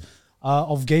market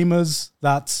of gamers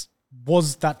that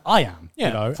I am,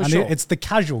 and sure. It's the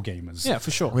casual gamers. Yeah,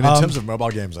 for sure. I mean, in terms of mobile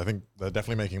games, I think they're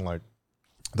definitely making like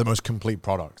the most complete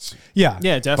products. Yeah.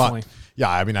 Yeah, definitely. But yeah,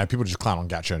 I mean, people just clown on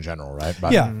gacha in general, right?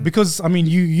 But Yeah, because I mean,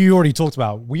 you already talked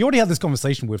about. We already had this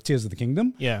conversation with Tears of the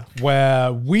Kingdom. Yeah.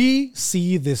 where we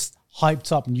see this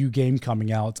hyped up new game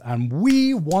coming out, and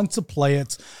we want to play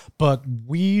it, but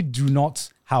we do not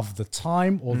have the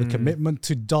time or the commitment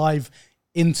to dive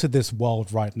into this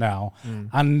world right now.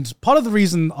 And part of the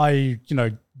reason I,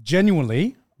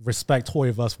 genuinely respect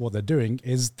Hoyoverse for what they're doing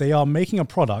is they are making a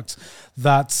product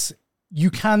that you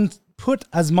can put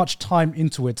as much time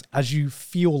into it as you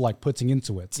feel like putting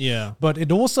into it. Yeah. But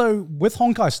it also, with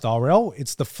Honkai Star Rail,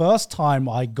 it's the first time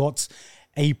I got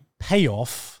a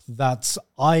payoff that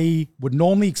I would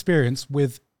normally experience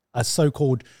with a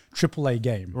so-called AAA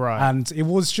game. Right. And it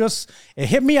was just, it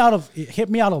hit me out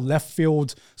of left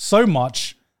field so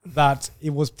much that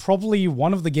it was probably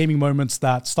one of the gaming moments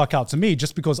that stuck out to me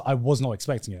just because I was not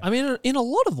expecting it. I mean, in a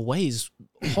lot of ways,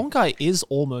 Honkai is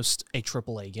almost a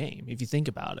AAA game if you think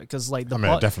about it, because like I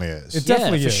mean, it definitely is. It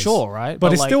definitely for is. sure, right?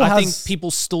 But it like, still I think has- people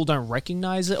still don't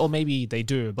recognize it, or maybe they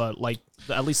do, but like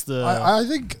at least the I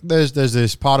think there's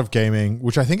this part of gaming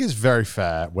which I think is very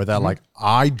fair, where they're like,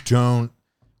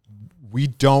 we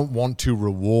don't want to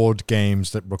reward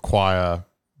games that require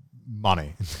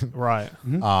money, right.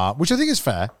 which I think is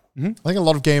fair. I think a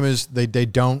lot of gamers they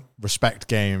don't respect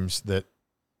games that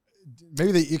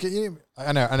maybe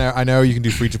I know you can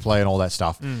do free to play and all that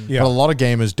stuff, Yeah. but a lot of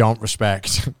gamers don't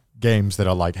respect games that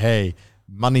are like, hey,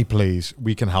 money please,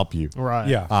 we can help you. Right.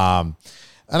 Yeah.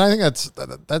 And I think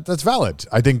that's valid.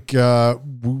 I think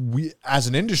we, as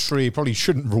an industry, probably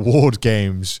shouldn't reward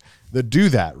games that do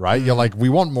that, right? You're like, we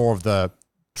want more of the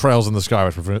Trails in the Sky,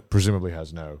 which presumably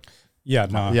has no. Yeah.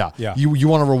 No. Yeah. Yeah. You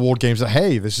want to reward games that,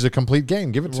 hey, this is a complete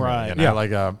game, give it to Right. me. You know? Yeah.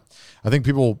 Like, I think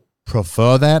people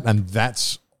prefer that, and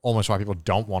that's almost why people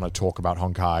don't want to talk about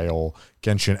Honkai or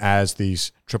Genshin as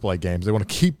these AAA games. They want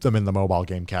to keep them in the mobile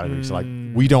game category. So like,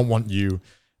 we don't want you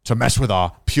to mess with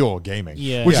our pure gaming,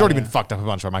 Yeah. which has already Yeah. been fucked up a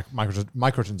bunch by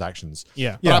microtransactions.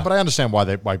 Yeah. But, but I understand why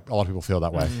a lot of people feel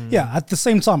that way. Yeah, at the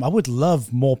same time, I would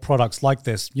love more products like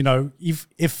this.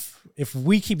 If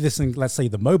we keep this in, let's say,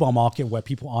 the mobile market where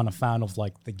people aren't a fan of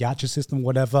like the gacha system,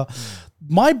 whatever,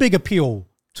 my big appeal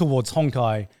towards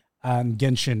Honkai and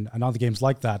Genshin and other games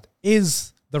like that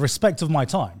is the respect of my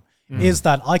time. Is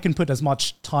that I can put as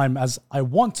much time as I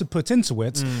want to put into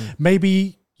it.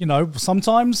 Maybe,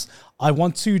 sometimes I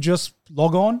want to just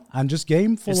log on and just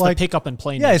game for It's like the pick up and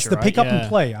play. yeah, it's nature, the right? pick up Yeah. and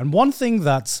play. And one thing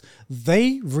that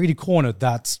they really cornered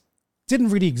that didn't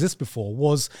really exist before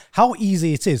was how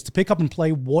easy it is to pick up and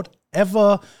play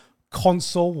whatever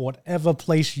console, whatever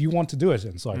place you want to do it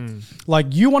in. So, like,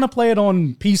 you want to play it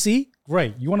on PC?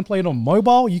 Great. You want to play it on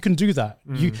mobile? You can do that.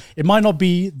 It might not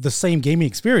be the same gaming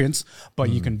experience, but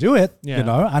you can do it,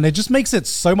 Yeah. and it just makes it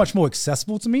so much more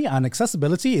accessible to me. And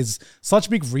accessibility is such a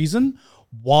big reason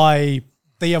why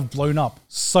they have blown up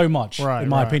so much, Right, in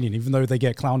my right. opinion, even though they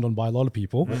get clowned on by a lot of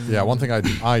people. Yeah, one thing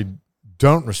I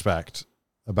don't respect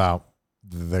about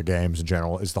the games in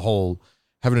general is the whole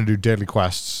having to do daily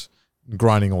quests,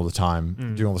 grinding all the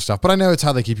time, doing all the stuff. But I know it's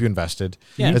how they keep you invested.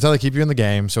 Yeah. It's how they keep you in the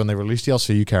game. So when they release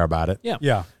DLC, you care about it. Yeah.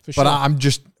 Yeah. For sure. But I'm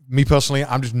just, me personally,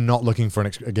 I'm just not looking for a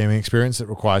gaming experience that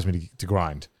requires me to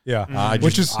grind. Yeah.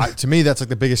 Which is, to me, that's like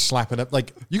the biggest slap in it.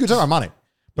 Like, you can take my money,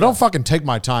 but don't fucking take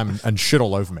my time and shit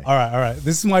all over me. All right.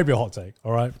 This might be a hot take.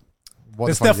 All right. What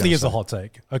the This fuck you definitely gonna is a say? hot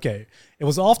take. Okay. It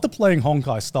was after playing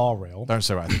Honkai Star Rail Don't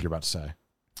say what I think you're about to say.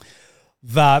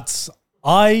 that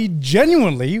I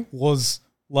genuinely was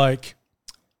like,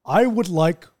 I would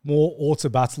like more auto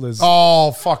battlers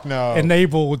Oh, fuck no.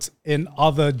 enabled in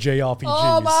other JRPGs.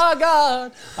 Oh my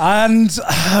god. And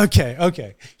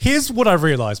okay. Here's what I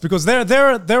realized, because there are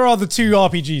the two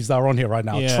RPGs that are on here right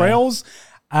now: Yeah. Trails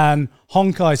and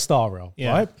Honkai Star Rail,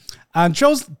 Yeah. right? And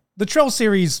the Trails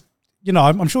series,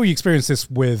 I'm sure you experienced this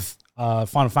with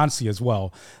Final Fantasy as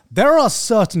well. There are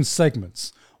certain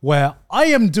segments where I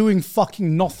am doing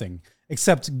fucking nothing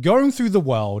except going through the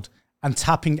world and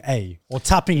tapping A or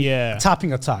tapping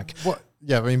attack. What?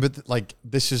 Yeah, I mean, but like,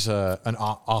 this is an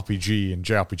RPG and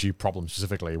JRPG problem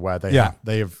specifically, where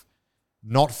they have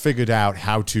not figured out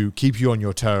how to keep you on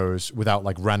your toes without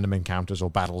like random encounters or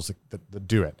battles that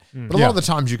do it. But a lot of the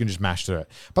times you can just mash through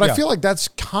it. But I feel like that's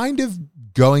kind of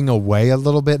going away a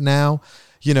little bit now.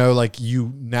 Like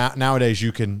nowadays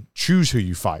you can choose who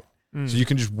you fight. So you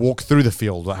can just walk through the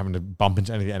field without having to bump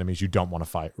into any of the enemies you don't want to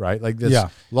fight, right? Like there's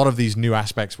a lot of these new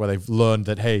aspects where they've learned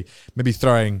that, hey, maybe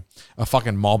throwing a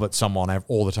fucking mob at someone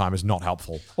all the time is not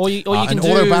helpful. Or you can an do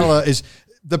auto battler is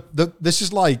this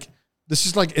is like This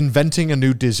is like inventing a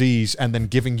new disease and then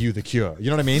giving you the cure. You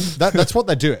know what I mean? That's what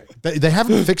they're doing. They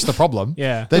haven't fixed the problem.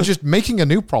 Yeah. They're just making a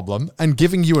new problem and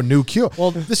giving you a new cure.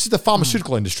 Well, this is the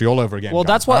pharmaceutical industry all over again. Well,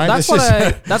 guys,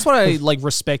 that's what I like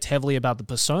respect heavily about the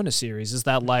Persona series is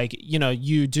that like, you know,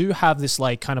 you do have this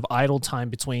like kind of idle time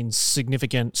between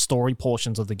significant story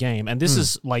portions of the game. And this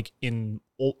is like in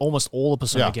almost all the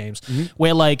Persona games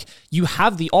where like you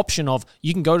have the option of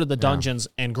you can go to the dungeons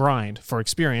and grind for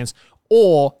experience,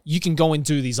 or you can go and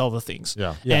do these other things.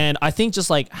 Yeah. And I think just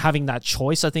like having that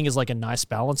choice, I think is like a nice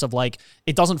balance of like,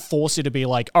 it doesn't force you to be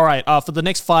like, all right, for the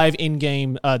next 5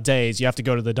 in-game days, you have to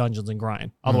go to the dungeons and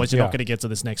grind. Otherwise, you're not going to get to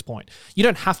this next point. You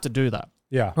don't have to do that.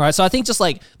 Yeah. Right. So I think just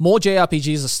like more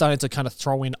JRPGs are starting to kind of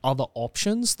throw in other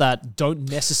options that don't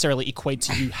necessarily equate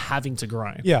to you having to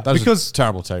grind. Yeah. That because a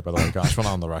terrible take, by the way, guys. We're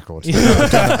not on the record.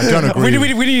 I don't agree.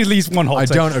 we need at least one hot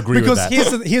take. I don't agree with that.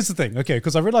 Because here's the thing. Okay,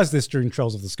 because I realized this during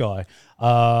Trails of the Sky,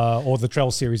 or the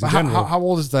Trails series in general. How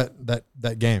old is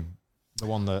that game? The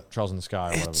one that Trails in the Sky,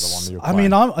 or whatever, the one that you're I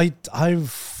playing. mean,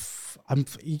 I'm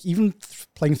even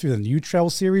playing through the new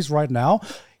Trails series right now.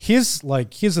 Here's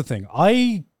the thing.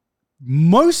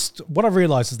 What I've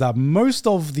realized is that most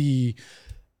of the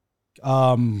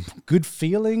good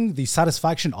feeling, the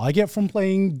satisfaction I get from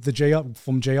playing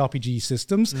from JRPG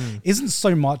systems isn't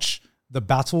so much the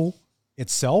battle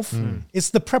itself. It's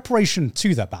the preparation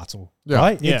to that battle,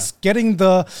 right? Yeah. It's getting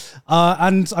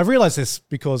and I realize this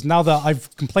because now that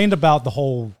I've complained about the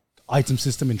whole item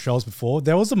system in Trails before,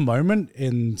 there was a moment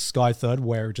in Sky Third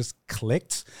where it just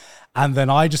clicked. And then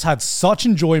I just had such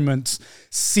enjoyment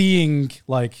seeing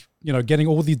like, you know, getting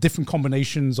all these different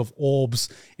combinations of orbs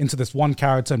into this one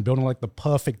character and building like the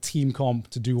perfect team comp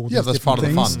to do all these different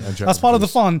things. Yeah, that's part of the fun. That's part of the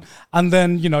fun. And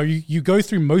then, you know, you go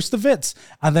through most of it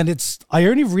and then I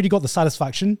only really got the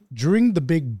satisfaction during the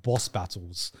big boss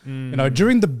battles. You know,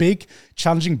 during the big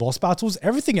challenging boss battles,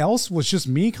 everything else was just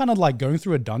me kind of like going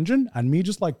through a dungeon and me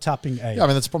just like tapping A. Yeah, I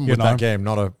mean, that's a problem with that game,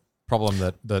 not a problem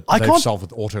that they've solved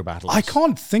with auto battles. I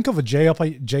can't think of a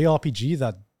JRPG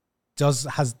that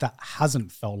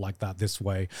hasn't felt like that this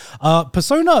way.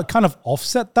 Persona kind of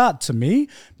offset that to me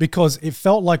because it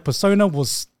felt like Persona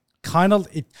was kind of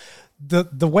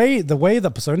the way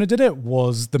that Persona did it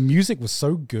was the music was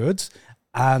so good.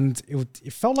 And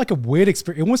it felt like a weird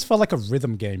experience. It almost felt like a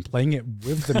rhythm game, playing it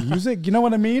with the music. You know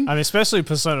what I mean? I mean, especially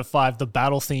Persona 5, the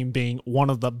battle theme being one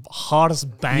of the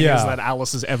hardest bangers that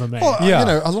Alice has ever made. Well, you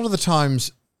know, a lot of the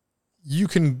times you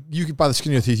can by the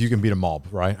skin of your teeth, you can beat a mob,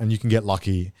 right? And you can get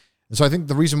lucky. And so I think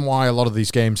the reason why a lot of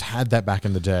these games had that back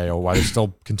in the day, or why they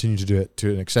still continue to do it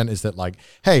to an extent, is that like,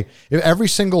 hey, if every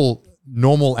single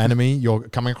normal enemy you're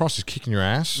coming across is kicking your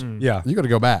ass, you got to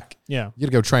go back. Yeah. You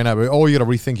got to go train up, or you got to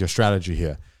rethink your strategy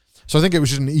here. So I think it was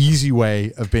just an easy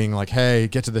way of being like, hey,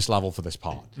 get to this level for this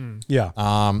part. Yeah.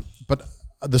 But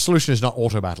the solution is not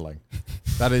auto battling.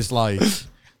 That is like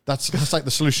that's like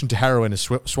the solution to heroin is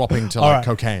swapping to like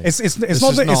cocaine. It's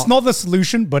not the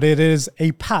solution, but it is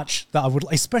a patch that I would,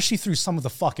 especially through some of the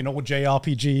fucking old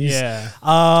JRPGs. Yeah.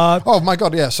 Oh my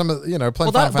god, yeah. Some of playing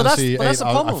Final Fantasy VIII,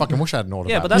 I fucking wish I had an auto.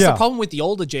 Yeah, but that's the problem with the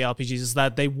older JRPGs is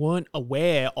that they weren't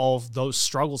aware of those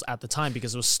struggles at the time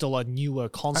because it was still a newer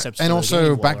concept. And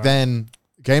also back then,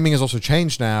 gaming has also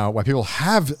changed now, where people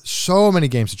have so many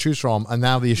games to choose from, and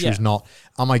now the issue is not,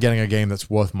 am I getting a game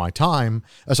that's worth my time?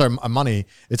 Money.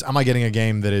 It's, am I getting a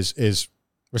game that is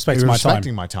respecting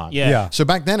my time? Yeah. So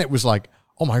back then it was like,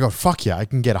 oh my god, fuck yeah, I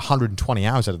can get 120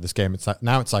 hours out of this game. It's like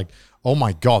now it's like, oh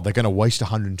my god, they're going to waste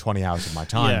 120 hours of my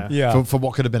time for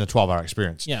what could have been a 12-hour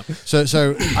experience. Yeah.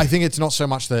 So I think it's not so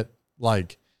much that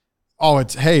like, oh,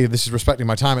 it's, hey, this is respecting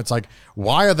my time. It's like,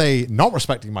 why are they not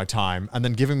respecting my time and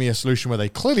then giving me a solution where they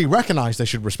clearly recognize they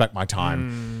should respect my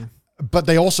time, but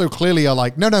they also clearly are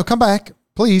like, no, come back.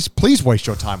 Please waste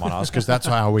your time on us because that's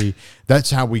how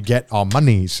we get our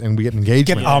monies and we get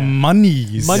engagement. Get our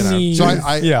monies. You know? So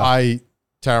I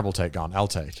terrible take on. I'll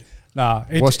take. Nah,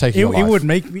 it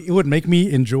would make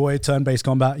me enjoy turn-based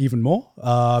combat even more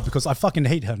because I fucking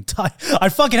hate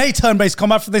turn-based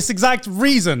combat for this exact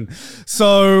reason.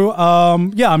 So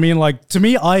I mean, like, to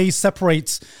me, I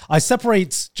separate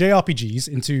JRPGs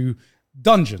into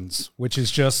dungeons, which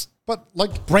is just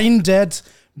brain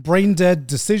dead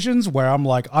decisions where I'm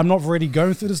like, I'm not really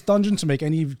going through this dungeon to make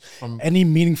any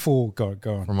meaningful go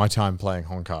on. From my time playing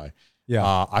Honkai,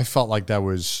 I felt like there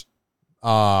was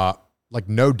like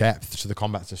no depth to the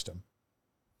combat system.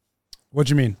 What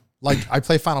do you mean? Like, I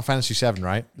play Final Fantasy VII,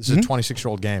 right? This is a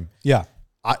 26-year-old game. Yeah.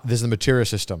 There's the materia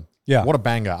system. Yeah. What a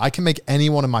banger. I can make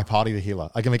anyone in my party the healer.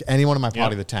 I can make anyone in my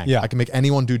party the tank. Yeah. I can make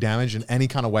anyone do damage in any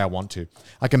kind of way I want to.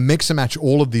 I can mix and match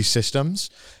all of these systems.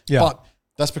 Yeah. But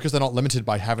that's because they're not limited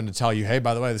by having to tell you, hey,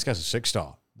 by the way, this guy's a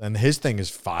 6-star. And his thing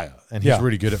is fire, and he's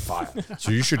really good at fire.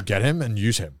 So you should get him and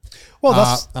use him.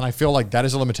 Well, and I feel like that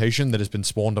is a limitation that has been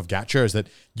spawned of gacha, is that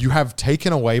you have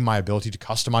taken away my ability to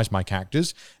customize my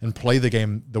characters and play the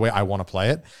game the way I want to play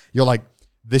it. You're like,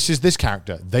 this is this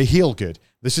character. They heal good.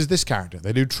 This is this character.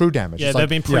 They do true damage. Yeah, they've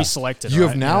been pre-selected. You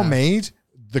have now made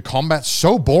the combat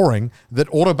so boring that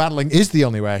auto battling is the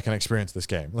only way I can experience this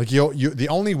game. Like you the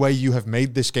only way you have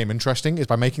made this game interesting is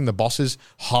by making the bosses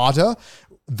harder,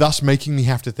 thus making me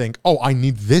have to think, oh, I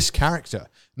need this character.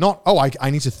 Not, oh, I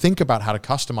need to think about how to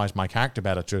customize my character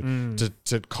better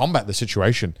to combat the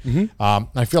situation.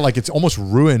 I feel like it's almost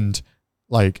ruined.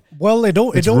 Like, well,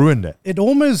 it's ruined it. It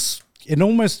almost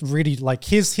really, like,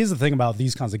 here's the thing about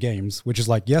these kinds of games, which is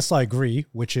like, yes, I agree,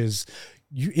 which is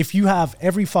if you have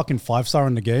every fucking 5-star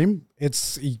in the game,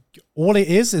 it's all it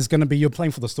is going to be you're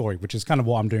playing for the story, which is kind of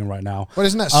what I'm doing right now. But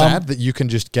isn't that sad that you can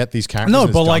just get these characters? No,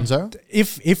 but like,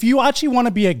 if you actually want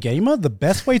to be a gamer, the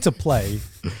best way to play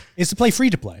is to play free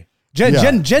to play.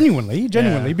 Genuinely,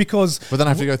 because... But then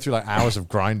I have to go through like hours of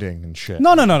grinding and shit.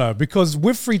 No, because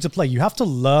with free to play, you have to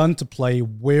learn to play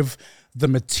with the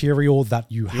material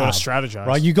that you have. You gotta strategize.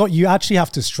 Right? You actually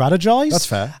have to strategize. That's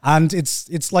fair. And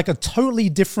it's like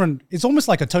it's almost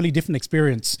like a totally different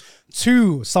experience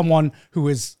to someone who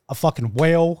is a fucking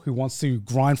whale who wants to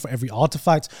grind for every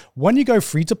artifact. When you go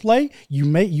free to play,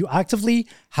 you actively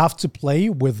have to play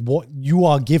with what you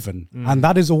are given. And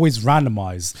that is always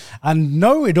randomized. And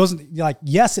no, it doesn't, like,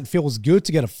 yes, it feels good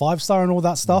to get a 5-star and all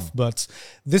that stuff, but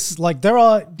this is like, there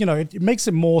are, it makes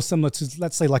it more similar to,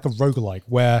 let's say, like a roguelike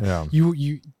where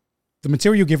the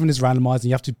material you're given is randomized and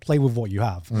you have to play with what you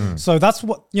have. So that's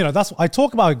what, I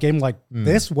talk about a game like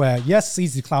this where, yes, it's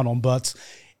easy to clown on, but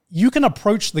you can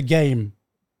approach the game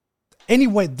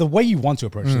anyway, the way you want to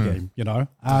approach the game,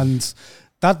 and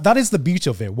that is the beauty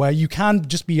of it, where you can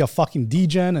just be a fucking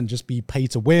degen and just be pay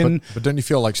to win. But don't you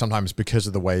feel like sometimes because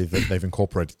of the way that they've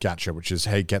incorporated gacha, which is,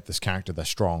 hey, get this character, they're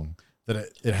strong, that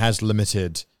it has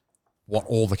limited what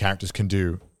all the characters can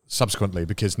do subsequently,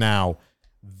 because now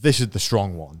this is the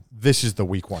strong one, this is the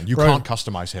weak one. You can't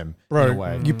customize him in a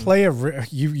way. You play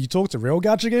you talk to real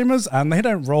gacha gamers and they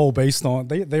don't roll based on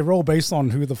they roll based on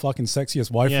who the fucking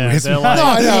sexiest wife is. Like, no,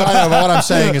 I know. But what I'm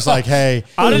saying is like, hey,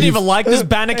 I don't even like this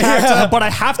banner character, but I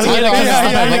have to get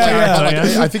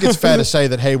it. I think it's fair to say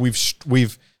that, hey,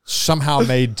 we've somehow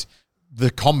made the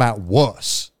combat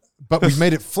worse. But we've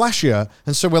made it flashier,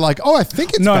 and so we're like, oh, I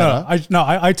think it's better.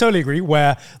 I totally agree.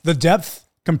 Where the depth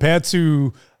compared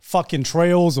to fucking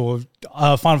Trails or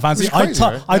Final Fantasy, I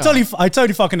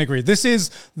totally fucking agree. This is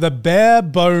the bare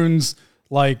bones,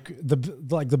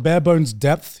 the bare bones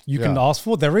depth you can ask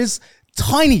for. There is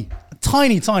tiny,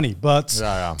 but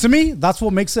to me, that's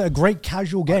what makes it a great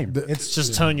casual game. It's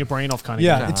just turn your brain off kind of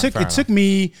game. It took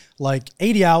me like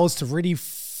 80 hours to really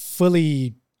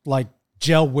fully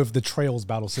gel with the Trails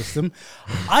battle system.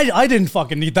 I didn't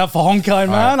fucking need that for Honkai,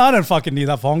 man. I don't fucking need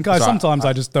that for Honkai. Sometimes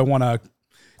I just don't want to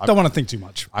think too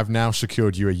much. I've now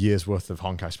secured you a year's worth of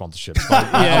Honkai sponsorships by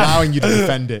allowing you to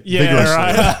defend it vigorously.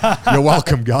 Right. You're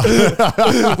welcome, God.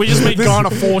 We just made Garn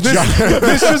a fortune.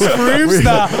 This just proves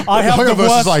that I have the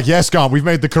worst. Like, yes, Garn, we've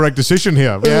made the correct decision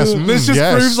here. Yes, this just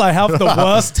proves I have the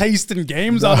worst taste in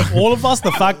games out of all of us.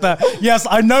 The fact that, yes,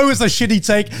 I know it's a shitty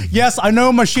take. Yes, I know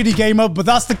I'm a shitty gamer, but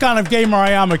that's the kind of gamer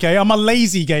I am, okay? I'm a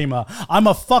lazy gamer. I'm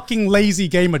a fucking lazy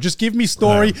gamer. Just give me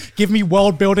story, give me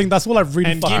world building. That's all I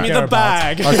really fucking care about.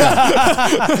 And give me the bag. Okay.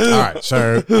 All right,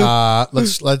 so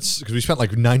let's because we spent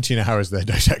like 19 hours there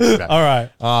dissecting that. All right.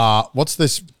 What's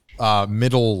this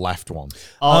middle left one?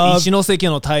 Ichinoseki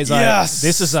no Taizai. Yes.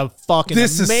 This is a fucking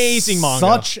amazing manga.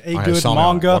 Such a good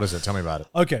manga. What is it? Tell me about it.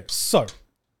 Okay, so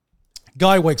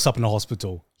guy wakes up in a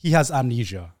hospital. He has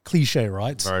amnesia. Cliche,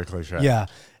 right? Very cliche. Yeah.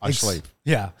 I sleep.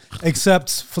 Yeah.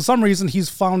 Except for some reason, he's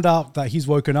found out that he's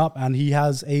woken up and he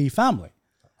has a family.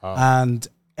 And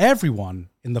everyone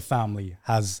in the family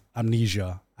has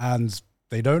amnesia and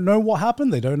they don't know what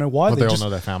happened. They don't know why. But they all know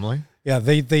their family? Yeah,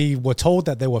 they were told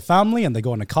that they were family and they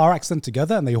got in a car accident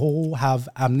together and they all have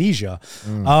amnesia.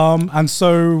 And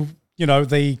so,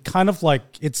 they kind of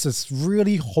it's this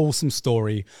really wholesome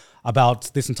story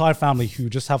about this entire family who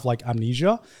just have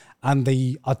amnesia and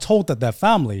they are told that they're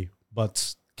family,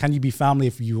 but can you be family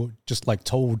if you're just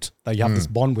told that you have this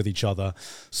bond with each other?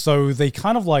 So they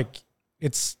kind of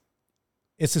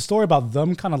it's a story about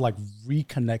them kind of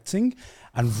reconnecting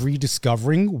and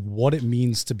rediscovering what it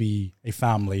means to be a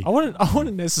family. I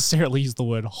wouldn't necessarily use the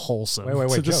word whole.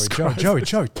 Wait,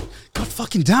 Joey. God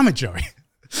fucking damn it, Joey.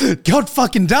 God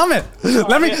fucking damn it!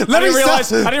 Let me I didn't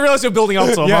realize you're building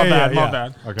up to it. Yeah, My yeah, bad. My yeah.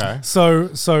 bad. Okay.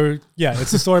 So yeah,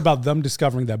 it's a story about them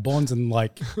discovering their bonds and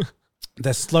like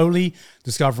they're slowly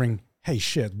discovering, hey,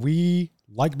 shit, we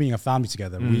like being a family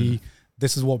together.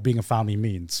 This is what being a family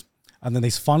means. And then they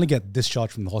finally get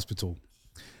discharged from the hospital.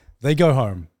 They go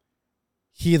home.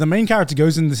 The main character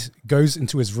goes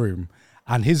into his room,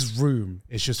 and his room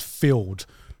is just filled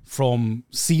from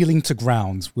ceiling to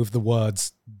ground with the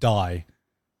words "die,"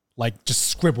 like just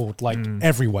scribbled like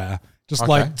everywhere. Just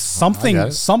like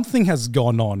something has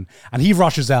gone on, and he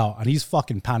rushes out and he's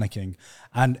fucking panicking.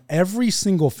 And every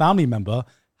single family member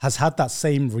has had that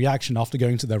same reaction after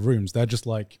going to their rooms. They're just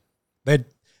like, they're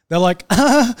like,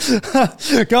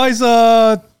 guys,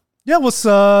 yeah,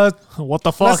 What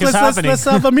the fuck is happening? Let's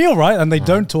have a meal, right? And they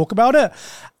don't talk about it.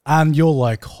 And you're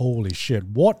like, holy shit,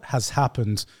 what has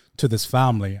happened to this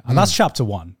family? And that's chapter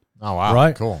 1. Oh, wow.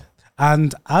 Right? Cool.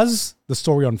 And as the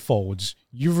story unfolds,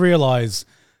 you realize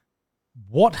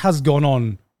what has gone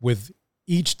on with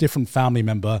each different family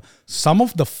member, some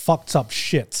of the fucked up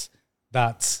shit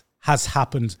that has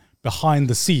happened behind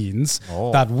the scenes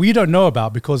that we don't know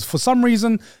about, because for some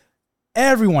reason,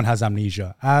 everyone has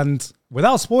amnesia. And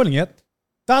without spoiling it,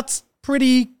 that's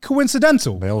pretty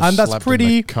coincidental. They all and that's slept pretty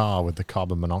in the car with the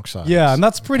carbon monoxide. Yeah, and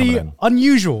that's pretty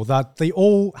unusual that they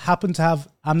all happen to have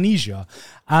amnesia.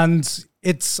 And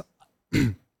it's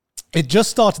it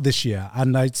just started this year,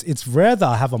 and it's rare that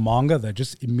I have a manga that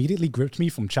just immediately gripped me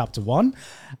from chapter 1.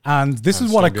 And this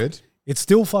is what good. It's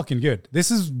still fucking good. This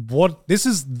is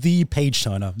the page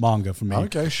turner manga for me.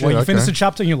 Okay, sure. Where you finish the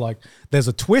chapter and you're like, there's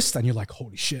a twist, and you're like,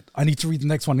 holy shit, I need to read the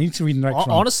next one.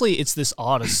 Honestly, it's this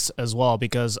artist as well,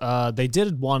 because they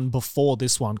did one before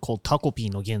this one called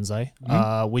Takopi no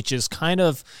Genzai, which is kind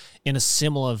of in a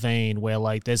similar vein where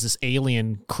like there's this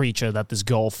alien creature that this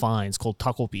girl finds called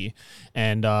Takopi,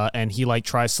 and he like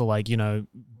tries to like, you know,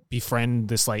 befriend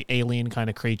this like alien kind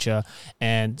of creature,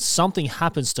 and something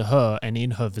happens to her and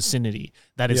in her vicinity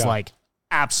that is like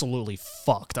absolutely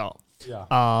fucked up. Yeah.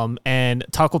 And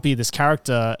Takopi, this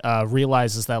character,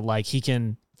 realizes that like he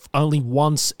can only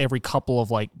once every couple of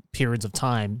like periods of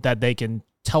time that they can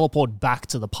teleport back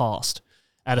to the past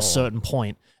at a certain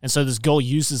point. And so this girl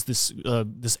uses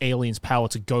this alien's power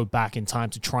to go back in time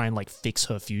to try and like fix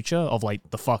her future of like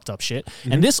the fucked up shit.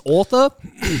 And this author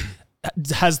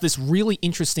has this really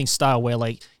interesting style where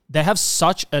like they have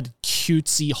such a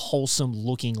cutesy, wholesome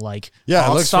looking like Yeah, it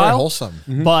art looks style, very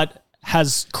wholesome. but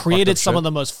has created some shit. of the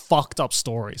most fucked up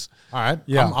stories. All right.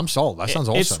 Yeah. I'm sold. That sounds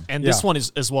awesome. And this one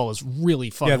is as well is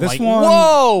really fucking this like, one-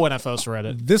 whoa, when I first read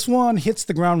it. This one hits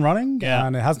the ground running,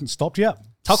 and it hasn't stopped yet.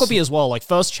 Takopi as well, like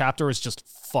first chapter is just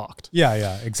fucked.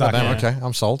 Yeah, exactly. Damn, okay,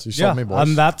 I'm sold. You sold me, boys.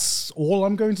 And that's all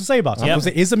I'm going to say about it. Yep. Because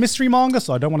it is a mystery manga,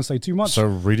 so I don't want to say too much. So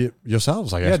read it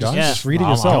yourselves, I guess, guys. Just read it I'm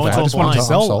yourself. going I to just a wanted to blind.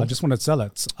 sell. I'm sold. I just want to sell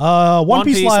it. One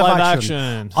Piece live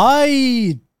action.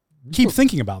 I keep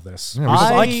thinking about this.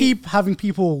 Because I keep having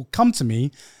people come to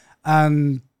me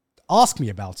and ask me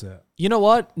about it. You know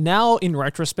what? Now, in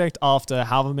retrospect, after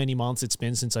however many months it's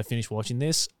been since I finished watching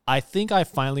this, I think I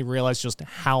finally realized just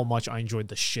how much I enjoyed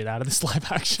the shit out of this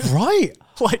live action. Right.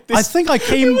 Like this, I think I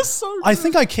came. It was so I good.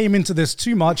 think I came into this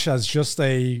too much as just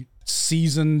a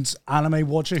seasoned anime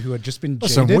watcher who had just been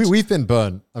Listen, jaded. we've been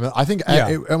burnt. I mean, I think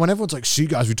Yeah. when everyone's like, "See,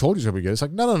 guys, we told you it's gonna be good," it's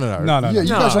like, no. No. You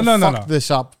guys have No. fucked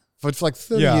this up for like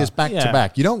 30 Yeah. years back Yeah. to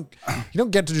back. You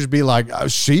don't get to just be like,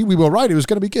 "See, we were right. It was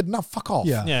gonna be good." No, fuck off.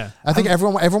 Yeah. I think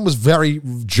everyone was very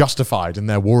justified in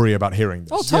their worry about hearing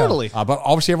this. Oh, totally. But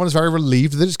obviously, everyone's very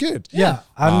relieved that it's good. Yeah.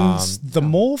 And the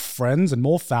more friends and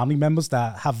more family members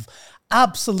that have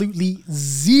absolutely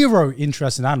zero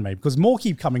interest in anime, because more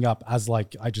keep coming up as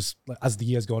as the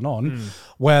years gone on,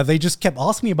 where they just kept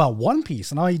asking me about One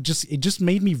Piece, and it just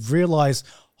made me realize,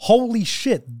 holy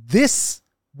shit, this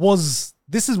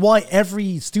is why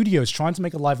every studio is trying to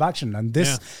make a live action, and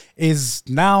this is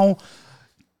now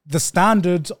the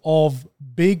standard of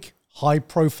big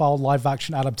high-profile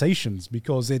live-action adaptations,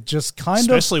 because it just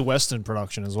especially Western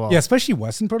production as well. yeah, especially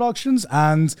Western productions.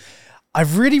 And I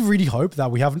really, really hope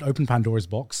that we haven't opened Pandora's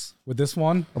box with this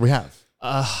one. We have.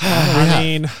 I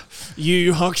mean,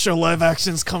 Yu Hakusho live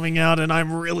action's coming out, and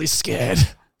I'm really scared.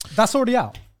 That's already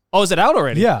out. Oh, is it out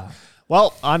already? Yeah.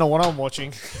 Well, I know what I'm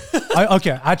watching.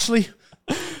 Okay, actually,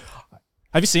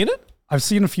 Have you seen it? I've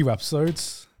seen a few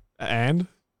episodes. And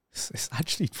It's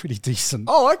actually pretty decent.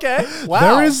 oh, okay.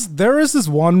 Wow. There is this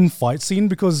one fight scene,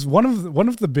 because one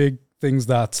of the big things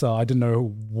that I didn't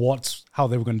know how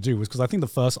they were going to do was, because I think the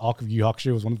first arc of Yu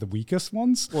Hakusho was one of the weakest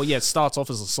ones. Well, yeah, it starts off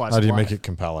as a slice How of do you life. make it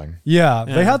compelling? Yeah,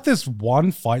 they had this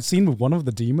one fight scene with one of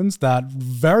the demons that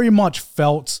very much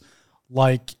felt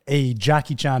like a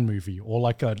Jackie Chan movie or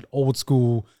like an old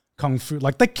school kung fu.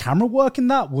 Like the camera work in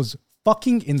that was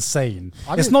fucking insane.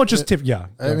 It's mean, not just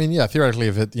I mean, yeah, theoretically,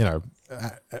 if it,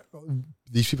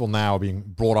 these people now are being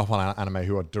brought up on anime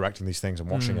who are directing these things and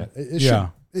watching it,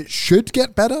 it should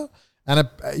get better. And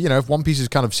if One Piece has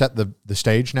kind of set the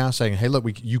stage now, saying, "Hey, look,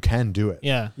 you can do it,"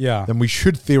 then we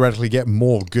should theoretically get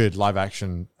more good live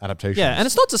action adaptations. Yeah, and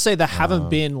it's not to say there haven't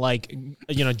been like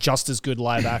just as good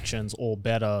live actions or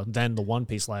better than the One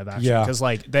Piece live action. Yeah, because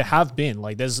like there have been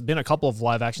there's been a couple of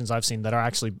live actions I've seen that are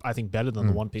actually I think better than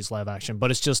the One Piece live action. But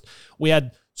it's just we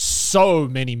had so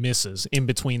many misses in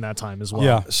between that time as well.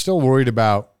 Yeah, still worried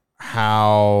about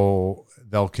how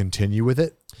they'll continue with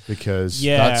it. Because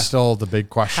that's still the big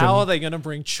question. How are they going to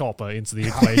bring Chopper into the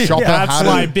equation? Chopper, that's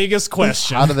my biggest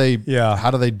question. How do they?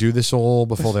 How do they do this all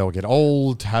before they all get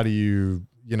old? How do you?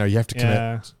 You have to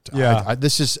commit.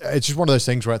 It's just one of those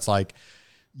things where it's like,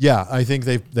 I think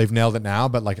they've nailed it now,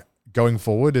 but like going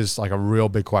forward is like a real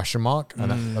big question mark,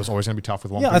 and that was always going to be tough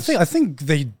with One Piece. I think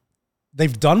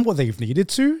they've done what they've needed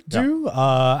to do,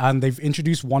 and they've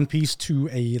introduced One Piece to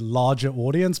a larger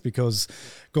audience because,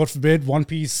 God forbid, One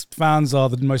Piece fans are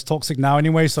the most toxic now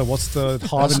anyway, so what's the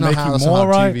harm in making more,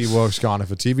 right? TV works, gone. If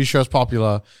a TV show's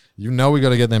popular, we got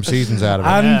to get them seasons out of it.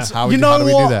 And how do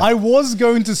we do that? I was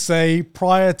going to say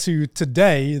prior to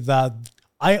today that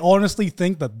I honestly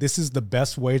think that this is the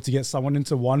best way to get someone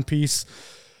into One Piece.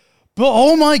 But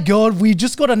oh my God, we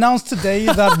just got announced today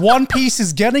that One Piece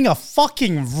is getting a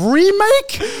fucking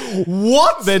remake?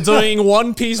 What? They're doing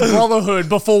One Piece Brotherhood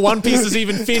before One Piece is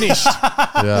even finished.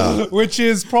 Which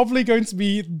is probably going to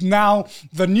be now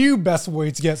the new best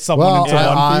way to get someone into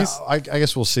One Piece. I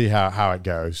guess we'll see how it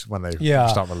goes when they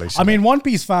start releasing I mean, One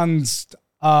Piece fans,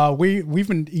 we've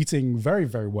been eating very,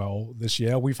 very well this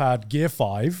year. We've had Gear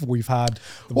 5. We've had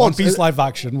the One Piece live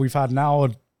action. We've had now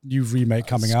a new remake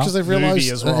coming out. Because they've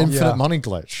realized an infinite money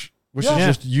glitch, which is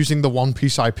just using the One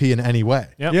Piece IP in any way.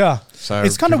 Yeah. So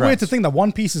it's kind of weird to think that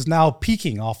One Piece is now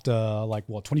peaking after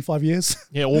 25 years?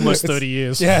 Yeah, almost 30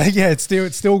 years. Yeah,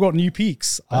 it's still got new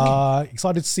peaks.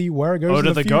 Excited to see where it goes in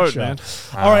the future. Goat, man.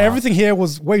 All right, everything here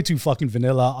was way too fucking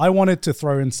vanilla. I wanted to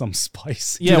throw in some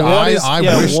spice. Yeah, Dude,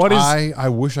 I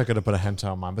wish I could have put a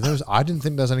hentai on mine, but I didn't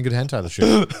think there was any good hentai this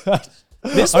year.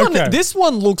 This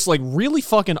one looks like really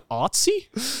fucking artsy.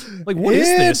 Like what is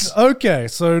this? Okay,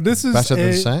 so this is better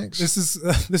than sex. This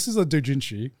is a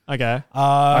doujinshi. Okay,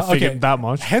 I figured that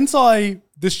much. Hentai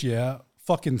this year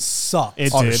fucking sucked.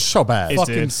 It did. It's so bad. It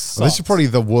did. This is probably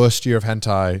the worst year of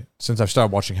hentai since I've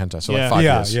started watching hentai. So 5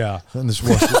 years. Yeah. And this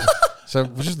worst. So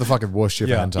it's just the fucking worst year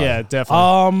for hentai. Yeah,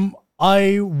 definitely.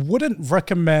 I wouldn't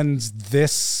recommend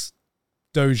this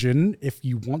doujin if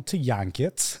you want to yank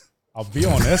it. I'll be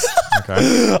honest.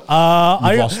 Okay.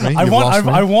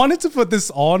 I wanted to put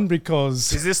this on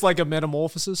because is this like a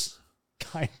metamorphosis?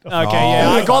 Kind of. Okay,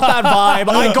 I got that vibe.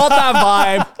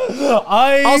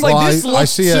 I was like, this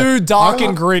looks too dark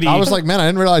and gritty. I was like, man, I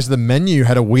didn't realize the menu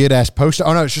had a weird ass poster.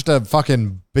 Oh no, it's just a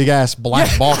fucking big ass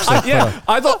black box.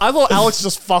 I thought Alex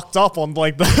just fucked up on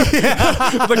like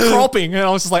the cropping, and I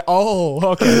was just like,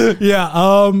 oh, okay.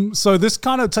 Yeah. So this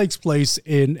kind of takes place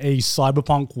in a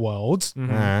cyberpunk world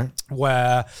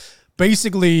where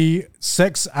basically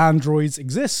sex androids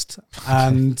exist,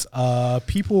 and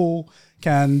people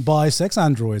can buy sex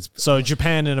androids. So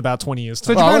Japan in about 20 years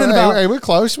time. Hey, we're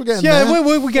close. We're getting there.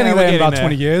 We're getting there in about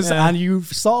 20 years. Yeah. And you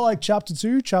start like chapter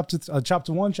 1, chapter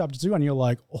 2, and you're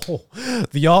like, oh,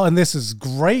 the art in this is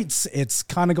great. It's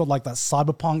kind of got like that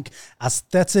cyberpunk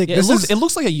aesthetic. Yeah, it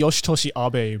looks like a Yoshitoshi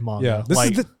Abe manga. Yeah,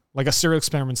 this is like a Serial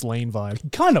Experiments Lane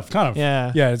vibe. Kind of.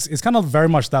 Yeah. Yeah, it's kind of very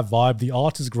much that vibe. The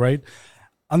art is great.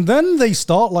 And then they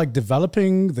start like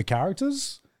developing the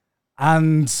characters.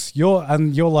 And you're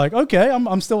like, okay,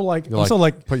 I'm still like,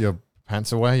 put your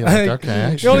pants away. You're like, okay,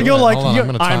 actually,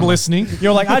 I'm listening.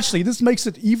 You're like, actually, this makes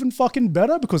it even fucking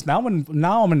better because now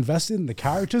I'm invested in the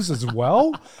characters as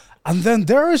well. And then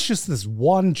there is just this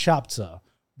one chapter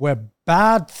where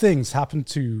bad things happen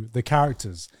to the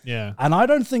characters. Yeah. And I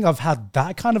don't think I've had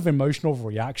that kind of emotional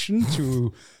reaction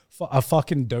to a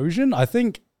fucking doujin. I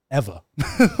think ever.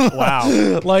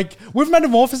 Wow. Like with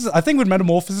Metamorphosis,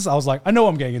 I was like, I know what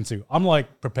I'm getting into. I'm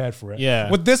like prepared for it. Yeah.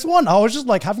 With this one, I was just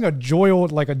like having a jolly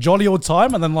old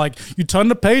time, and then like you turn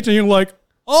the page and you're like,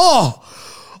 oh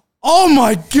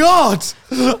my God.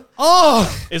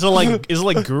 Oh. Is it like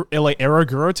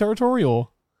Eroguro territory or?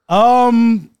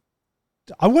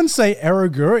 I wouldn't say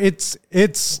Eroguro.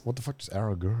 It's what the fuck does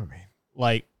Eroguro mean?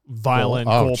 Like violent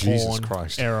gore Jesus porn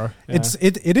Christ. era. Yeah.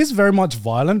 It is very much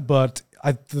violent, but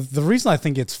the reason I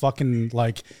think it's fucking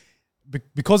like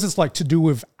because it's like to do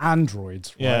with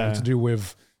androids, right? Yeah. And to do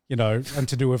with you know, and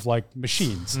to do with like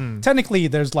machines. Technically,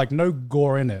 there's like no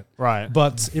gore in it. Right.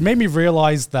 But it made me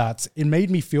realize that it made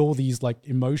me feel these like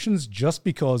emotions just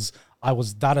because I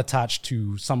was that attached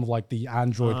to some of like the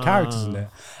android characters in it.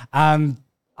 And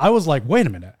I was like, wait a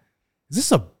minute, is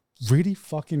this a really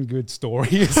fucking good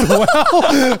story as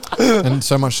well? And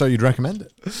so much so you'd recommend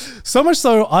it. So much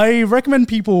so, I recommend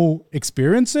people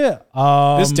experience it.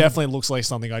 This definitely looks like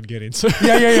something I'd get into.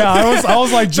 Yeah. I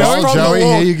was like, Joey, Oh, Joey,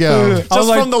 here you go. Just was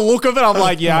like- from the look of it, I'm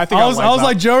like, yeah, I think I was that.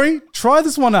 like, Joey, try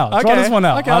this one out. Try Okay. this one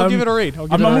out. Okay, I'll give it a read.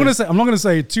 I'm not gonna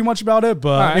say too much about it,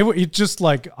 but Alright. it just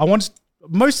like I want.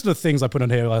 Most of the things I put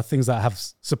on here are things that have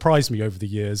surprised me over the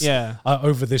years. Yeah.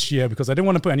 Over this year, because I didn't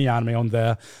want to put any anime on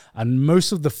there, and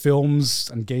most of the films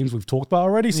and games we've talked about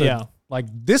already. So Yeah. like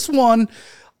this one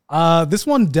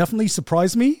definitely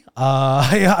surprised me.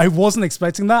 I wasn't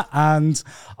expecting that, and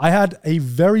I had a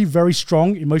very, very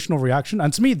strong emotional reaction.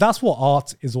 And to me, that's what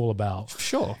art is all about.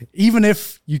 Sure. Even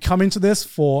if you come into this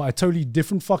for a totally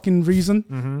different fucking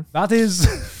reason, that is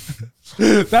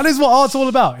that is what art's all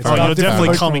about. It's Oh, about you're different definitely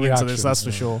emotional coming into this, reactions. that's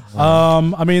for sure.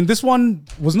 I mean, this one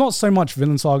was not so much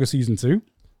Villain Saga Season 2.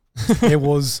 It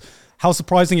was how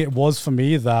surprising it was for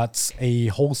me that a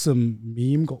wholesome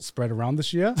meme got spread around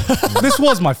this year. This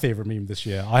was my favorite meme this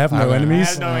year. I have no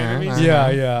enemies. No enemies.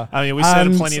 Yeah. I mean, we said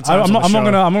it And plenty of times. I'm on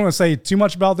the not show. gonna say too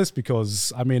much about this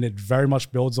because I mean it very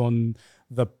much builds on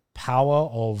the power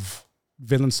of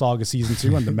Villain Saga Season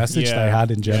 2 and the message Yeah. they had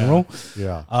in general.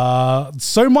 Yeah.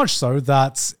 So much so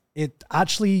that it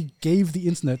actually gave the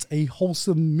internet a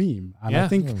wholesome meme. And I Yeah.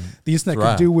 think the internet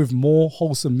Right. could do with more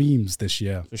wholesome memes this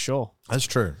year. For sure. That's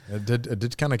true. It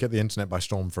did kind of get the internet by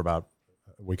storm for about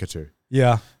a week or two,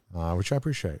 Yeah. which I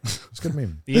appreciate. It's a good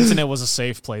meme. The internet was a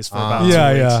safe place for about 2 Yeah,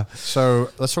 weeks. yeah. So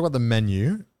let's talk about the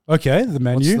menu. Okay, the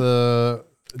menu.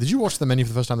 Did you watch the menu for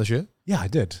the first time this year? Yeah, I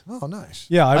did. Oh, nice.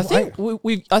 Yeah, I think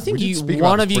I think we did you speak about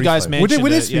one this of you guys briefly. mentioned we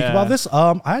did it, speak yeah. about this.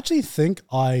 I actually think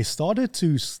I started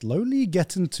to slowly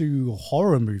get into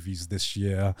horror movies this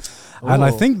year. And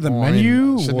I think the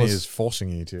menu Sydney was... is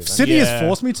forcing you to. Sydney Yeah. has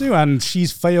forced me to, and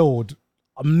she's failed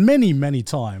many, many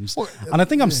times. And I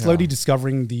think I'm slowly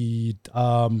discovering the.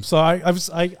 So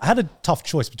I had a tough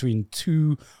choice between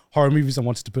two horror movies I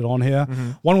wanted to put on here.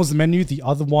 One was The Menu. The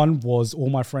other one was All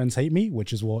My Friends Hate Me,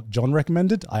 which is what John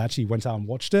recommended. I actually went out and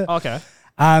watched it. Okay.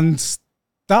 And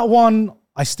that one,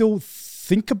 I still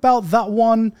think about that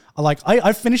one.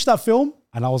 I finished that film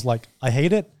and I was like, I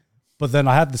hate it. But then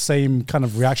I had the same kind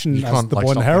of reaction as can't, The like,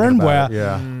 Boy and the stop Heron, thinking where about it.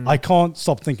 Yeah. I can't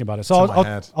stop thinking about it. So in my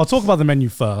head. I'll talk about The Menu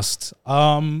first.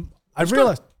 I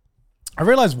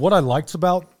realized what I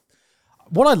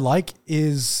like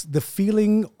is the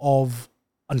feeling of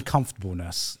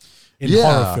uncomfortableness in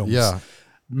horror films. Yeah.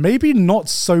 Maybe not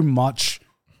so much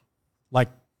like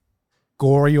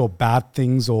gory or bad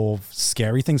things or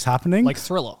scary things happening. Like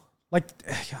Thriller. Like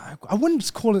I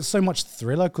wouldn't call it so much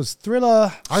thriller because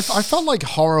thriller. I felt like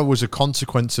horror was a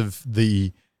consequence of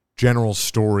the general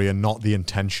story and not the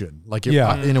intention. Like,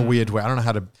 in a weird way. I don't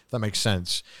know if that makes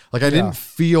sense. Like, I didn't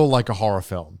feel like a horror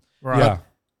film. Right. Yeah.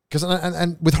 Because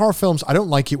and with horror films, I don't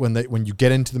like it when you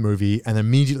get into the movie and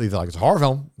immediately they're like, it's a horror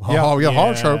film. Yeah. Oh, yeah,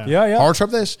 horror Yeah. trope. Yeah. Horror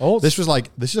trope this. Oh. This was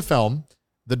like, this is a film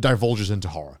that divulges into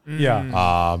horror.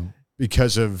 Yeah.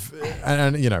 Because of,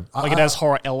 and you know. Like it has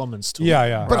horror elements to it.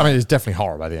 Yeah. But I mean, it's definitely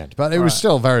horror by the end. But it was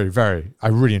still very, very, I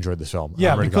really enjoyed this film.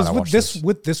 Yeah, I'm really because glad I with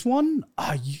watched this one,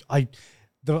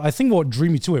 I think what drew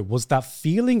me to it was that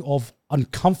feeling of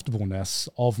uncomfortableness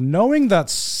of knowing that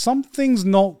something's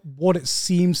not what it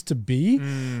seems to be,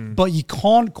 but you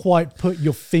can't quite put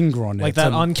your finger on it. Like that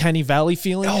And- uncanny valley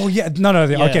feeling. Oh yeah, no,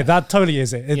 Yeah. okay, that totally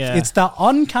is it. Yeah. It's that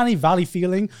uncanny valley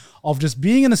feeling of just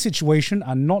being in a situation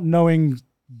and not knowing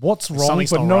what's wrong,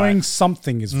 Something's but not knowing right.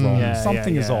 something is wrong, Yeah,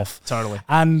 something is yeah. off. Totally.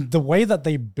 And the way that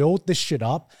they build this shit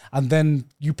up, and then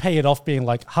you pay it off, being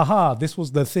like, haha, this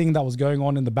was the thing that was going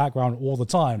on in the background all the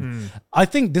time. I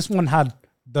think this one had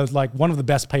one of the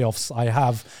best payoffs I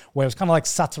have, where it's kind of like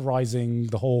satirizing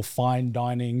the whole fine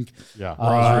dining. Yeah, it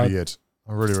was really good.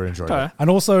 I really, really enjoyed Okay. it. And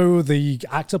also the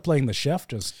actor playing the chef,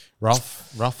 just Ralph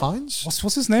Fiennes?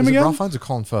 what's his name Is it again? Ralph Fiennes or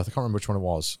Colin Firth? I can't remember which one it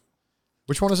was.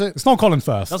 Which one is it? It's not Colin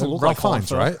Firth. Doesn't look Ralph like Colin Fiennes,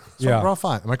 Firth. right? It's Yeah. Ralph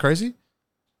Fiennes. Am I crazy?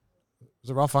 Is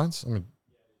it Ralph Fiennes? I mean,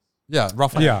 yeah,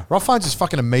 Ralph Fiennes. Yeah. Ralph Fiennes is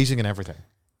fucking amazing in everything.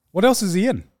 What else is he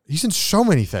in? He's in so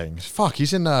many things. Fuck,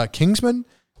 he's in Kingsman.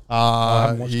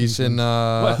 haven't watched He's Kingsman.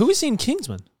 in. Wait, who is he in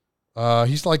Kingsman?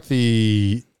 He's like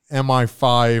the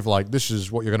MI5. Like, this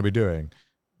is what you're going to be doing.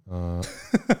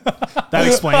 That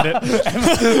explained it.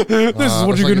 This is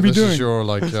what you're going to be This doing. is your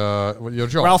your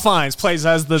job. Ralph Fiennes plays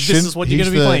as this is what you're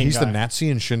going to be playing. He's the guy. Nazi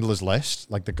in Schindler's List,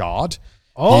 like the guard.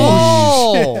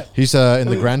 Oh, He's in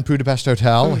the Grand Budapest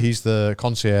Hotel. He's the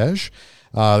concierge.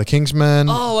 The Kingsman.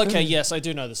 oh, okay. Yes, I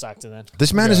do know this actor then.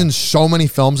 This man is in so many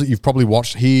films that you've probably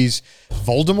watched. He's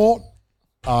Voldemort.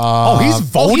 He's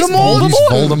Voldemort? He's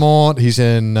Voldemort. He's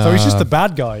in. So he's just the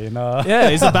bad guy in. Yeah,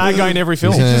 he's the bad guy in every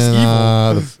film. He's He's in just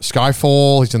evil. the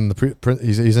Skyfall. He's in the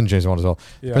he's in James Bond as well.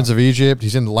 Yeah. Prince of Egypt.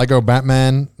 He's in Lego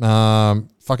Batman.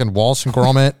 Fucking Wallace and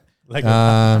Gromit.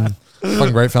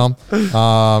 Fucking great film.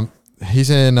 He's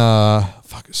in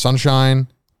Sunshine.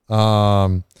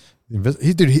 He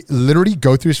literally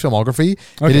go through his filmography.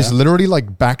 Okay. It is literally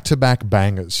like back-to-back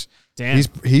bangers. Damn.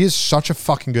 He is such a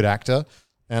fucking good actor.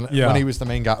 And Yeah. when he was the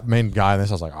main guy in this,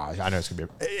 I was like, oh, I know it's gonna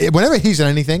be. Whenever he's in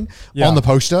anything on the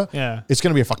poster, it's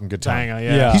gonna be a fucking good time. Banger,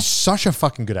 yeah. Yeah. He's such a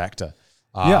fucking good actor.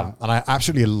 And I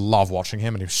absolutely love watching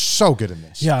him, and he was so good in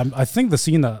this. Yeah, I think the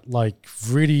scene that like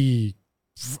really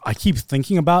I keep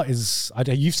thinking about is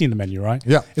you've seen The Menu, right?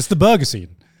 Yeah. It's the burger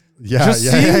scene. yeah,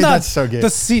 that's so good.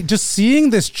 Just seeing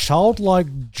this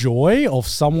childlike joy of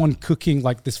someone cooking,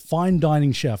 like this fine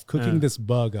dining chef cooking this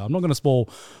burger. I'm not going to spoil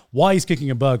why he's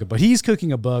cooking a burger, but he's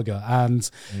cooking a burger, and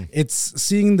it's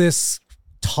seeing this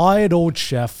tired old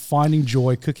chef finding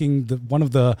joy cooking one of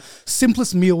the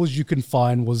simplest meals you can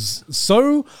find was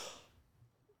so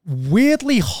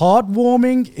weirdly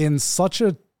heartwarming in such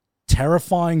a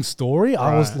terrifying story.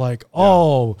 I was like,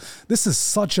 oh, this is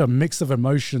such a mix of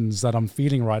emotions that I'm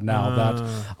feeling right now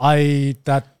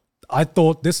that I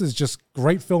thought this is just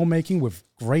great filmmaking with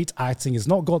great acting. It's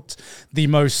not got the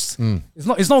most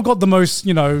it's not got the most,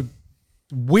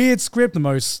 weird script, the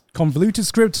most convoluted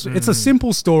script. It's a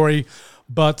simple story,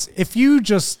 but if you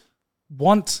just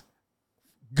want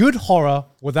good horror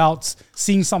without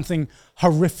seeing something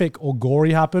horrific or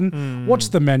gory happen, watch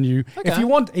The Menu. Okay. If you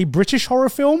want a British horror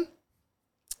film,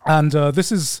 and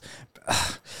this is,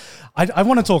 I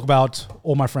want to talk about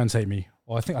All My Friends Hate Me.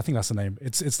 Well, I think that's the name.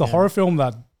 It's the horror film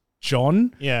that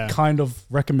John kind of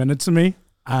recommended to me,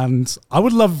 and I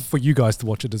would love for you guys to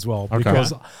watch it as well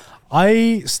because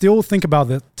I still think about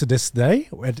it to this day.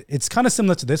 It's kind of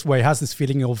similar to this, where it has this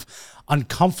feeling of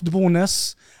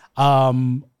uncomfortableness,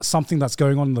 something that's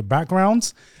going on in the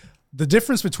background. The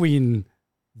difference between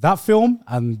that film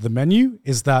and The Menu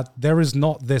is that there is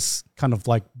not this kind of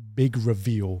like big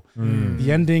reveal.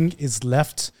 The ending is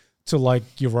left to like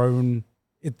your own.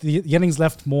 The ending's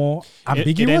left more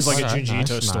ambiguous. It ends like a Junji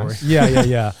Ito story.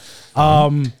 Yeah.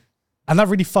 And that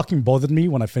really fucking bothered me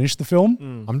when I finished the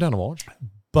film. I'm down to watch.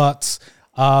 But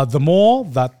the more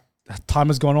that time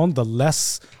has gone on, the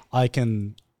less I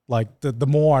can the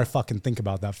more I fucking think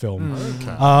about that film.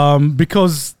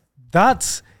 Because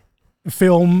that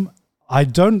film, I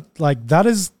don't like. That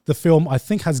is the film I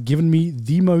think has given me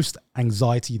the most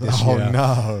anxiety this year. Oh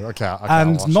no! Okay,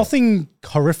 and nothing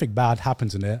horrific bad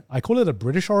happens in it. I call it a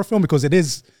British horror film because it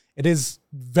is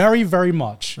very, very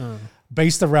much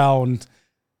based around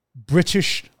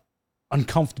British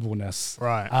uncomfortableness,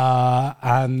 Right.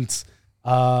 And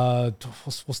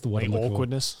what's the word? Like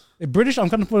awkwardness. British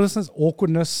uncomfortableness,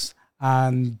 awkwardness,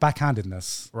 and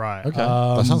backhandedness. Right. Okay,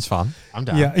 that sounds fun. I'm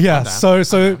down. Yeah. I'm down.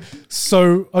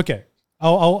 So okay.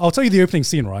 I'll tell you the opening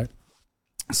scene, right?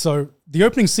 So the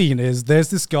opening scene is there's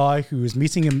this guy who is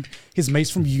meeting his mates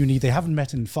from uni. They haven't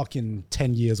met in fucking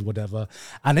 10 years or whatever.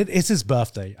 And it's his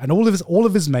birthday. And all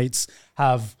of his mates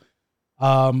have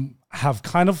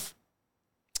kind of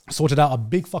sorted out a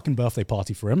big fucking birthday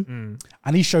party for him.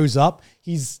 And he shows up.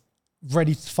 He's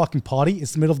ready to fucking party.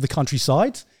 It's the middle of the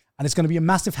countryside. And it's going to be a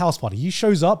massive house party. He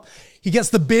shows up. He gets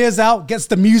the beers out, gets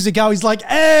the music out. He's like,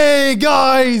 hey,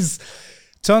 guys.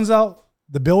 Turns out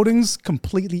the building's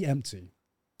completely empty.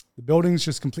 The building's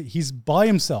just complete. He's by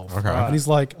himself. Okay. And he's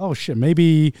like, oh shit,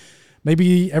 maybe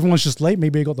everyone's just late.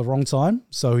 Maybe I got the wrong time.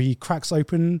 So he cracks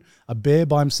open a beer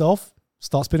by himself,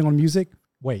 starts putting on music,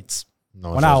 waits. No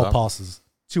one 1 shows hour up. passes,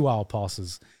 2 hour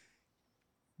passes.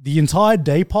 The entire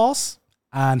day pass,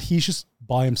 and he's just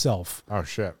by himself. Oh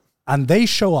shit! And they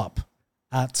show up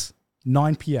at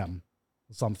 9 p.m.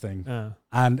 or something.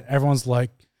 And everyone's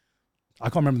like, I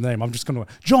can't remember the name. I'm just going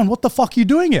to, John, what the fuck are you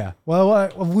doing here?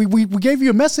 Well, we gave you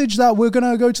a message that we're going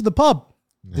to go to the pub.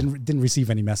 Didn't receive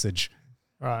any message.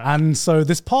 Right. And so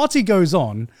this party goes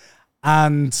on,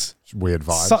 and It's weird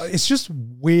vibes. so it's just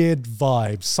weird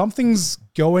vibes. Something's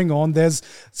going on. There's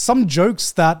some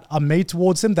jokes that are made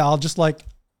towards him that are just like,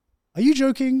 are you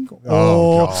joking?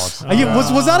 Oh, Or God. are you,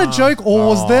 was that a joke, or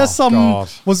was there some God.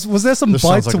 was there some This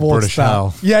bite sounds like a towards British that?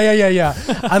 hell. Yeah.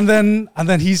 and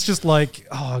then he's just like,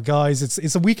 oh guys,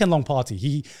 it's a weekend long party.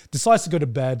 He decides to go to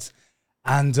bed,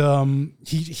 and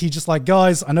he just like,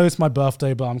 guys, I know it's my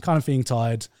birthday, but I'm kind of feeling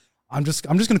tired. I'm just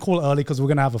gonna call it early because we're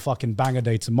gonna have a fucking banger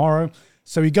day tomorrow.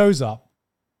 So he goes up,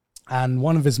 And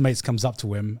one of his mates comes up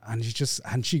to him and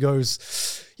she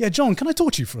goes, yeah, John, can I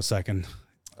talk to you for a second?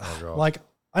 Oh, God. Like,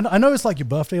 I know it's like your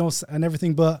birthday and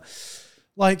everything, but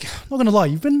like, I'm not gonna lie,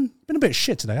 you've been a bit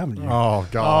shit today, haven't you? Oh,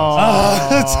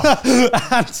 God. You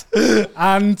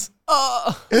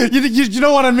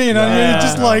know what I mean? And you're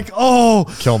just like,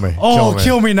 Kill me.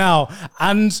 kill me now.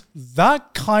 And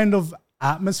that kind of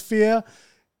atmosphere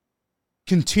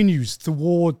continues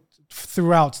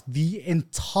throughout the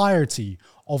entirety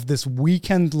of this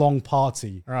weekend-long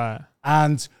party. Right.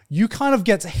 And you kind of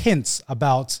get hints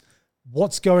about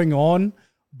what's going on,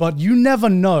 but you never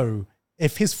know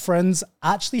if his friends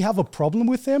actually have a problem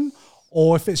with him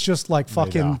or if it's just like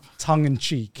fucking tongue in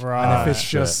cheek. Right. And if it's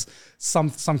just some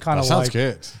kind of Sounds like...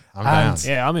 good. I'm down.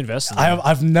 Yeah, I'm invested.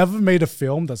 I've never made a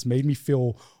film that's made me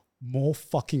feel more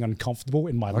fucking uncomfortable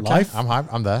in my life. I'm hyped.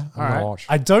 I'm there. I'm gonna watch.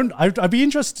 I'd be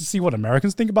interested to see what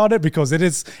Americans think about it because it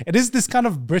is this kind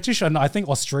of British and I think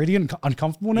Australian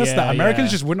uncomfortableness that Americans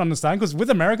just wouldn't understand. Because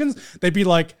with Americans, they'd be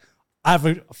like, I have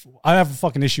a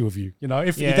fucking issue with you. You know,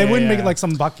 if they wouldn't make like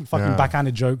some fucking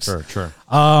backhanded jokes. Sure.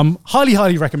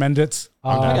 Highly recommend it.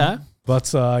 Okay.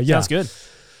 But yeah. Sounds good.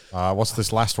 What's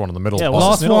this last one in the middle? Yeah,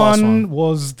 what's Last one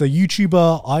was the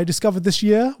YouTuber I discovered this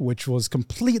year, which was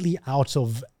completely out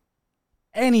of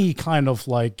any kind of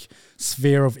like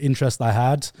sphere of interest I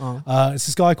had. It's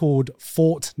this guy called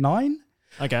Fort9.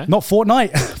 Okay. Not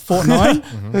Fortnite,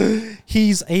 Fort9.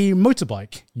 He's a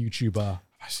motorbike YouTuber. Have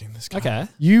I seen this guy? Okay.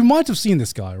 You might have seen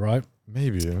this guy, right?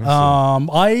 Maybe.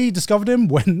 I discovered him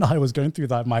when I was going through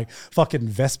my fucking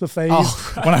Vespa phase.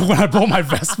 When I bought my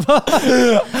Vespa,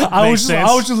 I was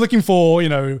just looking for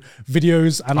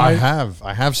videos, and I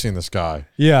have seen this guy.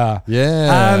 Yeah.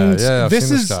 And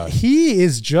he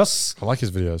is just I like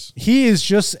his videos. He is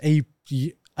just a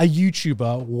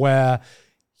YouTuber where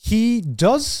he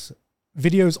does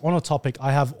videos on a topic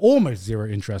I have almost zero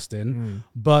interest in,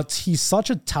 but he's such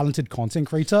a talented content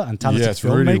creator and talented it's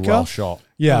filmmaker. really well shot.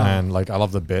 Yeah. And like I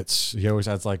love the bits. He always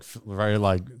adds like very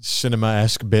like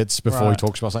cinema-esque bits before he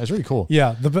talks about something. It's really cool.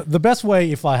 Yeah. The best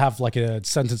way, if I have like a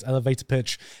sentence elevator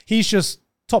pitch, he's just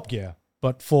Top Gear,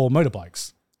 but for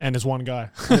motorbikes. And it's one guy.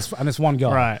 and it's one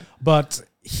guy. Right. But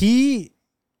I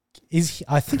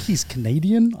think he's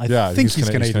Canadian. I think he's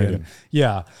Canadian.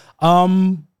 Yeah.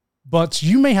 But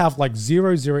you may have like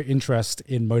zero interest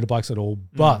in motorbikes at all,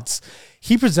 but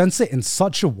he presents it in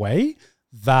such a way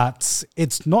that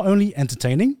it's not only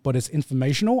entertaining, but it's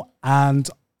informational. And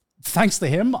thanks to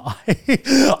him,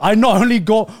 I not only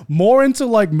got more into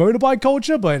like motorbike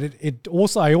culture, but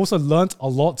I also learned a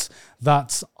lot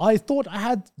that I thought I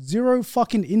had zero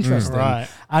fucking interest in. Right.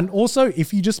 And also,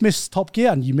 if you just miss Top Gear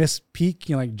and you miss peak,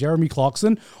 like Jeremy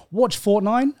Clarkson, watch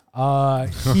Fort9.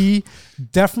 He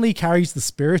definitely carries the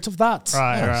spirit of that.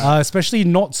 Right. Especially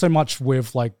not so much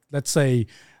with like, let's say,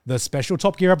 the special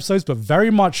Top Gear episodes, but very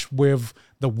much with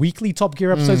the weekly Top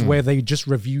Gear episodes where they just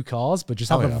review cars, but just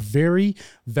have a very,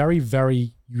 very,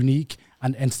 very unique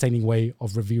and entertaining way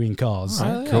of reviewing cars.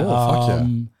 Right, cool. Fuck yeah.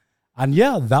 And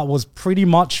yeah, that was pretty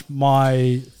much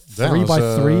my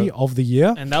 3x3 of the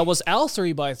year. And that was our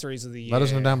 3x3s of the year. Let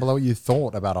us know down below what you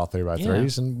thought about our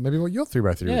 3x3s and maybe what your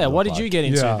 3x3 Yeah, what did you get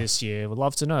into this year? We'd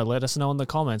love to know. Let us know in the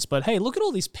comments. But hey, look at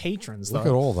all these patrons, Look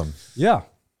at all of them. Yeah.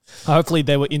 Hopefully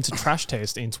they were into Trash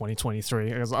Taste in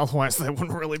 2023, because otherwise they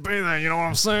wouldn't really be there, you know what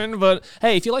I'm saying? But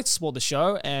hey, if you'd like to support the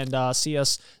show and see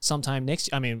us sometime next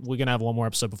year, I mean, we're going to have one more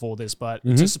episode before this, but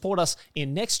to support us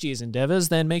in next year's endeavors,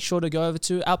 then make sure to go over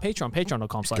to our Patreon,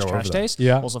 patreon.com/Trash Taste.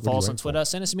 Yeah. Also follow us on Twitter,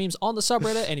 send us memes on the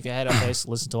subreddit, and if you hate our face,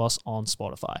 listen to us on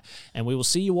Spotify. And we will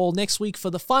see you all next week for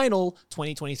the final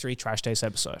 2023 Trash Taste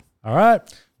episode. All right.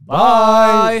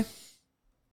 Bye.